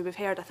happens. Now, we've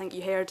heard, I think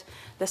you heard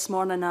this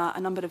morning, a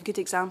number of good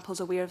examples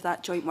of where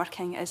that joint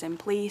working is in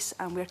place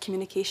and where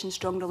communication,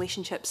 strong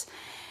relationships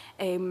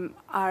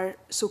are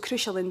so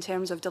crucial in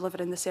terms of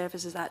delivering the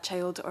services that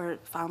child or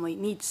family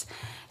needs.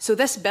 So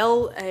this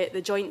bill,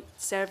 the Joint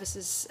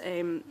Services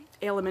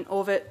element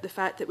of it, the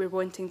fact that we're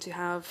wanting to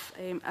have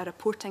a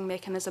reporting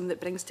mechanism that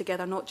brings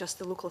together not just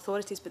the local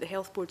authorities but the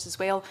health boards as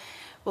well,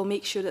 we'll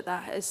make sure that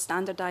that is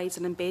standardised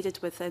and embedded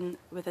within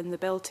the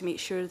bill to make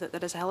sure that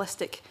there is a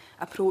holistic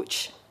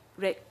approach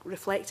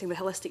reflecting the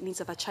holistic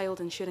needs of a child,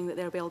 ensuring that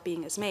their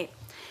well-being is met.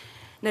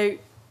 Now,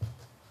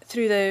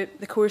 through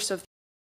the course of